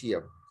gadget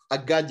here, a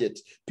gadget.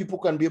 People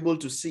can be able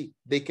to see.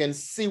 They can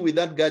see with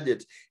that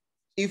gadget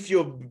if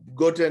you've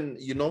gotten,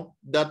 you know,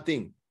 that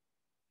thing.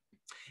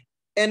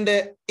 And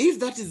if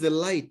that is the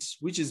light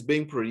which is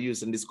being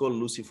produced and it's called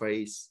Lucifer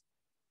is,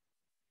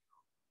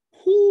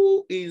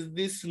 who is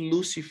this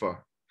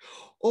Lucifer?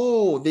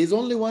 Oh, there's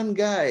only one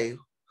guy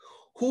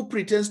who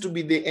pretends to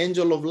be the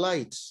angel of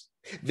light.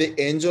 The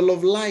angel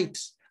of light.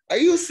 Are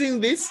you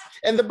seeing this?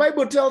 And the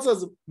Bible tells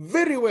us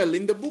very well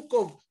in the book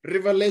of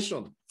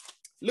Revelation.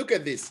 Look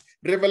at this.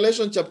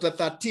 Revelation chapter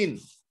 13.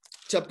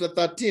 Chapter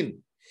 13.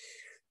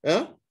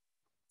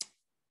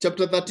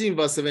 Chapter 13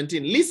 verse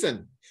 17.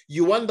 Listen,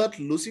 you want that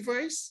Lucifer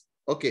is?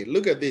 Okay,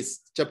 look at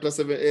this, chapter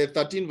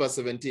 13, verse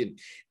 17.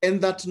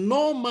 And that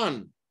no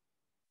man,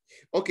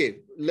 okay,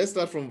 let's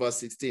start from verse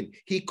 16.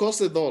 He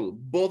causeth all,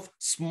 both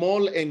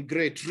small and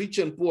great, rich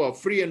and poor,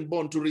 free and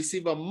bond, to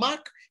receive a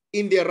mark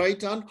in their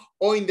right hand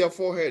or in their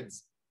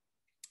foreheads.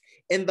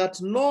 And that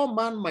no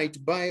man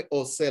might buy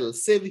or sell,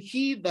 save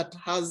he that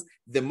has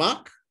the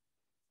mark.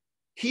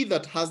 He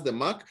that has the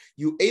mark,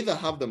 you either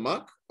have the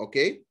mark,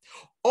 okay,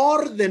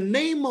 or the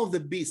name of the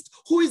beast.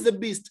 Who is the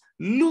beast?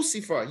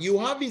 Lucifer. You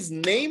have his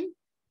name,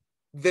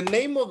 the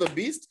name of the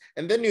beast,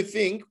 and then you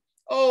think,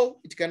 oh,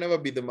 it can never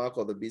be the mark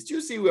of the beast. You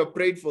see, we have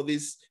prayed for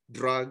these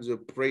drugs,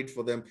 we've prayed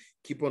for them.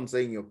 Keep on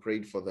saying you've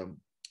prayed for them.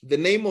 The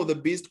name of the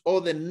beast or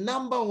the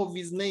number of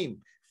his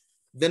name.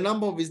 The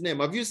number of his name.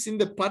 Have you seen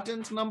the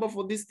patent number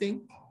for this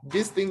thing?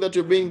 This thing that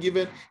you're being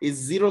given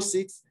is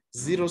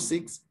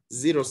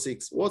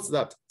 060606. What's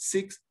that?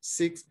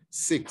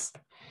 666.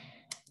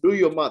 Do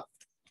your math.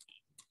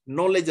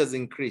 Knowledge has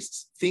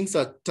increased. Things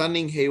are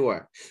turning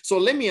haywire. So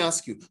let me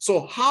ask you,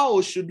 so how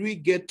should we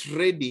get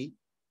ready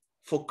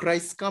for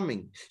Christ's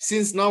coming?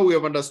 Since now we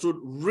have understood,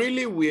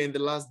 really we're in the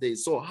last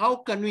days. So how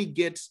can we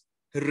get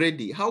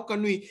ready? How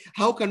can we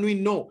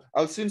know?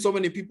 I've seen so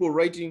many people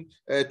writing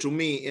to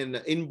me in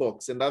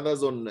inbox and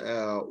others on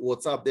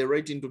WhatsApp. They're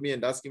writing to me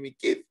and asking me,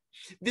 Keith,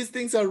 these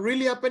things are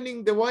really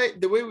happening the way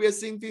we are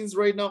seeing things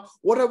right now.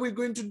 What are we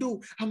going to do?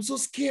 I'm so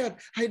scared.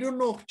 I don't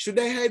know. Should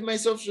I hide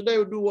myself? Should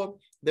I do what?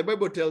 The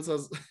Bible tells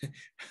us a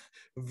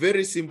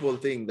very simple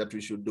thing that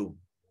we should do.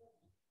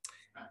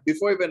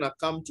 Before even I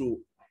come to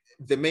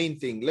the main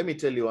thing, let me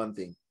tell you one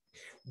thing.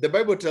 The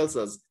Bible tells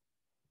us,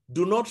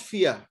 do not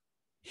fear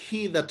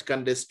he that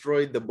can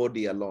destroy the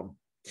body alone.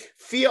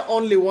 Fear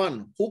only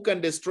one who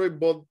can destroy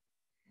both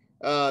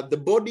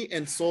the body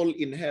and soul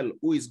in hell,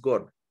 who is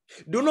God.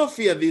 Do not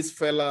fear these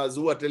fellas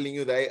who are telling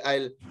you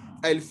that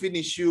I'll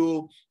finish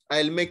you,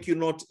 I'll make you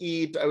not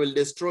eat, I will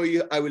destroy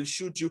you, I will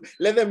shoot you.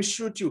 Let them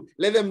shoot you.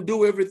 Let them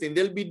do everything.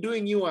 They'll be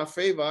doing you a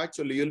favor,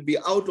 actually. You'll be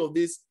out of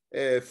this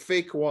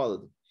fake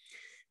world.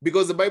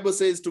 Because the Bible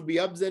says to be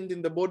absent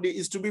in the body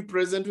is to be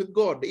present with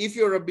God, if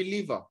you're a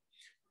believer.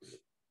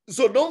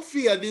 So don't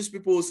fear these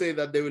people who say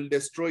that they will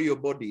destroy your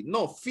body.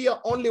 No, fear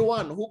only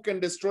one who can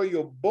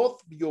destroy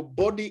both your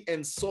body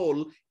and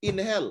soul in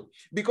hell.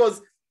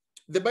 Because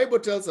the Bible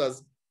tells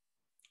us,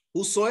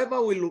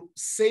 whosoever will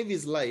save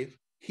his life,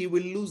 he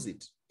will lose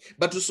it.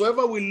 But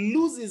whosoever will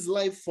lose his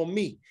life for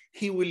me,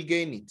 he will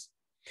gain it.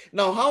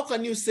 Now, how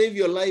can you save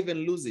your life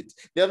and lose it?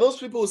 There are those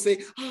people who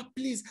say,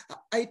 please,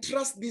 I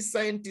trust this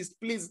scientist.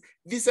 Please,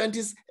 this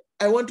scientist,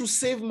 I want to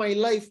save my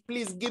life.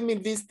 Please give me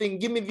this thing.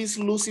 Give me this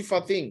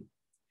Lucifer thing.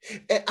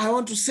 I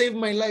want to save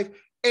my life.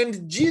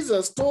 And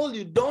Jesus told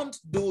you, don't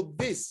do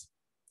this.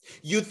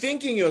 You're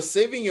thinking you're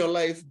saving your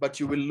life, but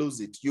you will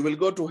lose it. You will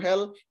go to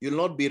hell. You'll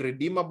not be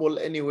redeemable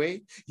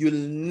anyway. You'll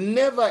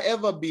never,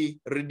 ever be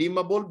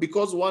redeemable,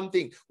 because one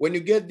thing, when you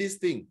get this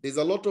thing, there's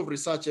a lot of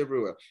research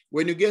everywhere.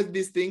 When you get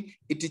this thing,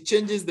 it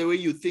changes the way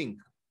you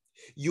think.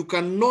 You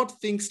cannot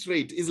think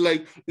straight. It's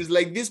like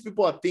these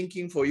people are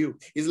thinking for you.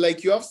 It's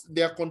like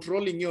they are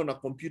controlling you on a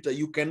computer.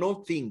 You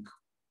cannot think.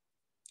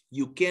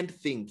 You can't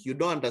think. You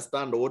don't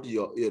understand what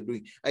you're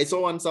doing. I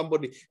saw some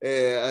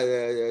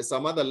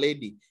other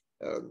lady,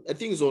 I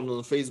think it's on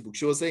Facebook.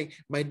 She was saying,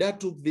 my dad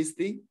took this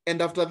thing,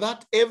 and after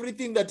that,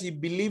 everything that he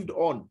believed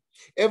on,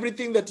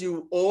 everything that he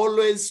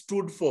always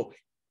stood for,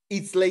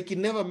 it's like it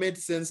never made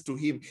sense to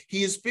him.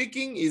 He is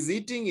speaking, he's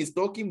eating, he's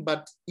talking,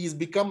 but he's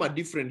become a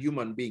different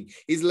human being.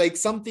 It's like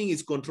something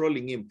is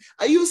controlling him.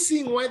 Are you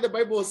seeing why the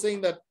Bible was saying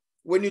that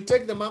when you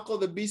take the mark of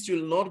the beast,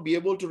 you'll not be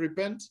able to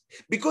repent?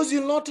 Because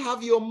you'll not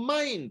have your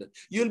mind.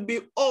 You'll be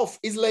off.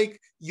 It's like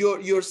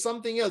you're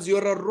something else.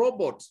 You're a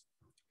robot.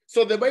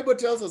 So the Bible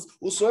tells us,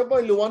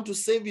 whosoever will want to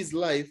save his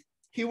life,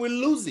 he will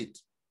lose it.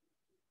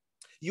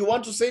 You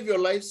want to save your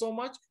life so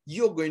much,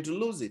 you're going to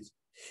lose it.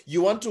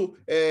 You want to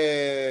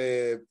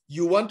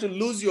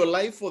lose your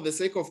life for the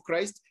sake of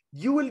Christ,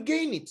 you will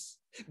gain it.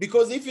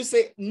 Because if you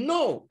say,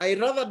 no, I'd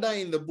rather die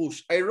in the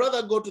bush, I'd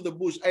rather go to the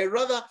bush, I'd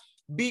rather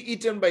be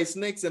eaten by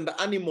snakes and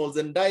animals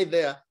and die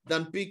there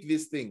than pick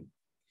this thing,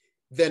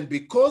 then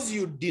because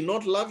you did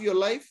not love your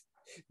life,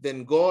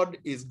 then God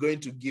is going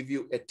to give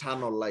you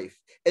eternal life.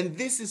 And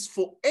this is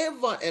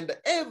forever and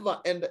ever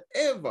and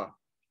ever.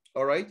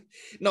 All right.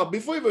 Now,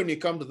 before even you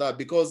come to that,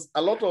 because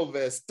a lot of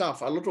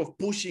stuff, a lot of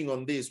pushing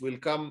on this will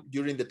come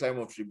during the time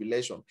of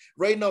tribulation.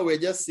 Right now, we're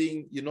just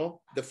seeing,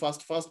 the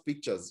first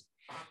pictures.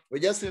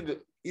 We're just seeing,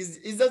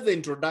 is that the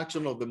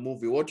introduction of the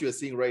movie? What you're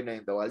seeing right now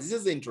in the world, is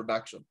just the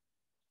introduction.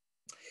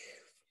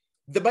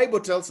 The Bible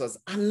tells us,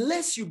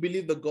 unless you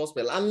believe the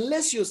gospel,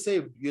 unless you're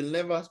saved, you'll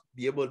never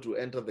be able to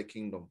enter the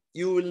kingdom.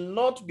 You will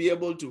not be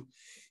able to,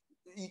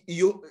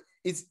 you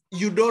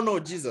don't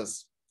know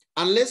Jesus.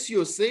 Unless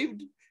you're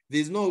saved,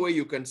 there's no way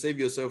you can save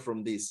yourself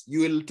from this. You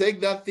will take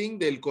that thing,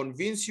 they'll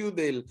convince you,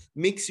 they'll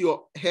mix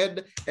your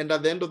head, and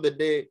at the end of the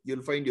day,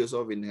 you'll find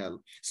yourself in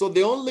hell. So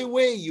the only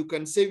way you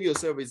can save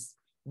yourself is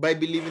by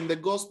believing the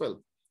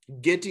gospel,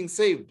 getting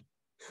saved.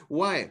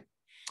 Why?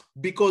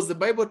 Because the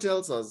Bible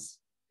tells us,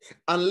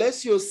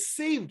 Unless you're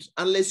saved,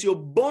 unless you're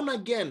born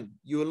again,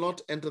 you will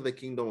not enter the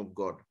kingdom of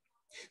God.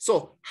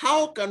 So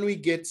how can we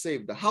get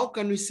saved? How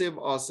can we save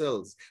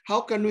ourselves?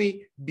 How can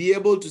we be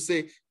able to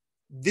say,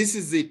 this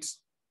is it?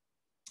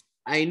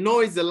 I know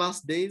it's the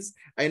last days.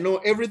 I know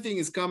everything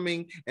is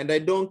coming and I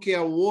don't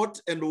care what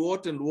and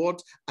what and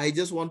what. I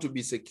just want to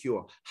be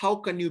secure. How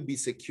can you be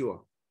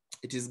secure?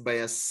 It is by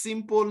a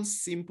simple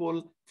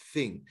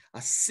thing,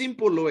 a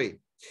simple way.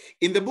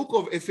 In the book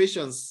of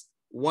Ephesians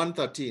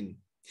 1:13,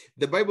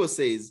 the Bible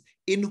says,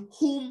 in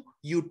whom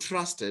you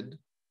trusted,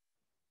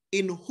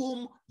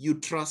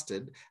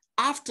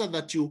 after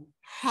that you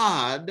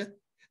heard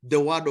the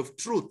word of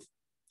truth,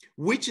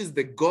 which is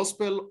the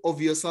gospel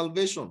of your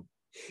salvation,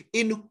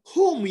 in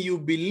whom you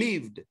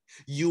believed,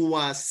 you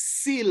are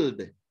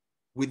sealed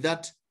with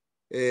that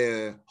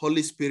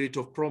Holy Spirit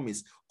of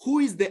promise, who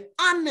is the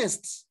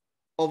earnest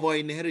of our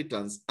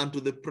inheritance unto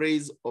the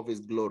praise of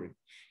his glory.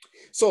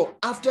 So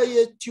after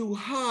you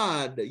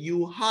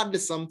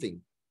heard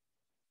something,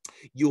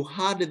 you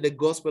heard the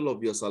gospel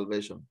of your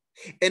salvation.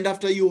 And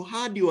after you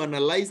heard, you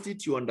analyzed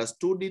it, you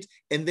understood it,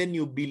 and then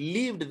you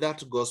believed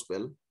that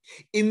gospel.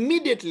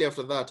 Immediately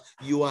after that,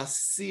 you are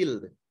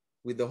sealed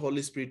with the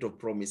Holy Spirit of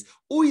promise,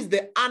 who is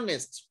the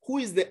earnest, who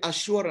is the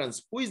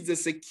assurance, who is the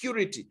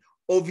security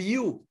of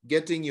you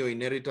getting your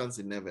inheritance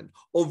in heaven,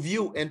 of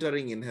you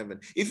entering in heaven.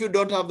 If you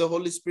don't have the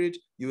Holy Spirit,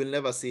 you will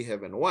never see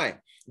heaven. Why?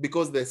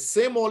 Because the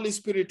same Holy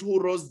Spirit who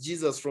rose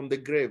Jesus from the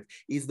grave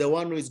is the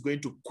one who is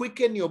going to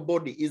quicken your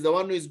body, is the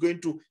one who is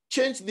going to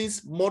change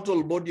this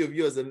mortal body of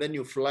yours, and then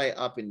you fly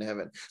up in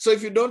heaven. So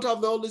if you don't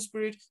have the Holy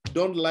Spirit,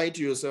 don't lie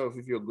to yourself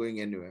if you're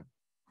going anywhere.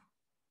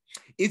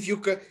 If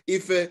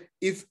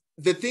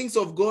the things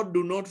of God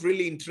do not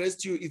really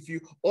interest you, if you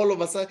all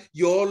of a sudden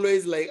you're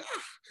always like,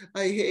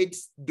 I hate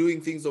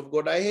doing things of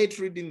God, I hate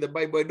reading the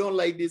Bible, I don't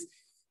like this,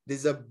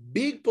 there's a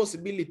big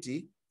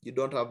possibility you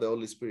don't have the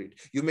Holy Spirit.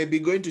 You may be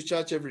going to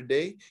church every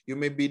day, you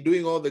may be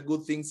doing all the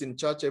good things in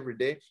church every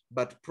day,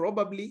 but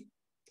probably,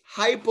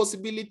 high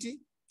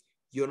possibility,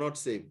 you're not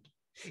saved.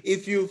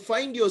 If you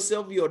find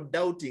yourself, you're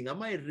doubting,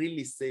 am I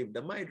really saved?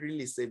 Am I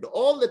really saved?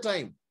 All the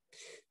time,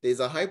 there's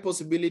a high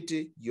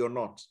possibility you're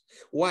not.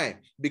 Why?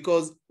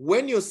 Because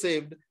when you're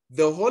saved,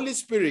 the Holy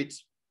Spirit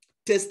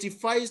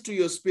testifies to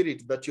your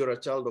spirit that you're a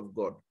child of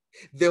God.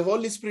 The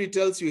Holy Spirit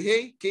tells you,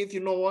 hey, Keith, you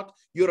know what?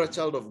 You're a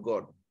child of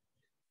God.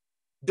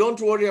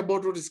 Don't worry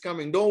about what is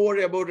coming. Don't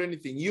worry about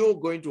anything. You're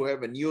going to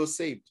heaven. You're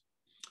saved.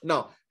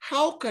 Now,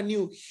 how can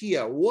you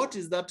hear? What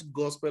is that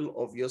gospel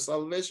of your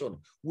salvation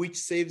which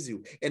saves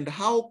you? And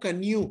how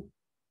can you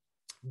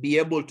be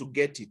able to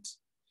get it?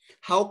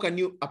 How can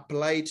you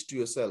apply it to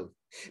yourself?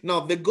 Now,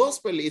 the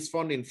gospel is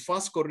found in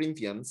 1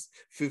 Corinthians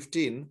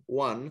 15,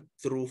 1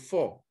 through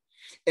 4.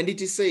 And it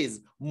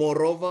says,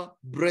 moreover,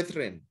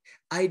 brethren,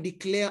 I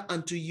declare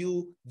unto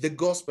you the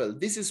gospel.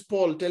 This is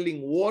Paul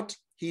telling what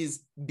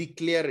he's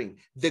declaring,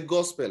 the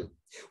gospel,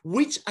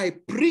 which I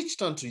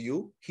preached unto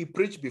you, he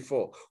preached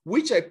before,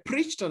 which I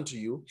preached unto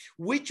you,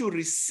 which you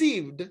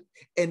received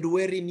and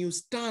wherein you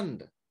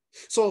stand.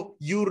 So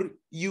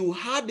you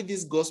heard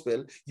this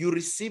gospel, you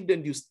received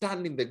and you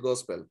stand in the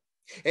gospel.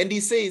 And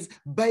he says,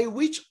 by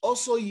which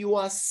also you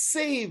are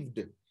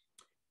saved,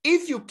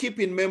 if you keep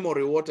in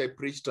memory what I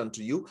preached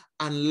unto you,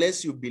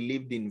 unless you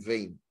believed in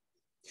vain.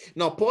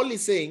 Now, Paul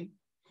is saying,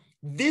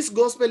 this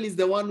gospel is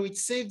the one which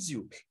saves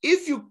you.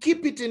 If you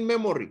keep it in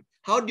memory,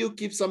 how do you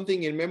keep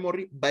something in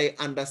memory? By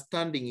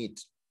understanding it.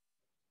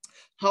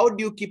 How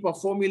do you keep a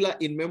formula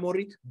in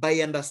memory? By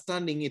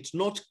understanding it,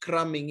 not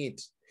cramming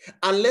it.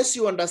 Unless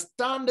you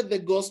understand the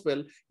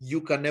gospel,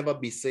 you can never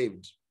be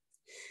saved.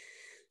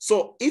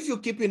 So if you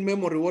keep in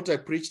memory what I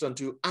preached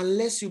unto you,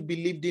 unless you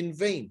believed in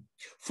vain,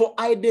 for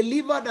I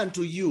delivered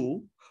unto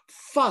you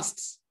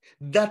first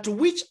that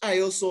which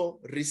I also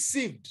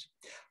received,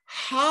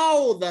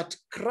 how that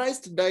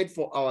Christ died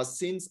for our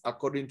sins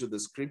according to the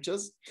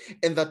scriptures,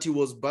 and that he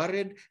was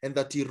buried, and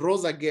that he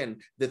rose again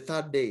the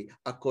third day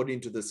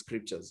according to the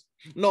scriptures.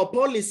 Now,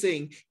 Paul is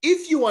saying,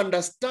 if you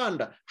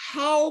understand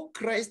how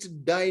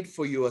Christ died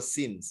for your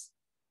sins,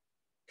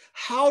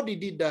 how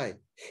did he die?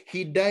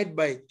 He died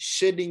by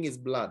shedding his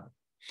blood.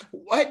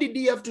 Why did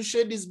he have to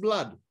shed his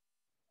blood?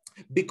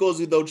 Because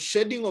without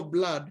shedding of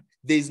blood,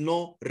 there is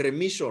no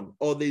remission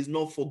or there is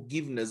no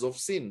forgiveness of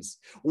sins.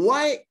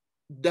 Why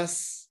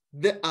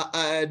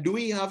do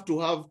we have to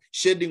have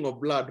shedding of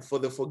blood for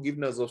the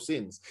forgiveness of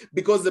sins?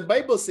 Because the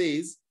Bible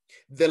says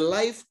the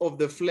life of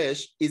the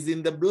flesh is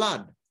in the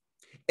blood,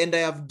 and I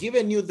have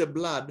given you the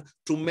blood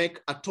to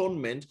make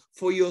atonement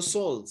for your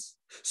souls.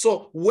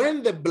 So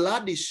when the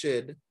blood is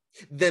shed,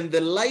 then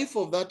the life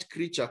of that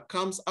creature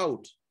comes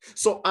out.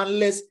 So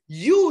unless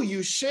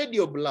you shed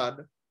your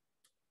blood,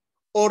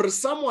 or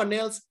someone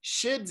else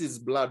sheds his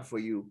blood for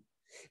you,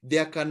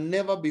 there can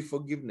never be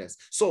forgiveness.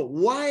 So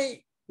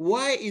why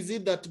is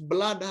it that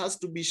blood has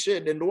to be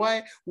shed? And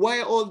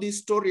why all this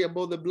story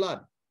about the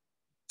blood?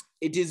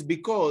 It is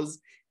because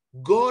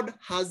God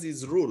has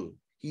his rule.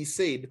 He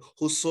said,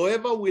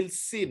 whosoever will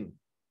sin,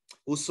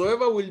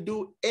 whosoever will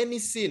do any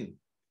sin,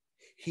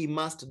 he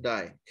must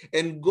die.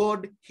 And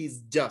God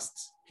is just.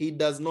 He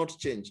does not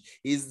change.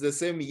 He's the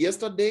same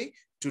yesterday,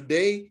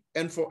 today,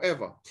 and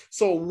forever.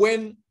 So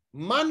when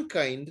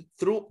mankind,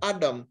 through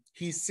Adam,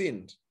 he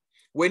sinned.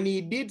 When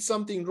he did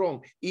something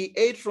wrong, he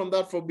ate from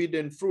that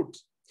forbidden fruit.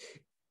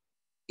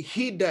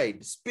 He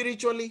died.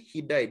 Spiritually,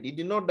 he died. He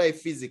did not die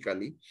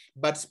physically,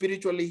 but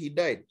spiritually, he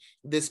died.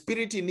 The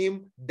spirit in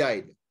him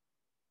died.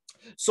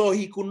 So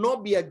he could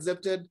not be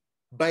accepted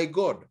by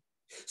God.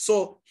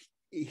 So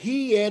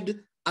he had,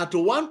 at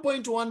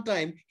one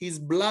time, his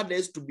blood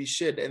has to be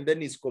shed, and then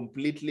he's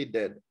completely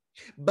dead.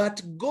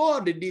 But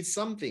God did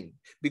something,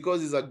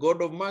 because he's a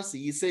God of mercy.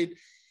 He said,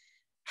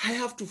 I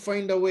have to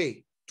find a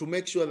way to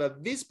make sure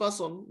that this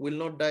person will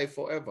not die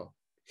forever.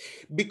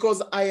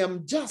 Because I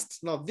am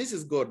just. Now, this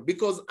is God.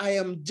 Because I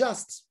am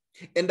just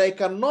and I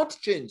cannot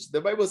change.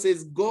 The Bible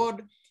says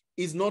God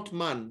is not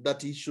man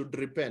that he should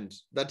repent,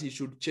 that he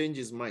should change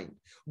his mind.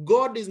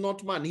 God is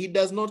not man. He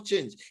does not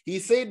change. He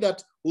said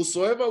that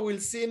whosoever will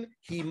sin,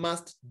 he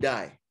must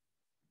die,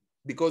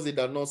 because he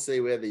does not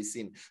say where they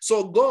sin.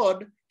 So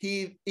God,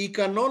 he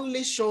can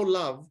only show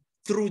love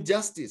through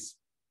justice.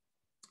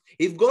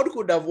 If God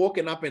could have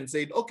woken up and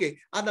said, okay,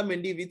 Adam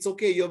and Eve, it's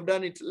okay, you have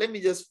done it.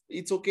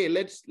 It's okay,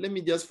 let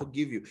me just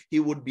forgive you. He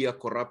would be a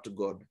corrupt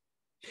God.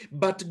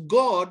 But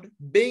God,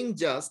 being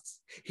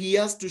just, he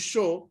has to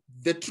show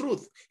the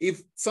truth.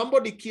 If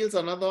somebody kills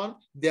another one,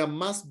 there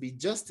must be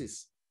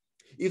justice.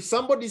 If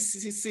somebody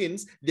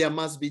sins, there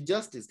must be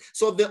justice.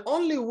 So the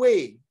only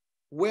way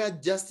where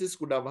justice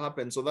could have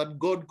happened so that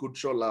God could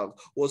show love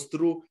was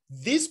through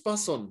this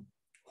person,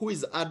 who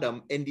is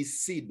Adam and his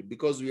seed,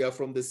 because we are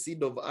from the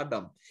seed of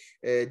Adam.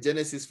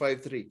 Genesis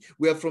 5:3.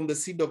 We are from the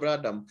seed of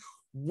Adam.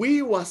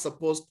 We were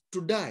supposed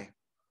to die.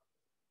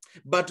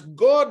 But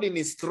God in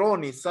his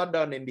throne, he sat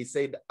down and he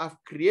said, I've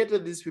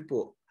created these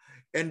people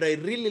and I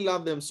really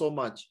love them so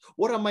much.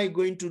 What am I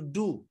going to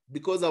do?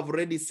 Because I've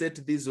already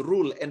set this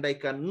rule and I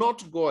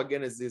cannot go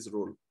against this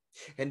rule.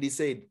 And he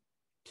said,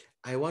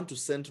 I want to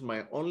send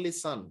my only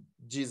son,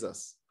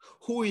 Jesus,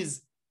 who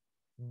is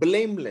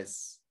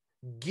blameless,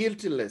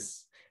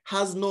 guiltless,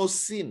 has no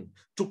sin,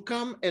 to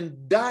come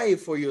and die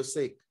for your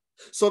sake,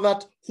 so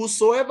that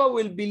whosoever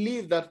will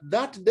believe that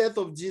that death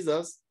of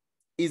Jesus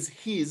is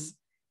his,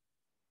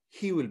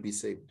 he will be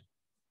saved.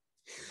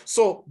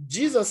 So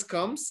Jesus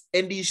comes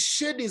and he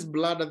shed his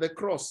blood at the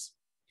cross.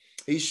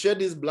 He shed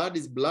his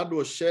blood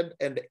was shed,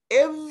 and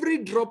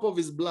every drop of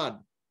his blood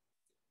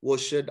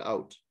was shed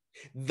out.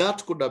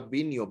 That could have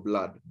been your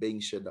blood being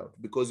shed out,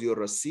 because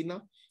you're a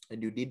sinner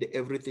and you did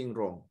everything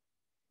wrong.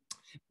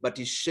 But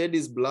he shed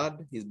his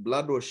blood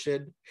was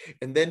shed,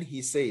 and then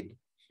he said,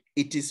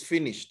 it is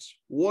finished.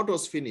 What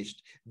was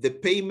finished? The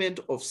payment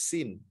of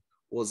sin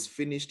was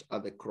finished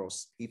at the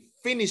cross. He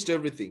finished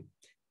everything.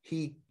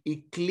 He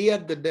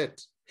cleared the debt.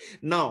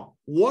 Now,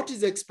 what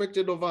is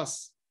expected of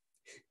us?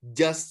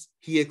 Just,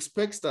 he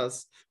expects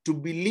us to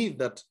believe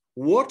that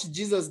what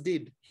Jesus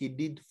did, he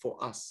did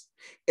for us.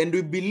 And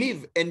we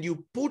believe, and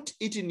you put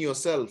it in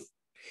yourself.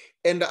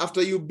 And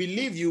after you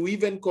believe, you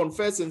even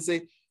confess and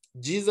say,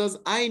 Jesus,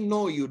 I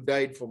know you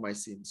died for my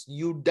sins.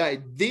 You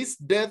died. This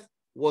death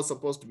was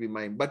supposed to be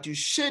mine, but you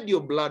shed your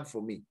blood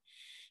for me.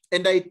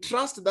 And I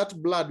trust that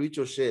blood which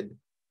was shed,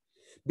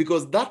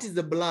 because that is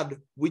the blood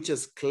which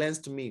has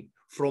cleansed me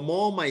from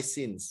all my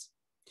sins.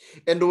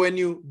 And when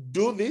you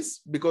do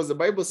this, because the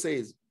Bible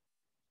says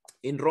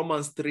in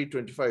Romans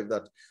 3:25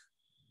 that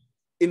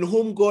in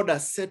whom God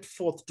has set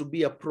forth to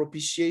be a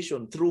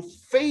propitiation through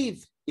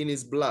faith in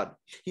his blood.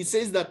 He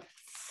says that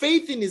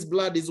faith in his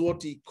blood is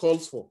what he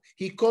calls for.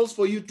 He calls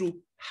for you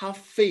to have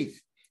faith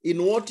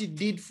in what he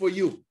did for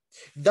you.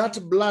 That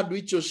blood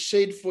which was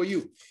shed for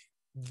you.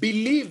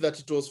 Believe that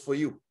it was for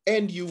you,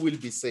 and you will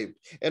be saved.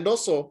 And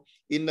also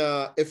in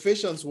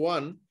Ephesians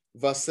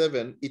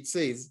 1:7, it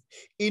says,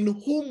 in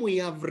whom we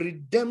have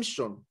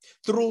redemption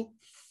through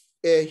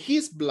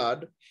his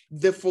blood,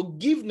 the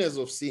forgiveness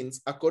of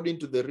sins according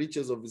to the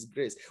riches of his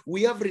grace.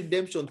 We have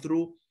redemption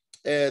through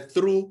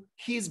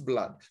his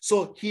blood.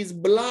 So his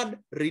blood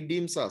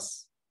redeems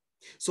us.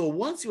 So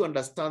once you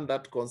understand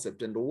that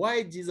concept and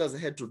why Jesus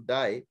had to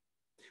die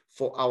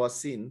for our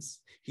sins,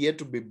 he had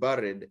to be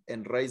buried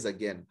and rise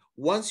again.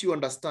 Once you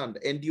understand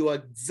and you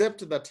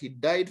accept that he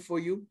died for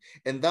you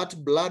and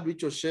that blood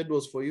which was shed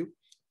was for you,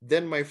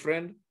 then my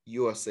friend,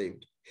 you are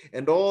saved.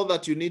 And all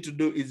that you need to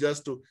do is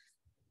just to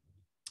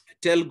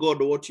tell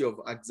God what you have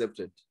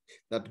accepted.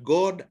 That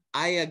God,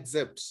 I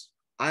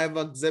have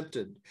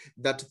accepted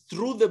that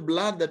through the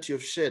blood that you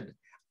have shed,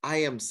 I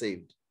am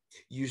saved.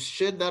 You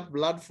shed that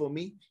blood for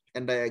me,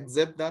 and I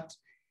accept that.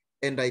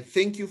 And I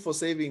thank you for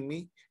saving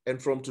me.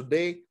 And from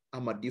today,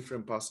 I'm a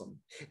different person.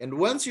 And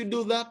once you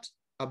do that,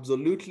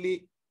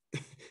 absolutely,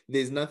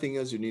 there's nothing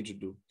else you need to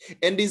do.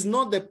 And it's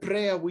not the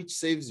prayer which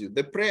saves you.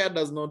 The prayer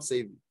does not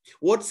save you.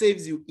 What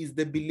saves you is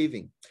the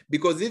believing.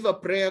 Because if a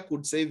prayer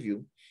could save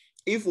you,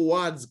 if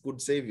words could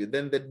save you,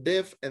 then the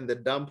deaf and the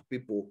dumb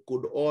people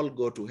could all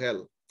go to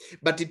hell.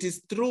 But it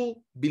is through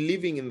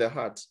believing in the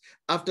heart.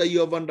 After you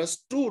have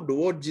understood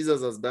what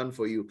Jesus has done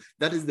for you,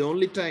 that is the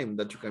only time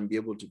that you can be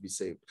able to be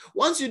saved.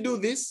 Once you do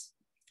this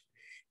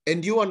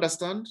and you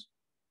understand,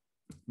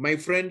 my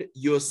friend,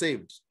 you're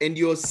saved and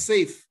you're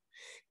safe.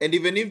 And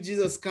even if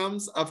Jesus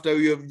comes after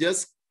you have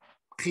just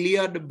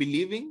cleared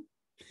believing,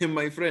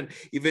 my friend,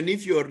 even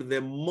if you're the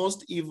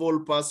most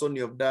evil person,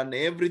 you have done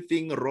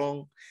everything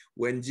wrong,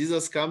 when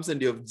Jesus comes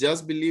and you have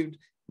just believed,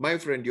 my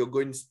friend, you're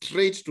going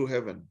straight to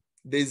heaven.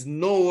 There's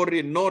no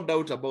worry, no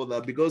doubt about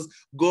that, because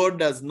God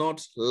does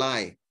not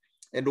lie.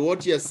 And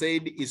what he has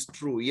said is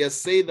true. He has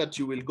said that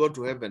you will go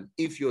to heaven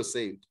if you're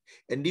saved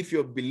and if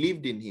you've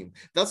believed in him.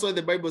 That's why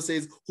the Bible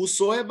says,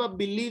 whosoever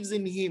believes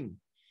in him.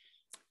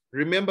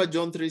 Remember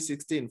John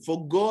 3:16,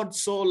 for God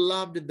so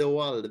loved the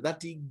world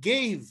that he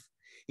gave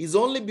his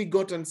only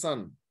begotten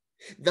son,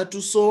 that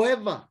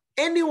whosoever,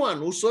 anyone,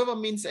 whosoever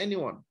means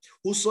anyone,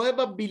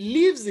 whosoever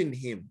believes in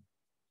him,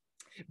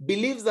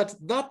 believes that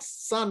that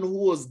son who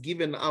was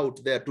given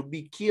out there to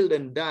be killed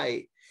and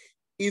die,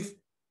 if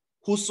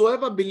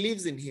whosoever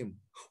believes in him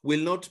will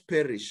not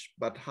perish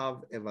but have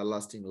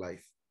everlasting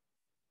life.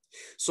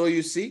 So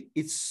you see,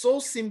 it's so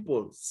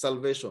simple,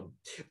 salvation.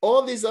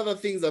 All these other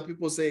things that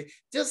people say,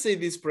 just say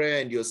this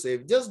prayer and you're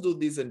saved. Just do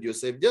this and you're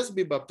saved. Just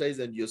be baptized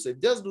and you're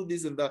saved. Just do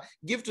this and that.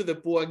 Give to the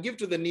poor, give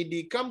to the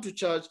needy, come to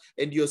church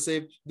and you're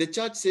saved. The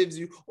church saves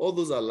you. All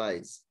those are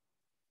lies.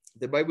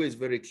 The Bible is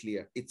very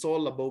clear. It's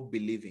all about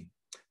believing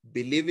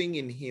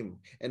in him.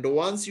 And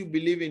once you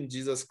believe in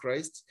Jesus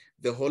Christ,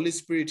 the Holy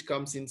Spirit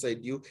comes inside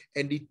you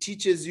and it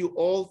teaches you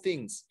all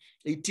things.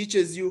 It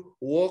teaches you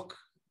walk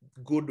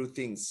good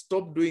things,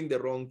 stop doing the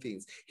wrong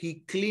things.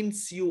 He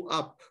cleans you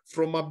up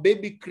from a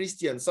baby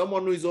Christian,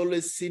 someone who is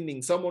always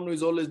sinning, someone who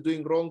is always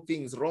doing wrong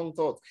things, wrong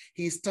thoughts.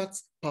 He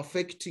starts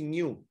perfecting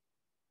you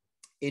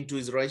into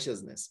his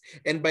righteousness.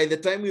 And by the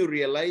time you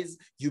realize,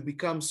 you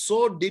become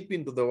so deep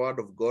into the word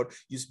of God,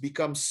 you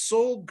become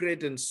so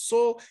great and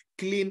so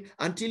clean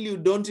until you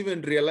don't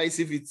even realize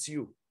if it's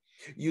you.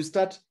 You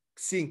start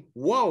seeing,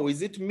 wow,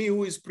 is it me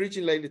who is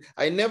preaching like this?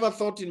 I never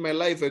thought in my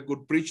life I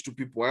could preach to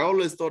people. I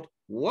always thought,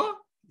 what?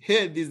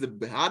 Hey, this is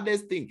the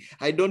hardest thing.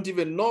 I don't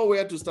even know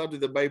where to start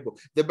with the Bible.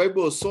 The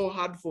Bible was so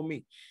hard for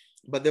me.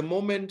 But the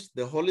moment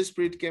the Holy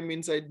Spirit came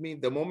inside me,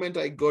 the moment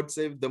I got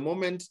saved, the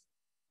moment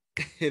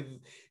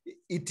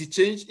it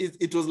changed,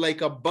 it was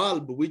like a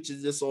bulb which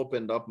just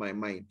opened up my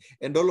mind.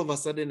 And all of a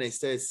sudden I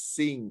started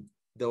seeing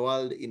the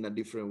world in a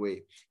different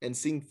way and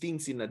seeing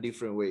things in a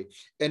different way.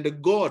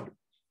 And God,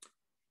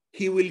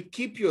 he will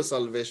keep your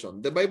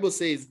salvation. The Bible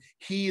says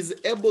he is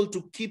able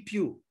to keep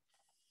you.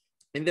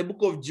 In the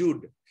book of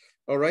Jude,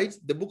 all right,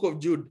 the book of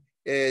Jude,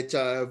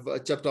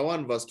 chapter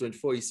 1, verse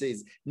 24, he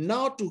says,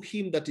 now to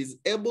him that is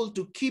able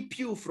to keep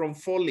you from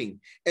falling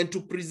and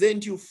to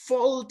present you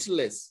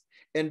faultless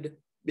and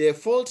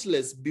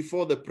faultless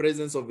before the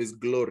presence of his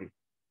glory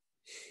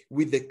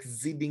with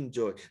exceeding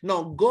joy.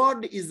 Now,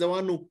 God is the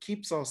one who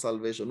keeps our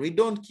salvation. We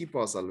don't keep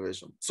our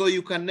salvation. So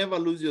you can never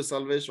lose your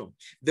salvation.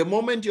 The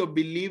moment you're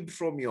believed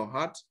from your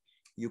heart,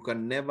 you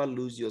can never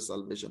lose your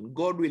salvation.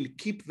 God will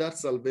keep that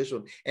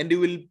salvation and he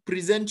will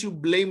present you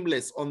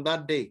blameless on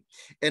that day.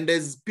 And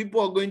as people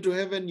are going to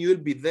heaven, you will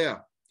be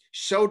there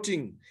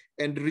shouting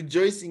and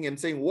rejoicing and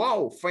saying,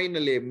 wow,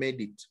 finally I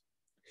made it.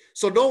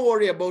 So don't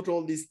worry about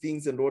all these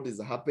things and what is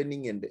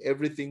happening and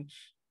everything.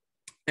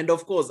 And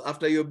of course,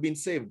 after you've been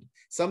saved,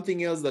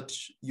 something else that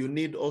you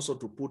need also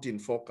to put in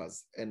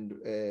focus. And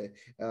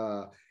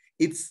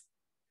it's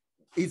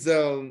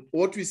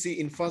what we see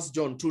in 1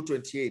 John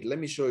 2:28. Let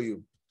me show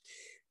you.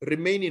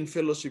 Remain in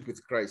fellowship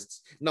with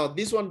Christ. Now,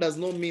 this one does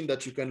not mean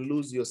that you can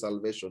lose your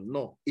salvation.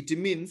 No, it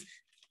means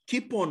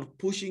keep on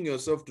pushing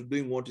yourself to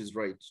doing what is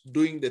right,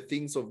 doing the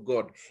things of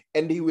God,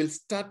 and he will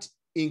start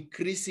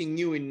increasing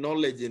you in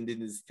knowledge and in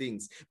these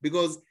things.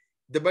 Because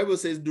the Bible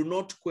says, do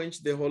not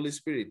quench the Holy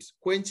Spirit.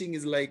 Quenching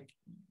is like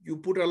you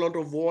put a lot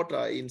of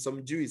water in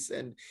some juice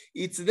and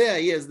it's there.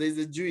 Yes, there's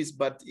a juice,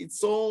 but it's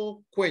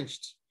so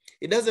quenched.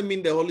 It doesn't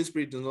mean the Holy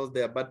Spirit is not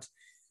there, but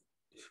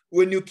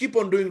when you keep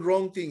on doing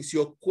wrong things,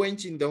 you're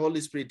quenching the Holy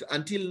Spirit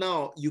until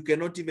now you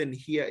cannot even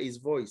hear his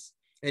voice.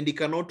 And he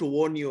cannot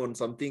warn you on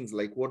some things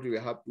like what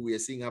we are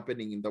seeing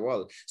happening in the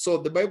world. So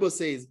the Bible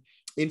says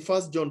in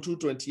 1 John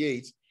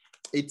 2:28,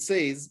 it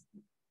says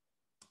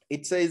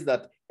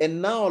that,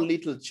 and now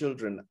little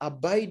children,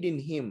 abide in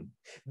him,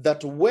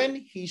 that when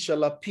he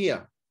shall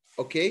appear,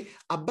 okay,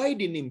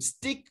 abide in him,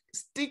 stick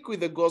with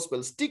the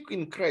gospel, stick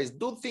in Christ,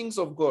 do things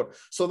of God,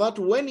 so that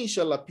when he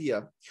shall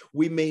appear,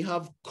 we may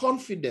have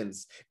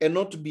confidence and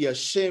not be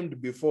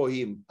ashamed before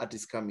him at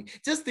his coming.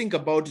 Just think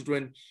about it.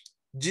 When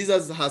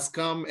Jesus has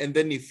come and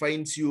then he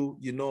finds you,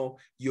 you know,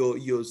 you're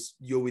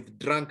with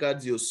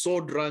drunkards, you're so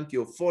drunk,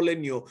 you're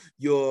fallen,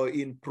 you're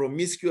in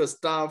promiscuous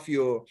stuff,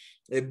 you're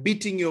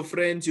beating your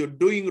friends, you're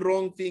doing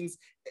wrong things,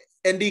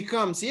 and he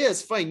comes.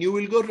 Yes, fine, you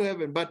will go to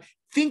heaven, but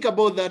think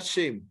about that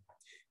shame.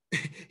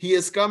 He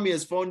has come, he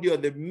has found you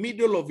at the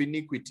middle of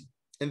iniquity.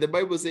 And the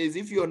Bible says,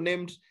 if you're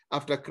named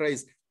after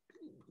Christ,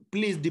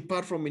 please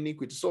depart from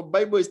iniquity. So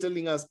Bible is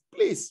telling us,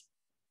 please,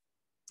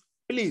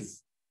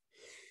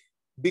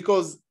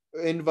 Because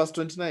in verse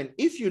 29,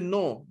 if you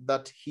know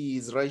that he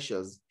is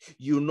righteous,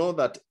 you know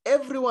that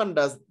everyone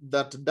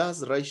that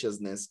does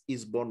righteousness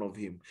is born of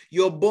him.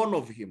 You're born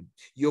of him.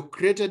 You're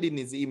created in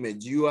his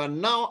image. You are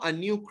now a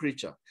new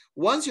creature.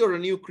 Once you're a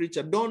new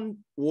creature, don't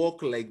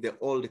walk like the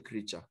old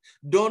creature.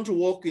 Don't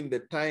walk in the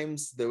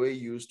times the way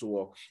you used to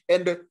walk.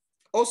 And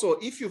also,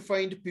 if you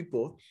find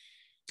people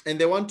and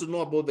they want to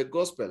know about the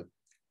gospel,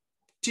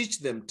 teach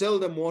them, tell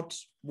them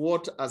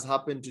what has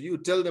happened to you.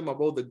 Tell them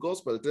about the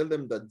gospel. Tell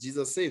them that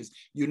Jesus saves.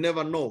 You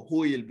never know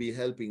who you'll be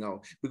helping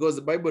out. Because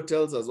the Bible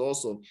tells us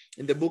also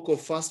in the book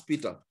of 1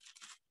 Peter,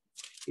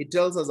 it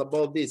tells us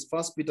about this,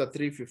 1 Peter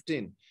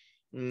 3:15.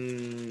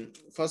 1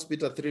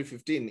 Peter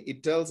 3:15,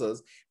 it tells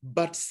us,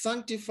 but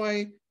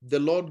sanctify the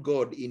Lord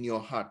God in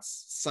your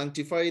hearts.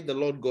 Sanctify the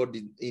Lord God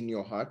in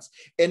your hearts,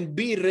 and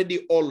be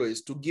ready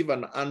always to give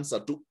an answer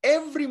to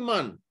every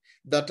man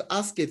that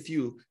asketh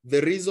you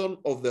the reason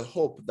of the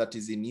hope that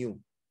is in you,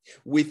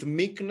 with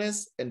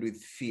meekness and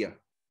with fear.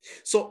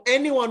 So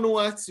anyone who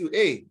asks you,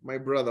 hey, my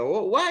brother,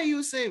 why are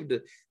you saved?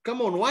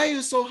 Come on, why are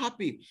you so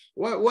happy?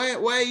 Why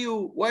are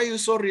you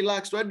so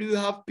relaxed? Why do you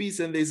have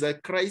peace and there's a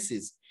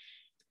crisis?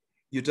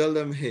 You tell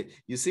them, hey,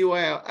 you see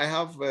why I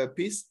have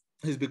peace?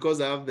 It's because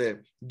I have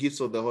the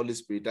gifts of the Holy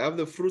Spirit. I have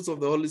the fruits of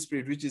the Holy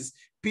Spirit, which is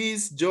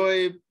peace,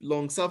 joy,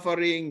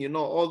 long-suffering,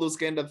 all those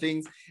kind of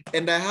things.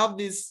 And I have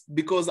this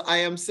because I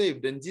am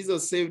saved and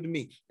Jesus saved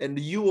me. And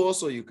you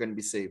also, you can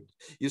be saved.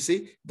 You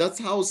see, that's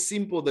how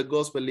simple the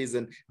gospel is.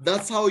 And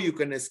that's how you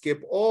can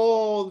escape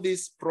all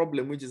this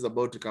problem which is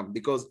about to come,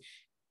 because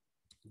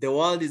the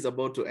world is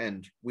about to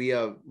end. We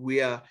are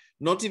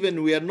not even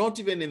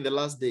in the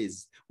last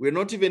days. We're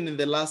not even in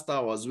the last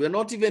hours. We're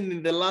not even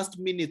in the last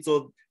minutes,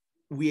 or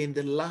we're in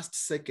the last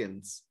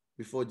seconds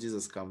before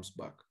Jesus comes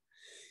back.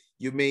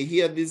 You may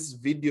hear these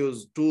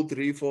videos 2,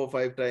 3, 4,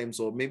 5 times,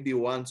 or maybe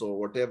once or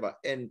whatever.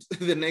 And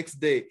the next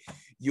day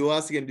you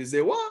ask and you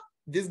say, what?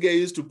 This guy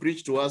used to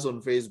preach to us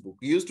on Facebook.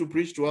 He used to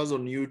preach to us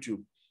on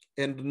YouTube.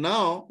 And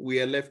now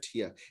we are left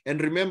here.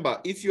 And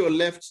remember, if you're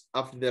left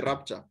after the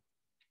rapture,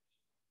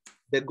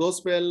 the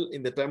gospel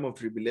in the time of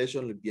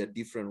tribulation will be a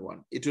different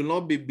one. It will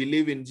not be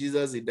believe in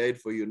Jesus, he died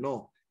for you.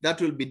 No, that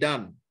will be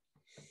done.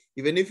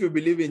 Even if you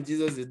believe in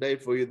Jesus, he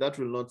died for you, that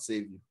will not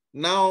save you.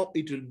 Now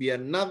it will be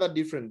another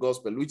different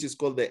gospel, which is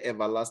called the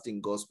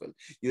everlasting gospel.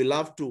 You'll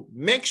have to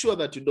make sure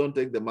that you don't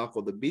take the mark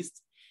of the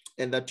beast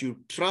and that you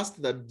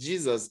trust that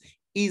Jesus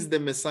is the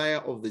Messiah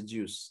of the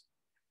Jews.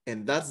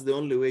 And that's the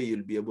only way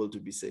you'll be able to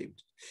be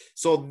saved.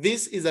 So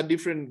this is a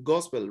different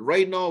gospel.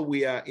 Right now,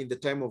 we are in the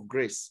time of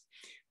grace.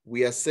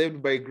 We are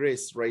saved by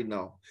grace right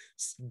now.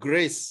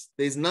 Grace,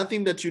 there's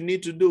nothing that you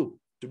need to do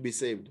to be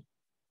saved.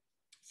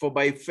 For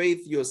by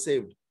faith you're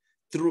saved.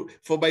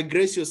 For by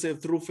grace you're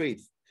saved through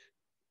faith.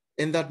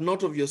 And that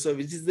not of yourself.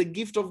 It is the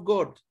gift of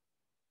God.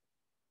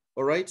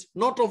 All right?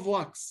 Not of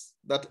works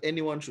that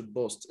anyone should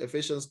boast.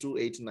 Ephesians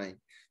 2:8-9.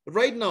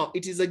 Right now,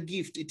 it is a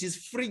gift. It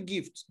is free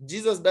gift.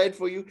 Jesus died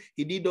for you.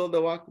 He did all the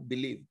work.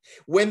 Believe.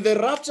 When the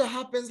rapture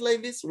happens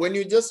like this, when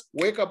you just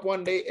wake up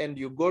one day and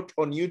you go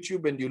on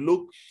YouTube and you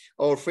look,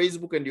 or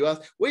Facebook, and you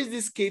ask, where is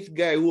this Keith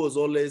guy who was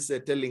always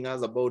telling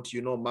us about,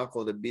 mark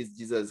of the beast,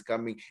 Jesus is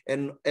coming.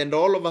 And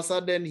all of a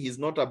sudden, he's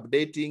not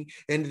updating.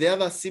 And the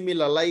other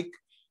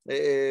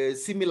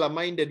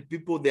similar-minded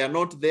people, they are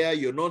not there.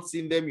 You're not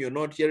seeing them. You're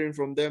not hearing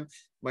from them.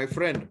 My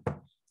friend,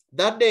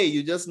 that day,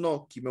 you just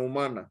know,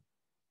 kimeumana.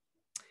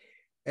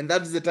 And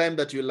that's the time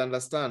that you'll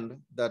understand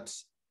that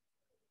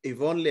if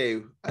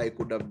only I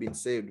could have been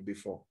saved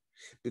before.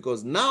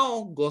 Because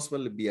now gospel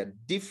will be a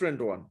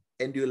different one.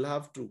 And you'll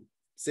have to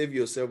save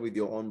yourself with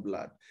your own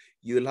blood.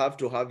 You'll have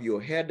to have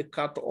your head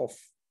cut off.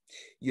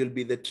 You'll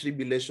be the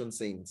tribulation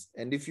saints.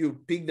 And if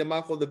you pick the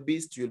mark of the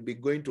beast, you'll be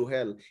going to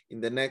hell in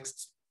the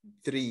next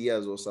 3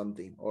 years or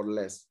something, or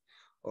less.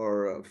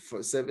 Or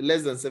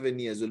less than 7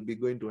 years, you'll be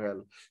going to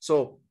hell.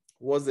 So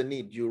what's the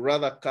need? You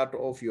rather cut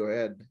off your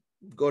head.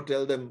 Go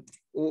tell them,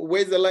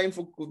 where's the line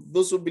for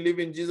those who believe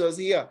in Jesus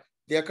here?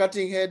 They are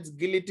cutting heads,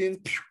 guillotines,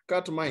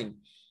 cut mine.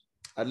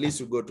 At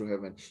least you go to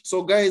heaven.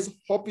 So guys,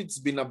 hope it's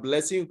been a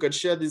blessing. You can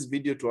share this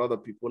video to other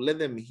people. Let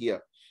them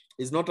hear.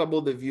 It's not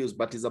about the views,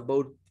 but it's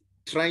about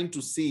trying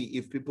to see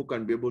if people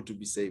can be able to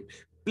be saved.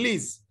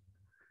 Please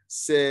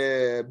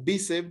be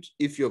saved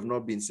if you have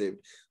not been saved.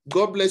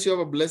 God bless you. Have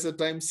a blessed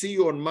time. See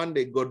you on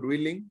Monday, God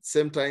willing.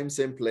 Same time,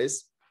 same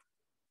place.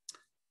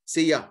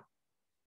 See ya.